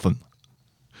is nothing.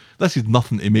 This is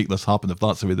nothing to make this happen if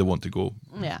that's the way they want to go.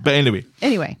 Yeah. But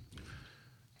Anyway,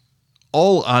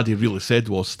 all Addy really said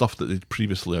was stuff that they'd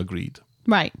previously agreed.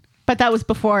 right. But that was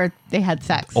before they had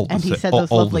sex, All the and he se- said all-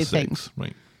 those all the lovely sex, things.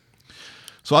 Right.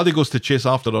 So Addy goes to chase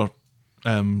after her.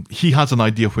 He has an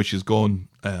idea where she's gone,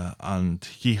 and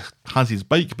he has his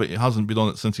bike, but he hasn't been on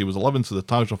it since he was 11, so the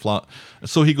tires are flat.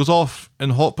 So he goes off in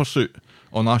hot pursuit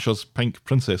on Asha's pink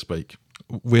princess bike,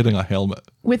 wearing a helmet.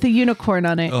 With a unicorn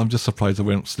on it. I'm just surprised there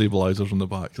weren't stabilizers on the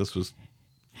back. This was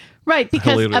Right,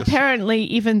 because hilarious. apparently,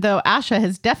 even though Asha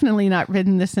has definitely not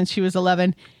ridden this since she was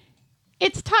 11,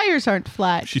 its tires aren't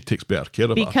flat she takes better care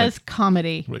of it. I because think.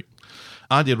 comedy. Right.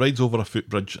 Addy rides over a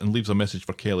footbridge and leaves a message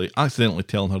for Kelly, accidentally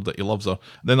telling her that he loves her,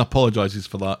 then apologises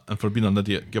for that and for being an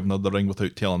idiot giving her the ring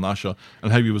without telling Asha,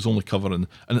 and how he was only covering.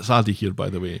 And it's Addy here, by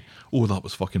the way. Oh, that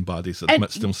was fucking bad. He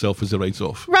admits to himself as he rides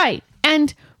off. Right.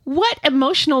 And what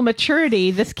emotional maturity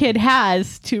this kid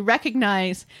has to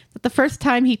recognize that the first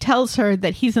time he tells her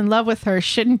that he's in love with her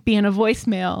shouldn't be in a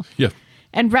voicemail. Yeah.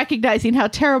 And recognizing how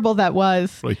terrible that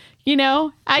was. Right.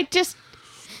 I just...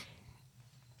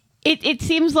 It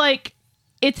seems like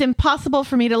it's impossible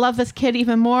for me to love this kid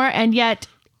even more, and yet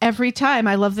every time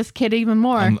I love this kid even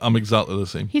more. I'm exactly the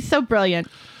same. He's so brilliant.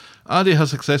 Addy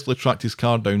has successfully tracked his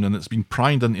car down and it's been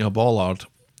primed into a bollard.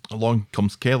 Along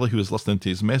comes Kelly, who is listening to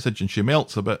his message, and she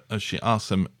melts a bit as she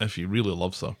asks him if he really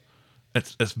loves her.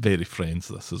 It's very Friends,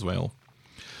 this as well.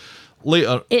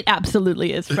 Later, It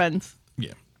absolutely is, friends.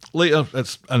 yeah. Later,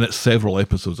 it's several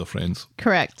episodes of Friends.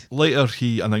 Correct. Later,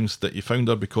 he announced that he found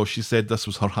her because she said this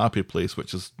was her happy place,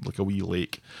 which is like a wee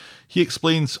lake. He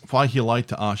explains why he lied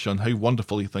to Asha and how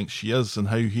wonderful he thinks she is and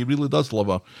how he really does love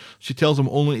her. She tells him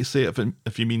only to say it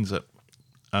if he means it.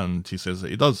 And he says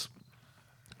that he does.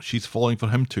 She's falling for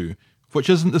him too, which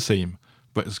isn't the same,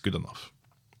 but it's good enough.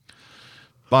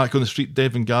 Back on the street,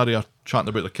 Dev and Gary are chatting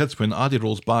about their kids when Addie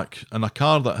rolls back in a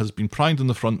car that has been primed in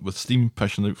the front with steam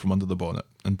pissing out from under the bonnet,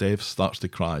 and Dev starts to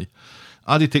cry.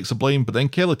 Addie takes the blame, but then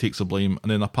Kelly takes the blame,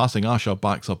 and then a passing Asha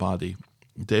backs up Addie.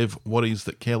 Dev worries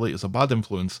that Kelly is a bad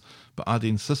influence, but Addie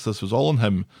insists this was all on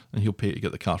him, and he'll pay to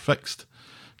get the car fixed.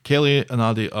 Kelly and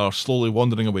Addie are slowly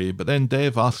wandering away, but then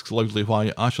Dev asks loudly why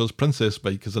Asha's princess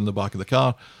bike is in the back of the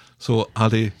car, so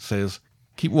Addie says,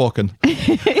 "Keep walking,"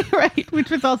 Right, which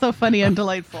was also funny and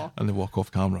delightful. and they walk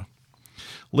off camera.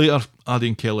 Later, Addie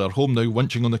and Kelly are home now,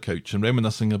 winching on the couch and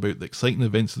reminiscing about the exciting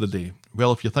events of the day.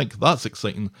 "Well, if you think that's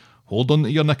exciting, hold on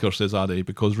to your knicker," says Addie,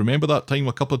 "because remember that time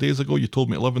a couple of days ago you told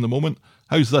me to live in the moment?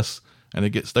 How's this?" And he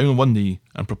gets down on one knee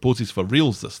and proposes for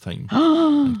reals this time.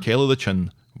 And Kelly the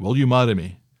chin, "Will you marry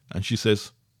me?" And she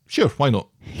says, "Sure, why not?"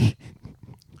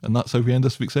 And that's how we end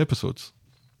this week's episodes.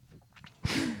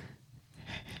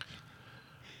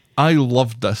 I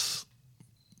loved this.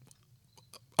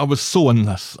 I was so in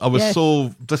this. Yes.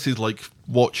 This is like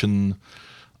watching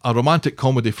a romantic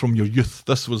comedy from your youth.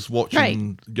 This was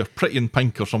watching your Pretty in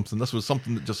Pink or something. This was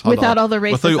something that just had Without all the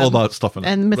racism without all that stuff in it.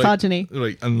 and misogyny.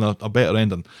 Right, and a better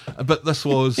ending. But this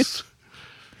was...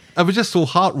 It was just so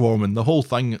heartwarming, the whole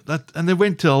thing. And they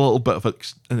went to a little bit of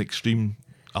an extreme.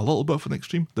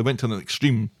 They went to an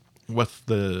extreme with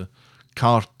the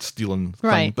car stealing thing.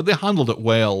 Right. But they handled it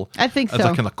well. I think as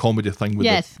so. a kind of comedy thing with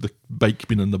Yes. the bike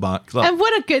being in the back. And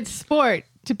what a good sport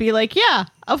to be like, yeah,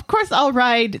 of course I'll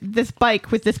ride this bike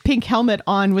with this pink helmet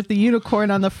on with the unicorn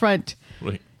on the front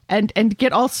Right. and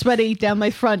get all sweaty down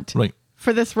my front Right.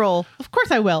 for this role. Of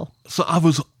course I will. So I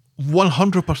was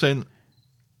 100%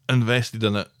 invested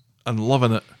in it and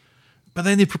loving it. But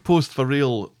then he proposed for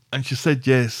real and she said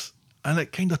yes. And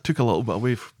it kind of took a little bit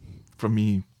away from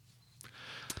me.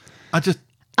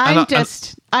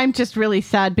 I'm just really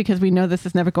sad because we know this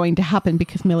is never going to happen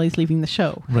because Millie's leaving the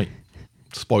show. Right.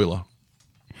 Spoiler.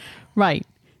 Right.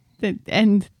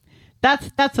 And that's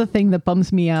the thing that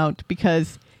bums me out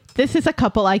because this is a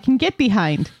couple I can get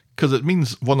behind. Because it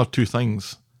means one or two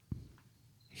things.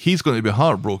 He's going to be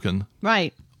heartbroken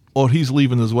Right. or he's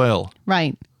leaving as well.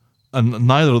 Right. And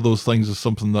neither of those things is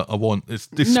something that I want. It's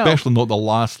especially not the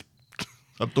last.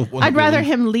 I don't want I'd to rather leave.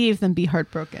 him leave than be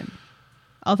heartbroken.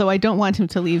 Although I don't want him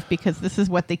to leave because this is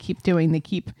what they keep doing. They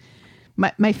keep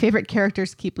my favorite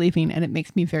characters keep leaving and it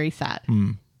makes me very sad.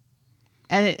 And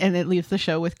it leaves the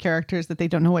show with characters that they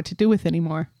don't know what to do with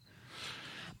anymore.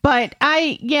 But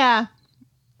I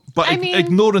mean,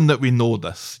 ignoring that we know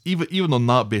this, even on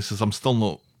that basis, I'm still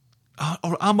not.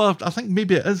 I think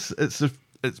maybe it is.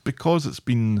 It's because it's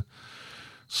been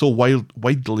so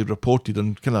widely reported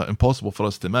and kind of impossible for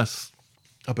us to miss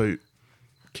about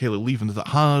Kelly leaving that it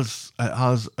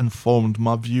has informed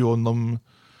my view on them.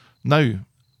 Now,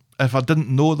 if I didn't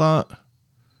know that,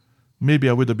 maybe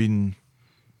I would have been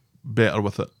better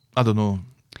with it. I don't know.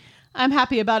 I'm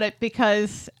happy about it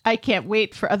because I can't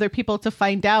wait for other people to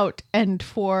find out and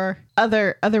for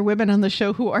other women on the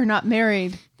show who are not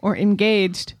married or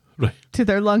engaged Right. to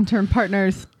their long-term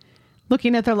partners,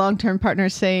 looking at their long-term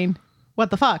partners saying, what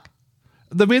the fuck?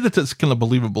 The way that it's kind of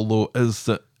believable, though, is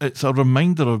that it's a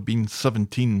reminder of being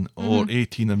 17 or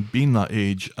 18 and being that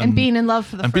age. And being in love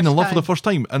for the first time. And being in love for the first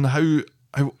time. And how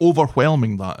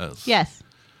overwhelming that is. Yes.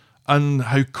 And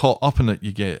how caught up in it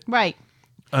you get. Right.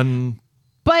 And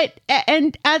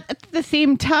and at the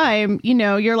same time,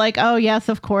 you're like, oh, yes,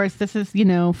 of course, this is,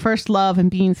 first love and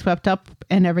being swept up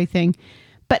and everything.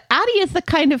 But Addie is the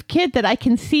kind of kid that I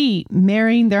can see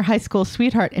marrying their high school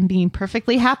sweetheart and being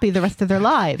perfectly happy the rest of their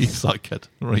lives. he's that kid.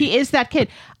 Right. He is that kid.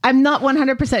 I'm not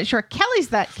 100% sure Kelly's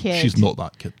that kid. She's not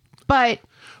that kid. But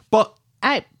But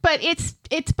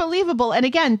it's believable. And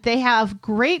again, they have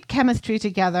great chemistry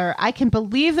together. I can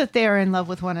believe that they are in love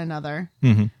with one another.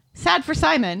 Mm-hmm. Sad for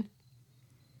Simon.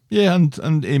 yeah,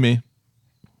 and Amy.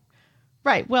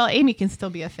 Right. Well, Amy can still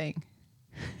be a thing.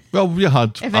 Well, we had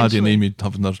Addie and Eventually. Amy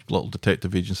having their little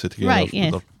detective agency together Right, with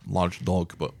yes. their large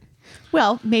dog, but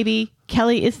Well, maybe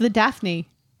Kelly is the Daphne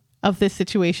of this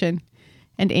situation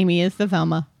and Amy is the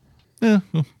Velma. yeah,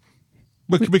 well,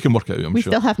 we can work it out, I'm We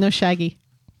sure. still have no Shaggy.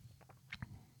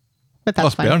 But that's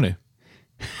Plus fine. Bernie.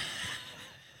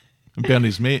 And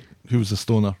Bernie's mate, who was a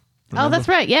stoner. Oh, that's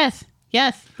right. Yes.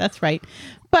 Yes, that's right.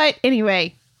 But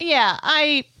anyway, yeah,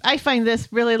 I find this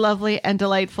really lovely and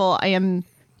delightful. I am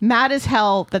mad as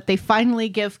hell that they finally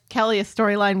give Kelly a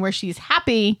storyline where she's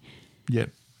happy Yeah.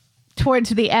 towards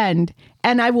the end.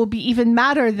 And I will be even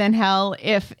madder than hell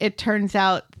if it turns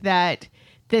out that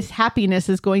this happiness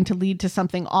is going to lead to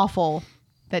something awful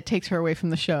that takes her away from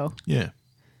the show. Yeah.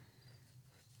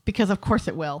 Because of course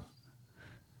it will.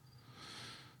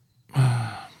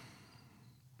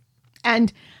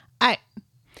 And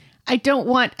I don't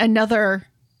want another,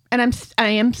 and I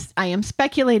am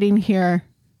speculating here.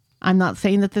 I'm not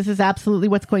saying that this is absolutely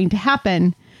what's going to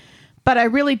happen, but I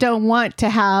really don't want to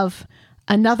have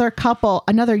another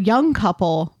young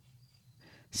couple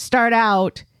start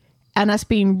out and us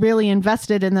being really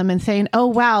invested in them and saying, oh,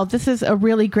 wow, this is a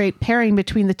really great pairing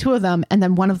between the two of them. And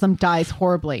then one of them dies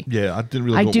horribly. Yeah, I didn't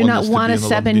really. I do not want a Seb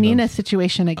Seb and Nina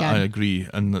situation again. I agree,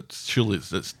 and surely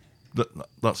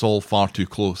that's all far too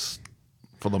close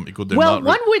for them to go down. Well, that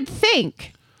one route. would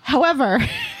think, however,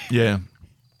 Yeah,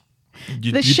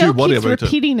 the show do worry keeps about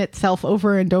repeating itself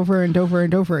over and over and over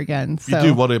and over again. So. You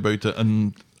do worry about it,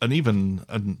 and even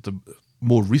in the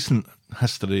more recent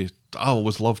history, I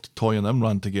always loved Toy and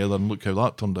Imran together, and look how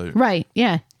that turned out. Right?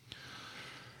 Yeah.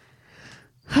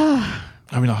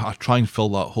 I mean, I try and fill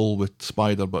that hole with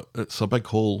Spider, but it's a big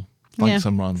hole. Thanks,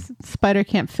 Yeah. Imran. Spider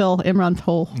can't fill Imran's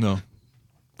hole. No,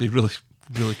 they really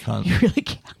can't. You really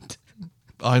can't.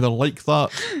 Either like that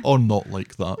or not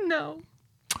like that. No.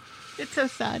 It's so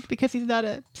sad because he's not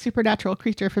a supernatural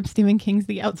creature from Stephen King's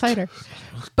The Outsider.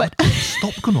 But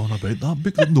Stop going on about that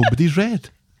book that nobody's read.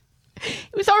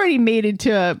 it was already made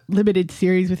into a limited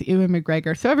series with Ewan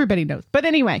McGregor, so everybody knows. But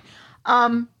anyway,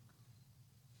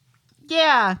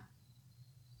 yeah.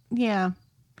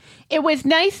 It was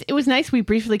nice. It was nice. We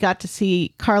briefly got to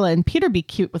see Carla and Peter be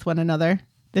cute with one another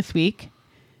this week.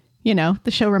 You know,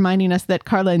 the show reminding us that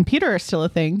Carla and Peter are still a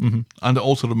thing. Mm-hmm. And it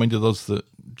also reminded us that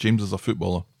James is a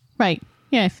footballer. Right.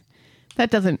 Yes.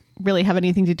 That doesn't really have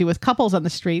anything to do with couples on the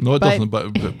street. No, it doesn't, but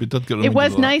we did get reminded it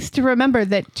was of that. nice to remember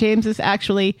that James is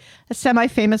actually a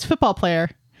semi-famous football player.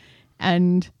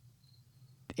 And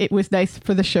it was nice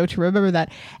for the show to remember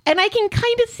that. And I can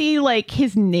kind of see like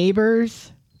his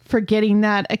neighbors forgetting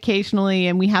that occasionally.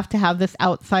 And we have to have this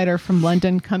outsider from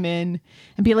London come in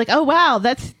and be like, oh, wow,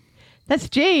 that's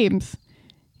James,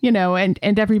 you know, and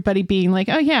everybody being like,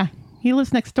 oh, yeah, he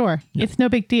lives next door. Yeah. It's no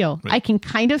big deal. Right. I can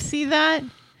kind of see that.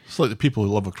 It's like the people who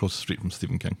live across the street from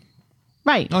Stephen King.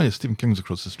 Right. Oh, yeah, Stephen King's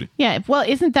across the street. Yeah. Well,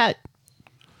 isn't that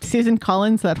Susan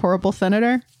Collins, that horrible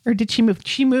senator? Or did she move?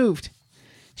 She moved.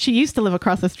 She used to live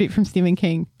across the street from Stephen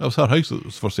King. That was her house that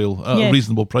was for sale at Yeah. a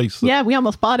reasonable price. that Yeah, we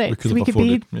almost bought it we could so we have could be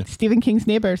afforded, yeah. Stephen King's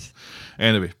neighbors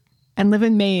Anyway, and live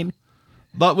in Maine.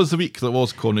 that was the week that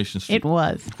was Coronation Street. It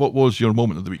was. What was your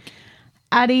moment of the week?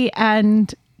 Addie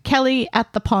and Kelly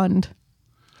at the pond.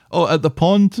 Oh, at the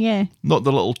pond? Yeah. Not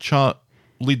the little chat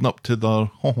leading up to the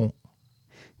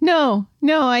No,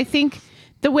 I think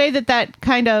the way that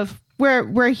kind of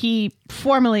where he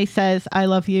formally says I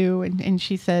love you and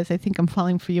she says I think I'm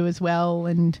falling for you as well,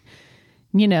 and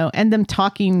you know, and them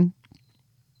talking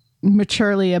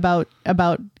maturely about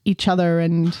each other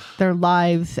and their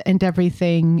lives and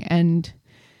everything. And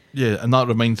Yeah, and that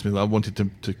reminds me that I wanted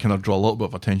to kind of draw a little bit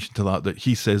of attention to that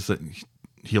he says that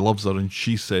he loves her and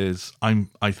she says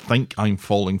I think I'm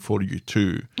falling for you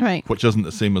too. Right. Which isn't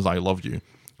the same as I love you.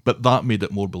 But that made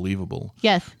it more believable.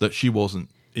 Yes. That she wasn't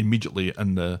immediately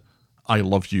in the I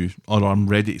love you or I'm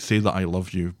ready to say that I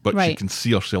love you, but she Right. can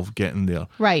see herself getting there.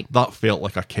 Right. That felt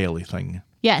like a Kelly thing.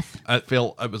 yes. It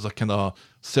felt it was a kind of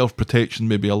self-protection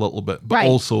maybe a little bit, but Right.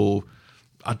 also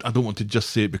I don't want to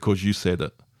just say it because you said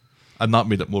it. And that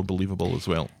made it more believable as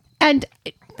well. And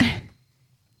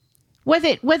was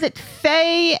it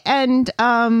Faye and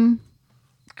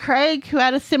Craig who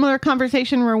had a similar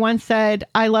conversation where one said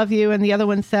I love you and the other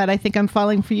one said I think I'm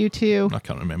falling for you too? I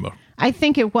can't remember. I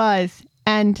think it was.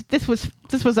 And this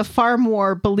was a far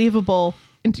more believable.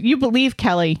 And you believe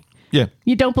Kelly. Yeah.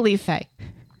 You don't believe Faye.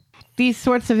 These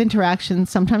sorts of interactions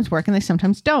sometimes work and they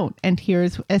sometimes don't. And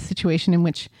here's a situation in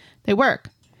which they work.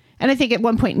 And I think at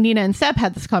one point Nina and Seb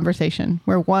had this conversation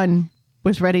where one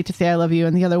was ready to say I love you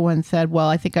and the other one said, well,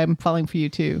 I think I'm falling for you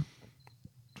too.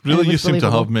 Really, it was you seem to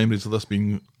believable. have memories of this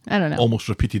being I don't know. almost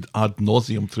repeated ad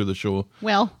nauseum through the show.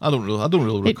 Well, I don't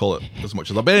really recall it as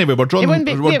much as that. But anyway, we're drawn wouldn't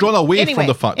be- away anyway, from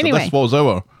the fact that anyway. this was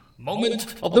our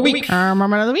Moment of the week.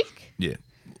 moment of the week. yeah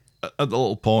at the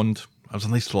little pond. It was a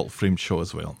nice little framed show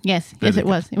as well. Yes, Very yes, it good.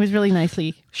 was. It was really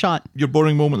nicely shot. Your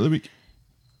boring moment of the week.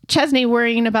 Chesney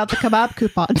worrying about the kebab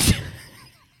coupons.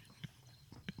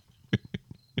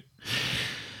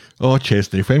 Oh,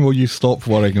 Chesney, when will you stop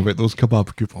worrying about those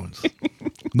kebab coupons?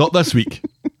 Not this week.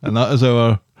 And that is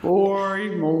our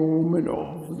Boring moment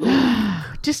of the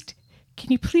Just,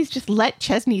 can you please just let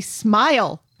Chesney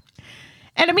smile?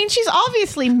 And I mean, she's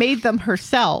obviously made them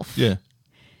herself. yeah.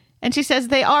 And she says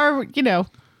they are, you know,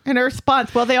 in her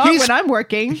response, well, they are when I'm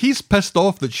working. He's pissed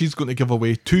off that she's going to give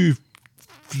away 2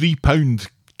 £3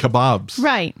 kebabs.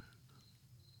 Right.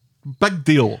 Big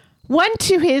deal. One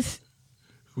to his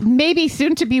maybe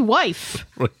soon to be wife,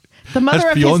 Right. the mother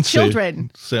of his fiancé,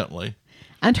 children, certainly.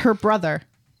 and her brother.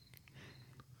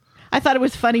 I thought it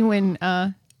was funny when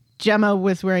Gemma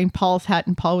was wearing Paul's hat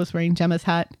and Paul was wearing Gemma's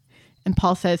hat. And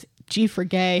Paul says, G for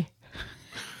gay.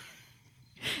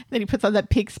 Then he puts on that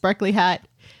pink sparkly hat.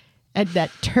 And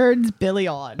that turns Billy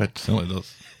on. It certainly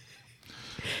does.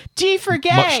 G for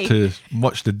gay.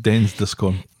 Much to Den's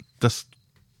discomfort.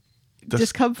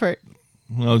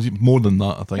 Well, more than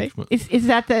that, I think. Right? Is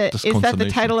that the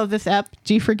title of this ep?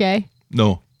 G for gay?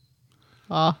 No.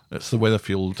 Oh. It's the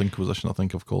Weatherfield Inquisition, I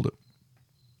think I've called it.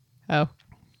 Oh.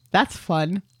 That's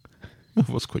fun. It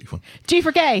was quite fun. G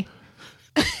for gay.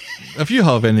 If you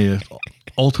have any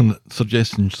alternate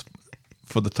suggestions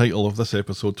for the title of this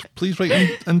episode, please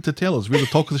write in to tell us. We're the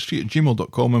Talk of the Street at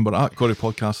gmail.com and we're at Corey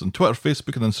Podcast on Twitter,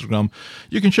 Facebook and Instagram.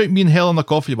 You can shout me and Helen a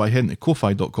coffee by heading to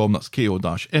ko-fi.com, that's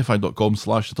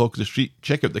ko-fi.com/the Talk of the Street.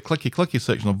 Check out the clicky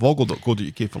section of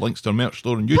vogle.co.uk for links to our merch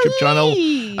store and YouTube channel.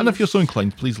 And if you're so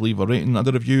inclined, please leave a rating and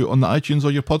a review on the iTunes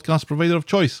or your podcast provider of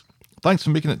choice. Thanks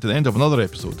for making it to the end of another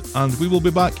episode, and we will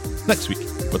be back next week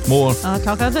with more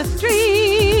Talk of the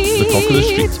Street. The Talk of the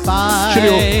Street. Bye.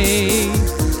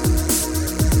 Cheerio.